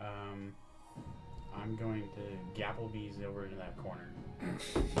 I'm going to Gapplebee's over into that corner.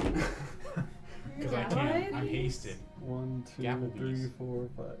 Because I can't. I'm hasted. 1, 2, Gapplebees. 3, 4,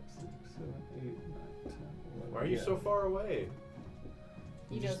 5, 6, 7, 8, 9, 10, 11. Why are you Yeah. so far away?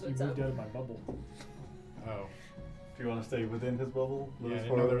 He You knows just- you what's moved up. out of my bubble. Oh. Do you want to stay within his bubble? Yeah, I Those didn't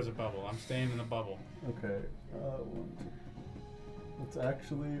know four- there was a bubble. I'm staying in the bubble. Okay. 1, 2. It's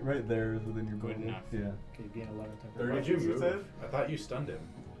actually right there is within your Good bubble. enough. Yeah. Okay, you gain 11 Thirty. temporary. Why'd you You move? said? I thought you stunned him.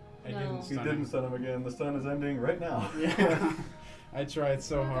 I No. didn't He stun didn't him. stun him again. The stun is ending right now. Yeah. I tried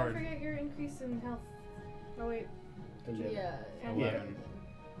so Oh, hard. Don't forget your increase in health. Oh wait. 11. Yeah. 11.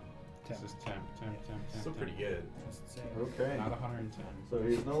 10. This is temp. Still pretty good. That's insane. Okay. Not 110. So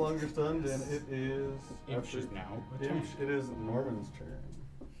he's no longer stunned, and it is Imsh is now a Imsh, 10. it is Norman's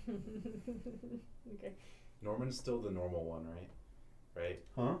turn. Okay. Norman's still the normal one, right? Right?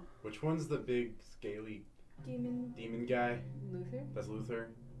 Huh? Which one's the big, scaly demon guy? Luther? That's Luther.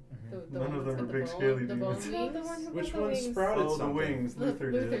 Mhm. The None one of that's them got are the big bone, scaly the demons. bone No, the wings? one who Which got the one wings. sprouted Oh, the something? wings.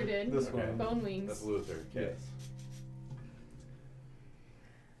 Luther did. Luther did. This Okay. one. Bone wings. That's Luther. Okay. Yes.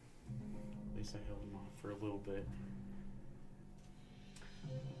 At least I held him off for a little bit.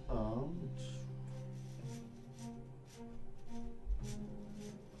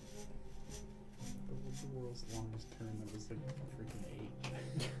 That was the world's longest turn. That was like a freaking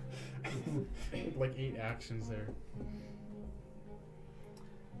 8. Like 8 actions there.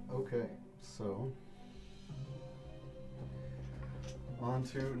 Okay, so on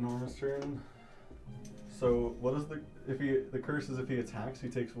to Norma's turn. So what is the curse is if he attacks, he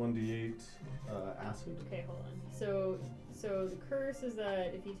takes 1d8 acid. Okay, hold on. So the curse is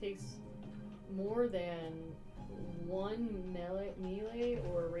that if he takes more than one melee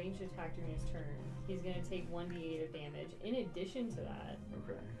or ranged attack during his turn, he's gonna take 1d8 of damage. In addition to that,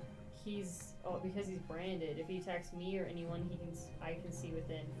 Okay. because he's branded, if he attacks me or anyone I can see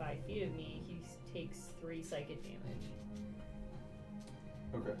within 5 feet of me, he takes 3 psychic damage.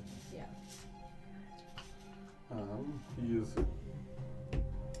 Okay. Yeah. He is.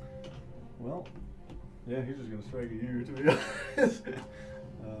 Well, yeah, he's just gonna strike at you, to be honest. And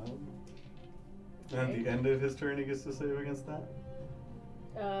at Okay. the end of his turn, he gets to save against that.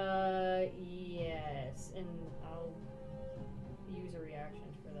 Yes, and I'll use a reaction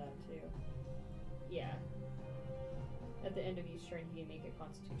for that too. Yeah. At the end of each turn, he can make a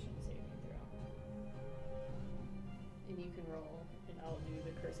Constitution saving throw. And you can roll, and I'll do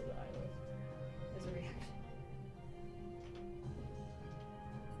the Curse of the Eyelid as a reaction.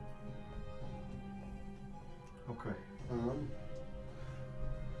 Okay.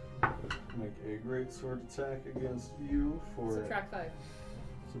 Make a great sword attack against you for Subtract 5.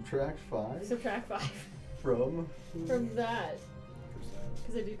 subtract 5 Subtract 5 from. from that.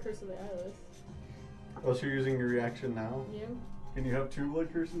 Because I did Curse of the Eyelid. Oh, so you're using your reaction now? Yeah. Can you have 2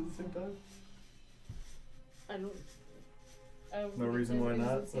 blood curses at the same time? I don't No think it reason says- why it not?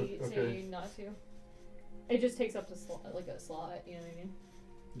 doesn't say, Okay. say not to. It just takes up the like a slot, you know what I mean?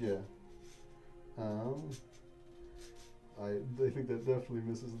 Yeah. I think that definitely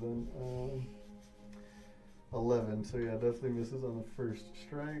misses then. 11. So yeah, definitely misses on the first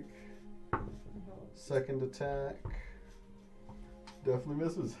strike. Second attack. Definitely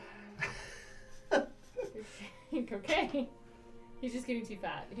misses. Okay. He's just getting too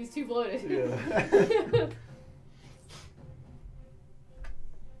fat. He's too bloated. Yeah.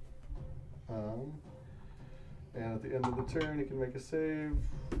 And at the end of the turn, he can make a save.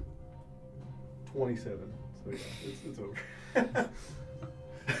 27. So yeah, it's over.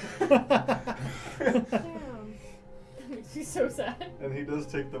 Damn. That makes me so sad. And he does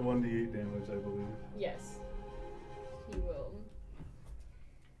take the 1d8 damage, I believe. Yes. He will.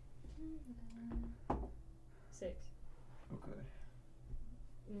 6. Okay.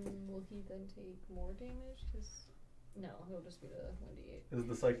 Will he then take more damage? No, he'll just be the 1d8. Is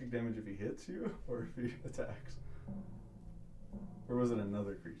the psychic damage if he hits you or if he attacks? Or was it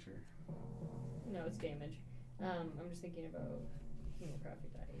another creature? No, it's damage. I'm just thinking about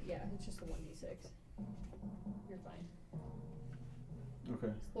chemographic die. Yeah, it's just the 1d6. You're fine.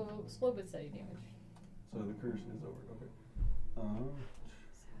 Okay. Slow but steady damage. So the curse is over. Okay.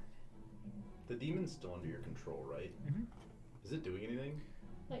 The demon's still under your control, right? Mhm. Is it doing anything?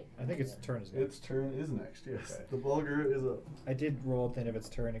 Like, I think its turn is next. Its turn is next, yes. Okay. The Bulgar is up. I did roll at the end of its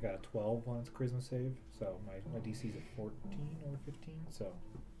turn. It got a 12 on its charisma save, so my DC is at 14 or 15. So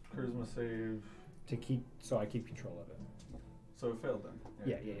Charisma save. I keep control of it. So it failed then.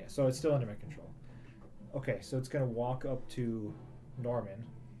 Yeah. So it's still under my control. Okay, so it's gonna walk up to Norman.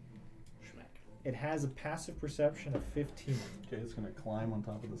 Schmack. It has a passive perception of 15. Okay, it's gonna climb on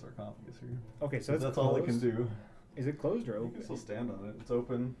top of the sarcophagus here. Okay, so it's that's closed. all it can do. Is it closed or You open? can still stand on it. It's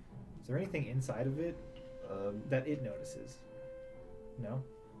open. Is there anything inside of it that it notices? No?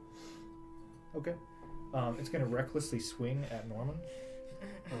 Okay. It's going to recklessly swing at Norman.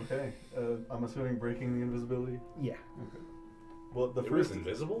 Okay. I'm assuming breaking the invisibility. Yeah. Okay. Well, the It was first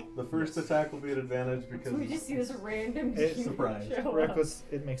invisible? the first Yes. attack will be at advantage because so we just see this random It's demon surprise. show up. Reckless,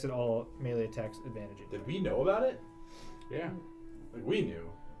 it makes it all melee attacks advantage. Did we know about it? Yeah. Like, we knew.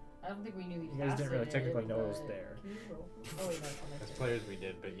 I don't think we knew he You guys didn't really casted technically it, know it was but- there. Can you roll? Oh, wait, no, it's on my As turn. players we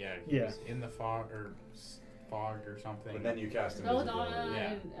did, but yeah, he Yeah. was in the fog or something. And then you cast Belladonna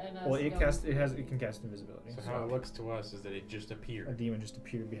invisibility. Yeah. and Well, us it can cast invisibility. So how it looks to us is that it just A appeared. demon just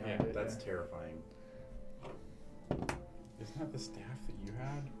appeared behind Yeah, it. That's terrifying. Isn't that the staff that you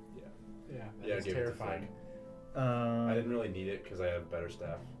had? Yeah. Yeah, that Yeah, is give it to terrifying. I didn't really need it because I have better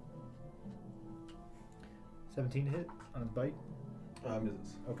staff. 17 to hit on a bite.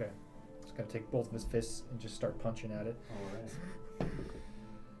 misses. Okay. Just gotta take both of his fists and just start punching at it. All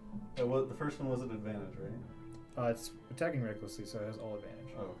right. Well, the first one was at advantage, right? It's attacking recklessly, so it has all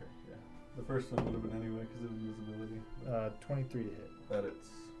advantage. Oh, okay. Yeah. The first one would have been anyway because of invisibility. 23 to hit. That it's.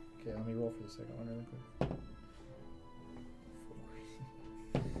 Okay, let me roll for the second one really quick.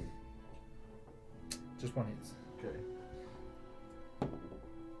 4. Just one hits. Okay.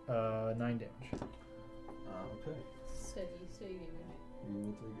 9 damage. Okay. Steady damage. You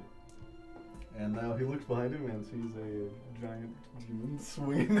will take it. And now he looks behind him and sees a giant demon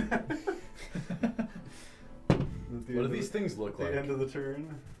swinging at him. At the What end do these of things look the like? end of the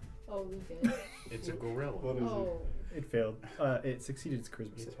turn? Oh, Lucas. It's a gorilla. What is Oh. It failed. It succeeded its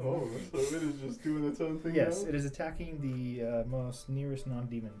charisma save. it? Oh, so it is just doing its own thing Yes, now? it is attacking the most nearest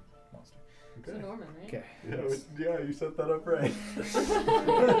non-demon monster. So Okay. Norman, right? Okay. Yeah, yes. yeah, you set that up right.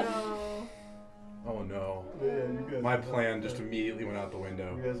 No. Oh no. Yeah, you guys. My will have plan to- just immediately went out the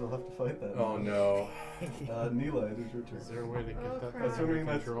window. You guys will have to fight that. Oh no. Neela, it is your turn. Is there a way to get Oh, that crap. under Assuming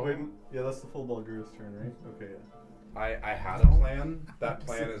that's control? yeah, that's the full Bulgar's turn, right? Okay, yeah. I had a plan. That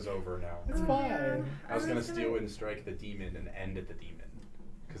plan is over now. It's Oh, fine. man. I was gonna steal and strike the demon and end at the demon,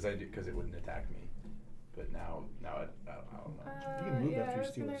 because it wouldn't attack me. But now I don't know. You can move yeah, after you I was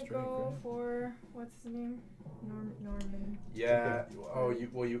steal gonna a strike, go right? for what's his name? Norman. Yeah. Oh,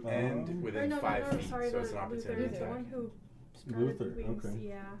 you end Or within no, 5 no, feet, sorry, so it's an the opportunity Luther, the attack. one who Luther, wings, okay.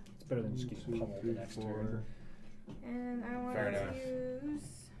 yeah. It's better than just getting pummeled the next turn. And I want Fair to enough. use.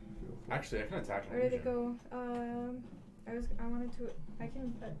 Actually, I can attack him. Where did it go? I wanted to. I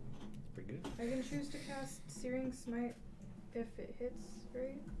can. It's pretty good. I can choose to cast Searing Smite if it hits,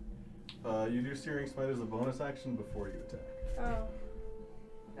 right? You do Searing Smite as a bonus action before you attack. Oh.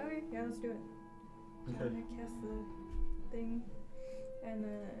 Okay, yeah, let's do it. So Okay. I'm gonna cast the thing, and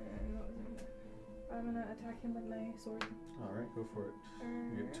then what was I gonna? I'm gonna attack him with my sword. Alright, go for it.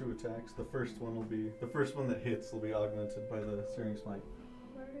 You get Alright. 2 attacks. The first one that hits will be augmented by the Searing Smite.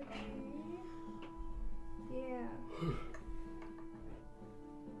 What would it be? Yeah.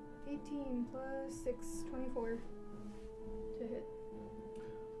 18 plus 6, 24 to hit.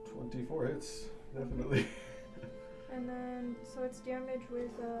 24 hits, definitely. And then, so it's damage with,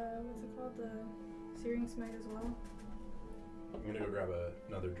 what's it called? The Searing Smite as well. I'm gonna go grab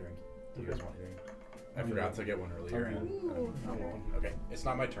another drink. Do you guys Okay. want anything? I forgot to get one earlier. Okay. and I Ooh, don't get okay. one. Okay, it's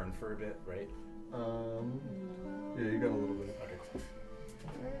not my turn for a bit, right? Yeah, you got a little bit. Okay, cool.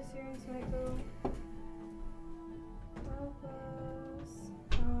 Where does Searing Smite go? 12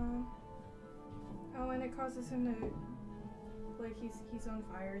 plus, oh, and it causes him to, like, he's on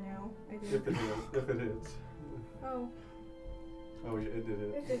fire now, I think. If it hits. Oh, Oh, yeah, it did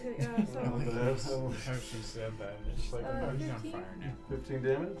it hit. did hit, yeah, so, Oh, that- How she said that. It's just like, oh, he's on 15? fire now. 15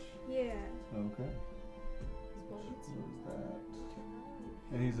 damage? yeah. Okay. What is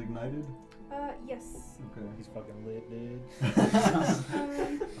that? And he's ignited? Yes. Okay. He's fucking lit, dude.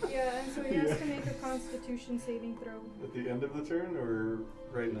 Yeah, and so he has to make a Constitution saving throw. At the end of the turn or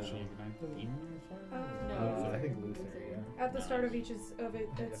right now? Did she ignite the demon on fire? No. I think Luther, yeah. At the start of its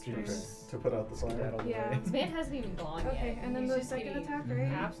Okay. turns. To put out the fire? That'll Yeah. This man hasn't even gone yet. Okay, and then He's the just second getting attack, right?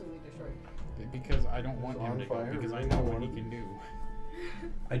 Absolutely destroyed. Because I don't want It's him on to go, fire, because I really know don't what want he it. can do.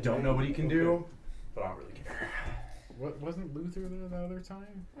 I don't know what he can do, but I don't really care. What wasn't Luther there the other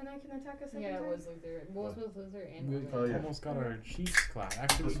time? And I can attack a second Yeah, time? it was Luther. What was with Luther and We Oh, yeah. almost got our cheeks clapped.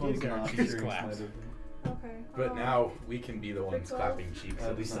 Actually, This we one's did get our not cheeks Searing clapped. Smited. Okay. But now we can be the ones 12? clapping cheeks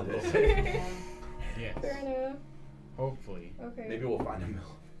at least a Fair little bit. Yes. Fair enough. Hopefully. Okay. Maybe we'll find a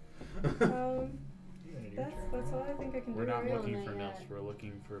mill. That's all I think I can We're do, not right? looking not for yet. nymphs, we're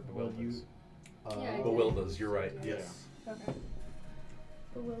looking for Well, you- bewilders. Yeah, I Bewilders, you're right. Yes. Okay.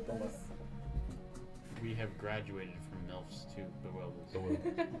 The will does. We have graduated from nymphs to bewilders.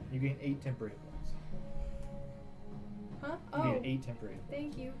 Bewilders. You gain 8 temporary points. Huh? You Oh. gain 8 temporary points.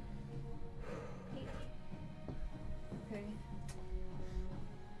 Thank you. Okay.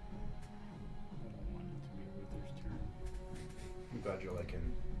 I don't want it to be Luther's turn. I'm glad you're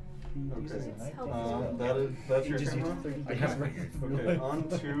liking. He uses Okay. a night helpful. spell. That's He your just turn used now? 30 I days. kinda figured. Okay, on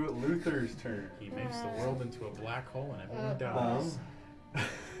to Luther's turn. He makes the world into a black hole and everyone dies.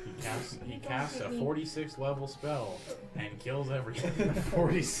 He casts a 46 level spell and kills everything.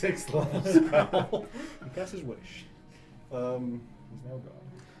 46 level spell. He casts his wish. Um, He's now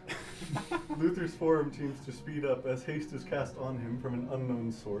gone. Luther's form seems to speed up as haste is cast on him from an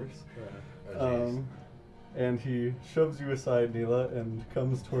unknown source. Oh, jeez. And he shoves you aside, Neela, and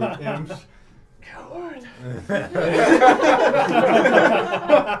comes toward Imsh. Coward.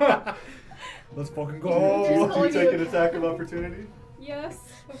 Let's fucking Do go. you take an attack of opportunity? Yes,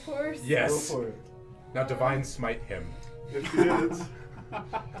 of course. Yes. Go for it. Now divine smite him. If he hits,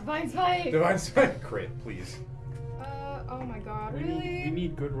 Divine Smite! Divine smite crit, please. Oh my god, We really?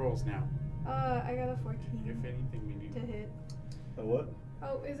 need good rolls now. I got a 14 If anything, we need. to hit. a what?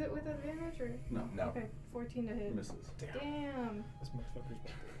 Oh, is it with advantage or? No. No. Okay, 14 to hit. Misses. Damn. This motherfucker's about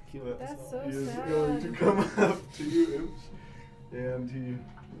to kill That's us so all. He is sad. going to come up to you, Imsh, and he,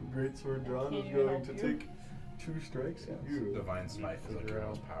 greatsword drawn, Can is you going help to you? take 2 strikes at you. Divine smite is like your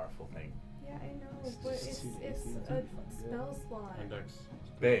most powerful thing. Yeah, I know, It's but just it's too a easy. spell slot. Index.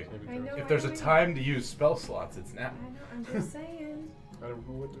 Babe, saving I throw. know. if there's a I know. time to use spell slots, it's now. I know, I'm just saying. I don't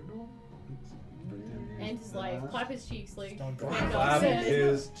know what they're doing. End his life. Clap his cheeks like Don't go. Gandalf Clap said.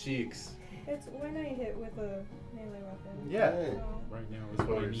 his cheeks. It's when I hit with a melee weapon. Yeah. Hey. So- Right now is That's what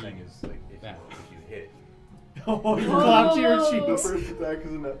what I you're need. saying is like if That. you hit. Oh, you clapped to your Oh. The cheeks. first attack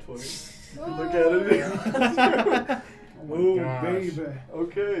is a nat 20. Whoa. Look at it. Oh Oh, my gosh. baby.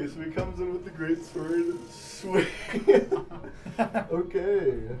 Okay, so he comes in with the great sword. Swing.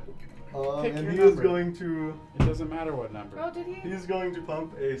 Okay. Pick And your he is number. going to It doesn't matter what number. Oh, did he? he's going to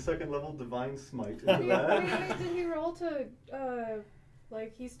pump a 2nd level divine smite into Wait, that. did he roll to,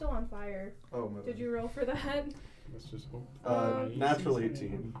 like, he's still on fire. Oh my Did you roll for that? Let's just hope. Natural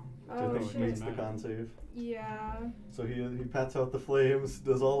 18. I Oh, think shit. makes the con save. Yeah, So he pats out the flames,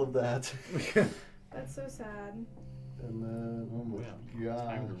 does all of that. that's so sad. And then, oh Well, my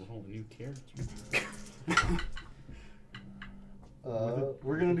time gosh. to roll a new character.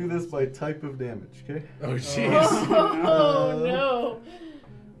 We're gonna do this by type of damage, okay? Oh jeez. Oh no.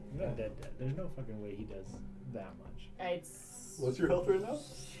 Not dead. There's no fucking way he does that much. It's What's your health right now?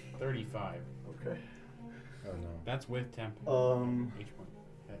 35. Okay. Oh no. That's with temp. H point.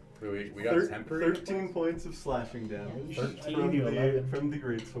 Wait, we got temporary. 13 points of slashing damage I from gave you 11. the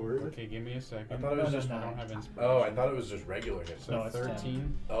greatsword. Okay, give me a second. I thought it was just. I don't have inspiration. Oh, I thought it was just regular hit. So No, it's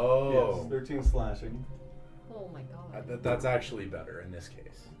 13. Oh. Yes, 13 slashing. oh my god. That's actually better in this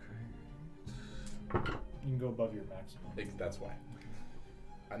case. You can go above your maximum. That's why.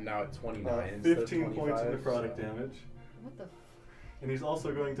 I'm now at 29 instead of 15 points of 25, necrotic so- damage. What the? And he's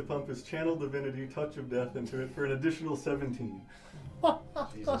also going to pump his Channel Divinity Touch of Death into it for an additional 17.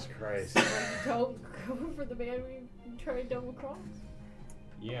 Jesus Christ. Don't go for the man we tried double cross.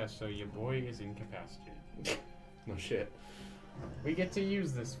 Yeah, so your boy is incapacitated. No shit. We get to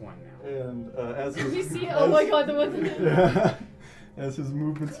use this one now. And as Did his, you see? Oh my god, the one. yeah, as his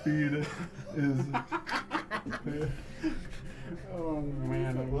movement speed is. Oh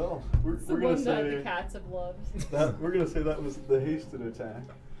man. Well, It's the we're gonna one that the say cats have loved. that we're gonna say that was the hasted attack,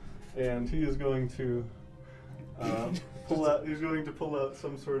 and he is going to pull out. He's going to pull out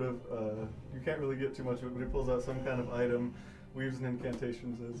some sort of. You can't really get too much of it, but he pulls out some kind of item, weaves an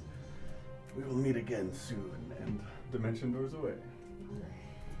incantation, says, "We will meet again soon," and dimension doors away.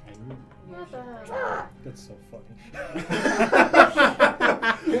 What the hell? That's so funny.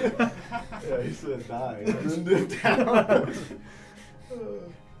 Yeah, he said die, and then dipped down.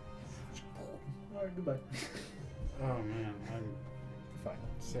 Alright, goodbye. Oh man, I'm Fine.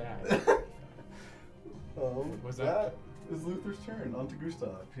 sad. Was that is Luther's turn. On to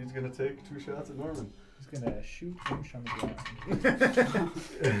Gustav. He's gonna take 2 shots at Norman. He's gonna shoot Moosh on the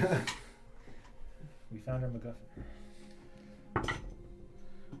ground. We found our MacGuffin.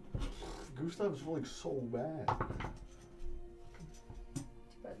 Gustav's rolling so bad.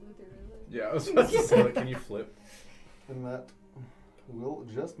 But Luther really. Yeah, I was about to say, like, can you flip? And that will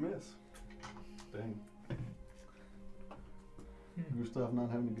just miss. Dang. Gustav not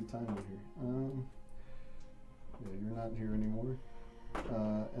having a good time out here. Yeah, you're not here anymore.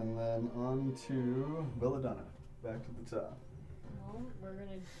 And then on to Belladonna. Back to the top. Well, we're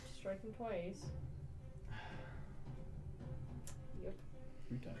gonna strike him twice. Yep.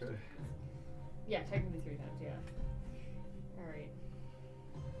 3 times. Okay. Yeah, technically 3 times. Yeah. All right.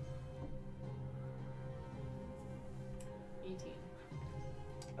 18.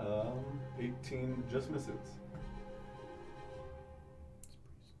 18 just misses.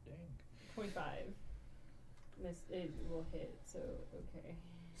 Dang. 25. Miss. It will hit. So okay.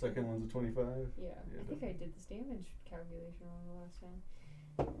 Second one's a 25. Yeah. Yeah, I think I did this damage calculation wrong the last time.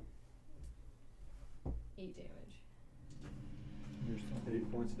 8 damage. You're still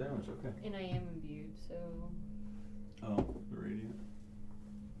 8 points of damage, okay. And I am imbued, so Oh, the radiant.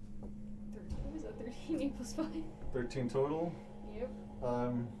 13. What is that? 13 equals 5. 13 total. Yep.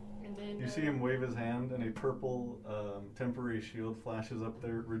 And then You see him wave his hand, and a purple temporary shield flashes up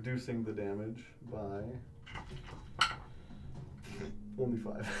there, reducing the damage by only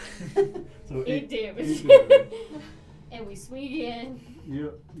 5. So 8 damage. 8 damage. And we swing again.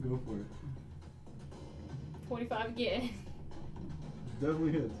 Yep, go for it. 25 again.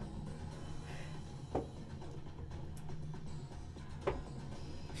 Definitely hits.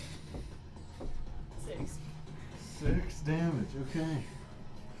 Six. 6 damage, okay.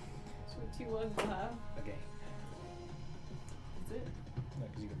 So 2 ones we'll have. Okay. That's it. No,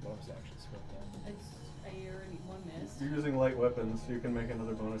 because you can bonus action swing down. I already 1 miss. You're using light weapons, so you can make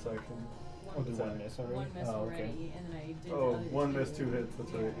another bonus action. Oh, did 1 miss already? 1 miss Oh, already, okay. and then I did Oh, another 1 miss, 2 hits,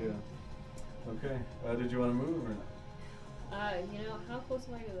 that's right, yeah. Okay, did you want to move or not? You know, how close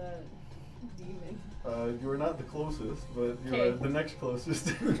am I to that demon? You are not the closest, but you Okay. are the next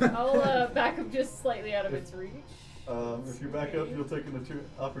closest. I'll back up just slightly out of its reach. If you back up, you'll take an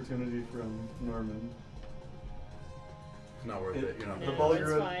opportunity from Norman. It's not worth it. You're not. The No, Bulgara,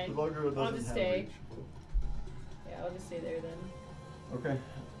 it's fine. the Bulgara I'll doesn't just have stay. reach. Yeah, I'll just stay there then. Okay.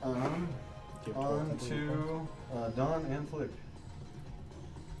 Do you have On 12 temporary to Dawn and Flick.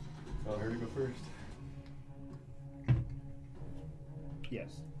 Her to go first. points?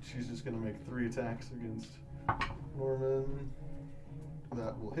 Yes. She's just gonna make 3 attacks against Norman.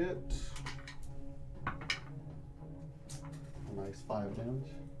 That will hit. A nice 5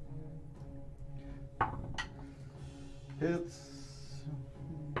 damage. Hits.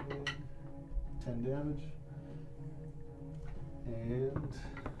 10 damage. And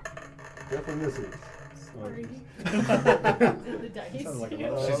definitely misses. Sorry. Oh. the dice. Sounds like a Yeah.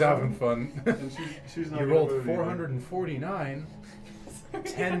 lot. She's having fun. And she's not You gonna rolled move either. 449.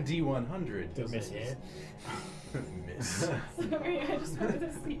 10 D100. To miss it. Miss. Sorry, I just wanted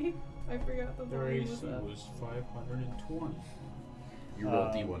to see. I forgot the Their volume AC was up. was 520. You roll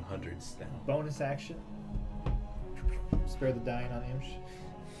D100s now. Bonus action. Spare the dying on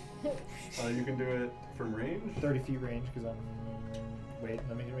Imsh. You can do it from range. 30 feet range because I'm. Wait,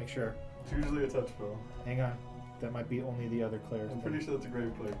 let me make sure. It's usually a touch spell. Hang on. That might be only the other cleric. I'm pretty sure that's a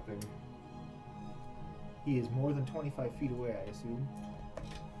grave cleric thing. He is more than 25 feet away, I assume.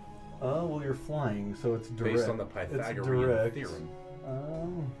 Well, you're flying, so it's direct. Based on the Pythagorean theorem.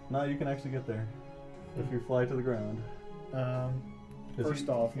 No, you can actually get there if you fly to the ground. First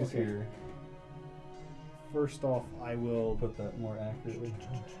off, he's okay. here. First off, I will Put that more accurately.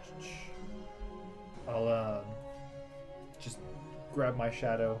 I'll just grab my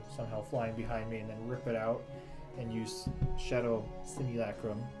shadow somehow flying behind me and then rip it out and use shadow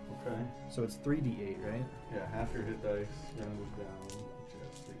simulacrum. Okay. So it's 3d8, right? Yeah, half your hit dice rounded down.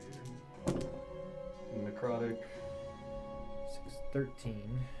 Just necrotic. 6,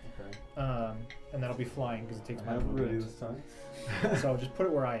 13. Okay. And then I'll be flying because it takes I my have it ready movement. this time. So I'll just put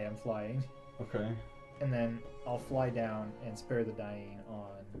it where I am flying, Okay. and then I'll fly down and spare the dying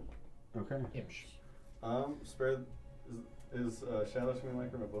on Okay. Imsh. Spare. Is Shadow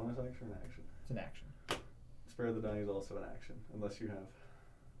Simulacrum a bonus action or an action? It's an action. Spare the dying is also an action, unless you have.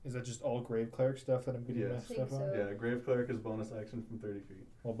 Is that just all grave cleric stuff that I'm getting Yes. my I think stuff on? so. Yeah, grave cleric is bonus action from 30 feet.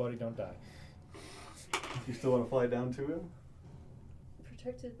 Well, buddy, don't die. You still want to fly down to him?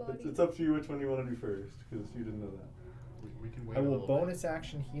 Protect his body. It's up to you which one you want to do first, because you didn't know that. We can wait I a will little bonus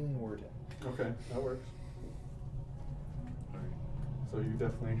action healing word him. Okay, that works. So you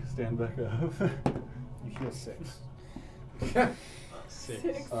definitely stand back up. You heal 6.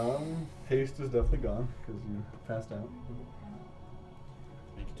 6. Haste is definitely gone because you passed out.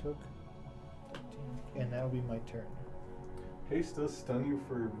 Took 13. And that'll be my turn. Haste does stun you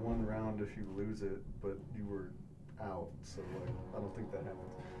for 1 round if you lose it, but you were out, so like I don't think that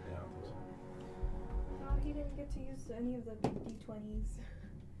happens. Yeah. Oh, he didn't get to use any of the big D20s.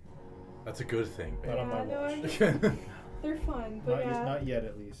 That's a good thing, Not on my no, watch. they're fun, but Not yet,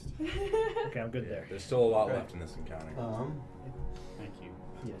 at least. Okay, I'm good there. There's still a lot Okay. left in this encounter. Thank you.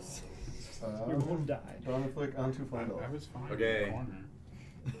 Yes. You won't die. Bottom flick onto I Fondle. was fine Okay. in the corner.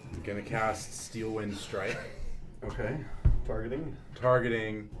 I'm gonna cast Steel Wind Strike, Okay. Targeting.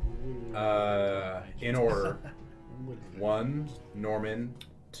 targeting in order: 1, Norman;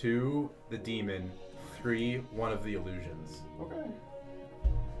 2, the demon; 3, one of the illusions. Okay.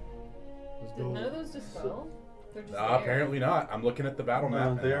 Let's Did go. none of those dispel? They're just there. Apparently not. I'm looking at the battle map.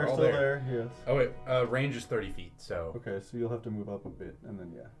 No, and they they're are all still there. Yes. Oh wait, range is 30 feet, so Okay, so you'll have to move up a bit, and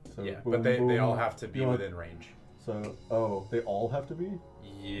then yeah. So yeah. boom, But they boom. all have to be You want- within range. So they all have to be.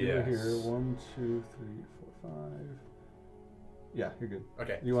 Yes. Right here. 1, 2, 3, 4, 5. Yeah, you're good.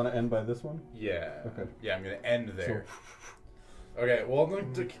 Okay. You want to end by this one? Yeah. Okay. Yeah, I'm gonna end there. Okay. Well,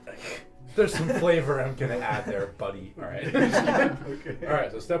 there's some flavor I'm gonna add there, buddy. All right. Okay. All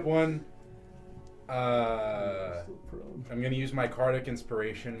right. So step 1. Still prone. I'm gonna use my Cardic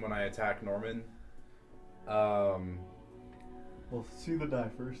Inspiration when I attack Norman. Well, see the die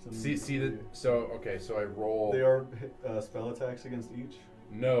first. And See the. So okay. So I roll. They are spell attacks against each.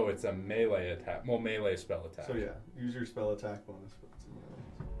 No, it's a melee attack. Well, melee spell attack. So yeah, use your spell attack bonus. But it's a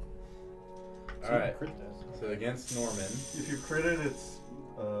melee. All right. Crit dice. So against Norman, If you crit it, it's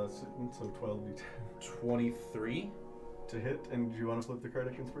so 12d10 23. to hit. And do you want to flip the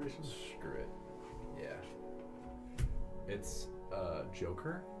Cardic Inspiration? Screw it. Yeah. It's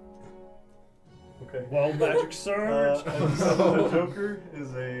Joker. Okay. Well, magic surge. And so the Joker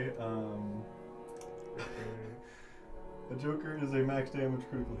is a Joker is a max damage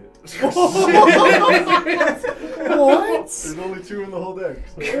critical hit. What? There's only 2 in the whole deck.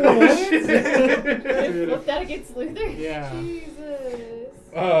 So. Flip that against Luther? Yeah. Jesus.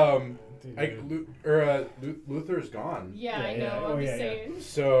 Luther's gone. Yeah, Yeah, I yeah. know. Oh, I'm yeah, just yeah. saying.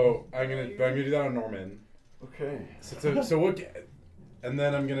 So I'm gonna do that on Norman. Okay. So we'll get, and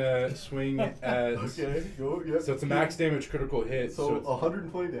then I'm gonna swing at. Okay. Go. Yep. So it's a max damage critical hit. So it's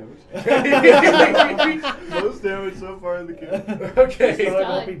 120 damage. Most damage so far in the game. okay. So I Done.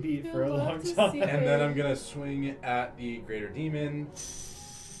 won't be beat for a Good luck long to time. see And then I'm gonna swing at the greater demon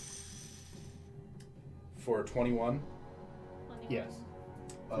for 21. Yes.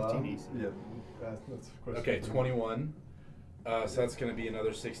 15 easy. Yeah. That's a question. Okay, 21. So that's gonna be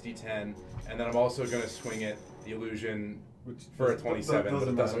another 60-10, and then I'm also gonna swing at the illusion Which for a does- 27, but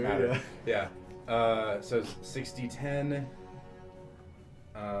it doesn't matter. Yeah. Yeah. So 60-10. Do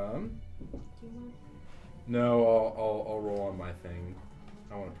you want? No, I'll roll on my thing.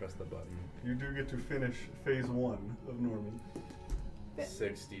 I want to press the button. You do get to finish phase 1 of Norman.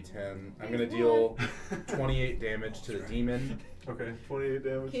 60, 10. I'm gonna deal 28 damage to the demon. Okay, 28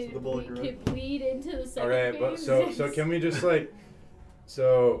 damage to the bullet Can grunt. bleed into the second Alright, but phase? so can we just like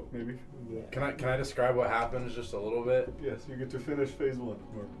Maybe. Yeah. can I describe what happens just a little bit? Yes, you get to finish phase 1.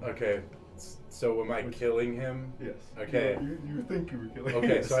 Okay. So am I Which- killing him? Yes. Okay. You think you were killing him.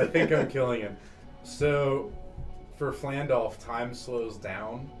 Okay, so I think I'm killing him. So for Flandolf, time slows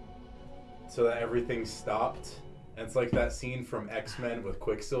down so that everything's stopped. And it's like that scene from X-Men with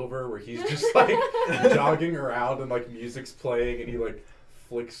Quicksilver where he's just like jogging around and like music's playing and he like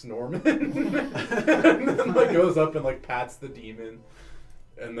flicks Norman and then like goes up and like pats the demon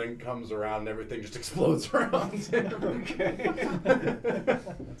and then comes around and everything just explodes around him. Okay.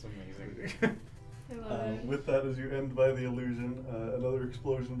 That's amazing. I love it. With that, as you end by the illusion, another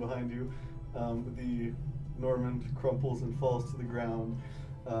explosion behind you. The Normand crumples and falls to the ground,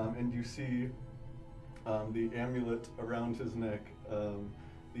 and you see the amulet around his neck.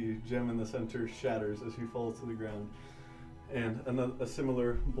 The gem in the center shatters as he falls to the ground, and a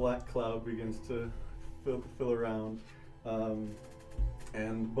similar black cloud begins to fill around.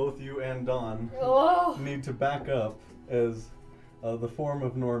 And both you and Dawn Oh! need to back up as the form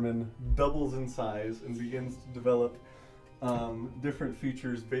of Norman doubles in size and begins to develop different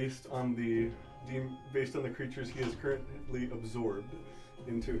features based on the creatures he has currently absorbed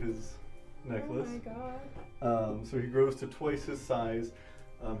into his necklace. Oh my god. So he grows to twice his size.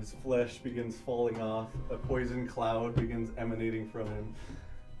 His flesh begins falling off. A poison cloud begins emanating from him,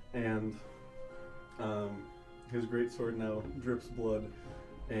 and his greatsword now drips blood.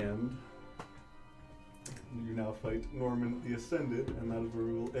 And you now fight Norman the Ascended, and that is where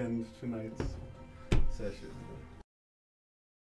we will end tonight's session.